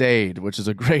that stayed, which is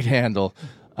a great handle.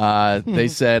 They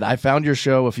said, I found your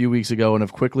show a few weeks ago and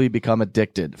have quickly become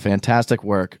addicted. Fantastic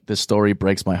work. This story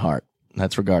breaks my heart.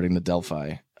 That's regarding the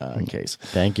Delphi case.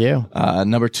 Thank you.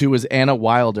 Number 2 is Anna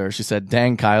Wilder. She said,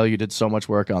 dang, Kyle, you did so much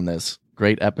work on this.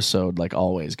 Great episode, like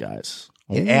always, guys.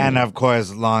 And, of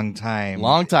course, long time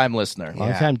listener.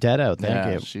 Long time dead out. Thank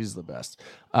Yeah, you. she's the best.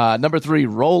 Number 3,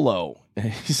 Rolo.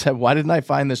 He said, why didn't I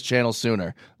find this channel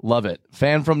sooner? Love it.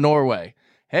 Fan from Norway.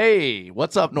 Hey,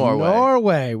 what's up, Norway?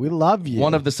 Norway, we love you.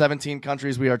 One of the 17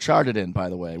 countries we are charted in, by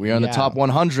the way. We are in the Yeah. top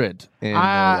 100 in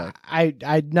Norway.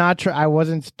 I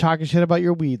wasn't talking shit about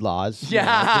your weed laws.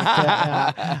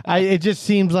 Yeah. It just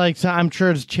seems like I'm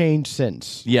sure it's changed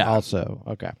since. Yeah. Also,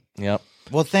 okay. Yep.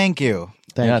 Well, thank you.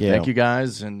 Thank you. Thank you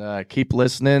guys, and keep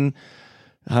listening.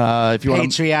 If you want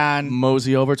to Patreon.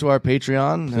 mosey over to our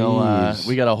Patreon,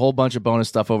 we got a whole bunch of bonus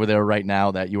stuff over there right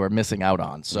now that you are missing out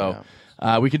on. So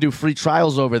we can do free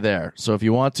trials over there. So if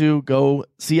you want to, go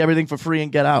see everything for free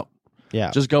and get out.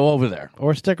 Yeah. just go over there.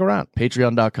 Or stick around.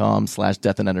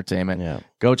 Patreon.com/Death and Entertainment. Yeah.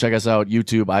 Go check us out.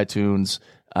 YouTube, iTunes,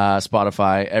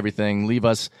 Spotify, everything. Leave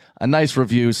us a nice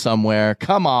review somewhere.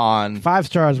 Come on. 5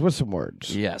 stars with some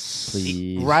words. Yes.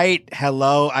 Please. Write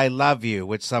hello, I love you,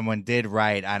 which someone did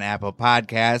write on Apple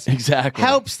Podcasts. Exactly.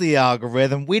 Helps the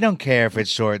algorithm. We don't care if it's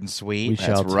short and sweet. We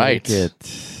shall right. take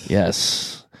it.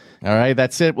 Yes. All right,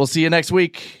 that's it. We'll see you next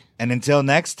week. And until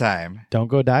next time, don't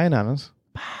go dying on us.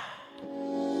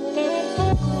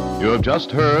 You have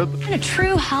just heard A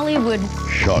true Hollywood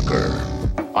Shocker.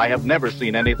 I have never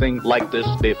seen anything like this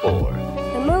before.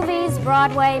 The movies,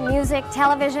 Broadway, music,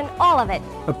 television, all of it.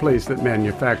 A place that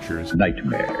manufactures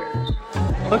nightmares.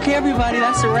 Okay, everybody,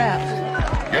 that's a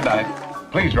wrap. Good night.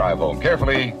 Please drive home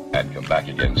carefully and come back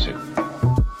again soon.